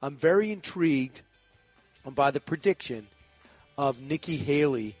 I'm very intrigued by the prediction of Nikki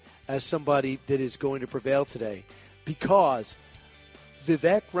Haley as somebody that is going to prevail today. Because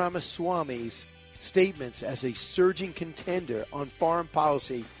Vivek Ramaswamy's statements as a surging contender on foreign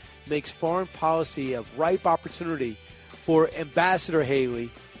policy makes foreign policy a ripe opportunity for Ambassador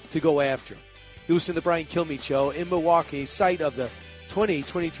Haley to go after him. You listen to the Brian Kilmeade Show in Milwaukee, site of the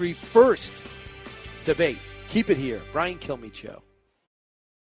 2023 first debate. Keep it here, Brian Kilmeade Show.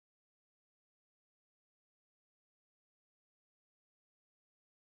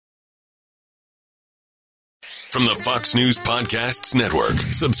 From the Fox News Podcasts Network.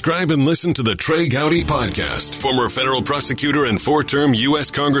 Subscribe and listen to the Trey Gowdy Podcast. Former federal prosecutor and four-term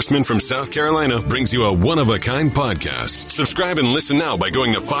U.S. Congressman from South Carolina brings you a one-of-a-kind podcast. Subscribe and listen now by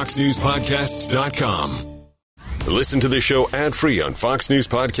going to foxnewspodcasts.com. Listen to the show ad-free on Fox News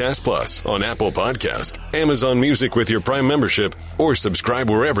Podcast Plus, on Apple Podcast, Amazon Music with your Prime membership, or subscribe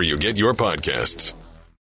wherever you get your podcasts.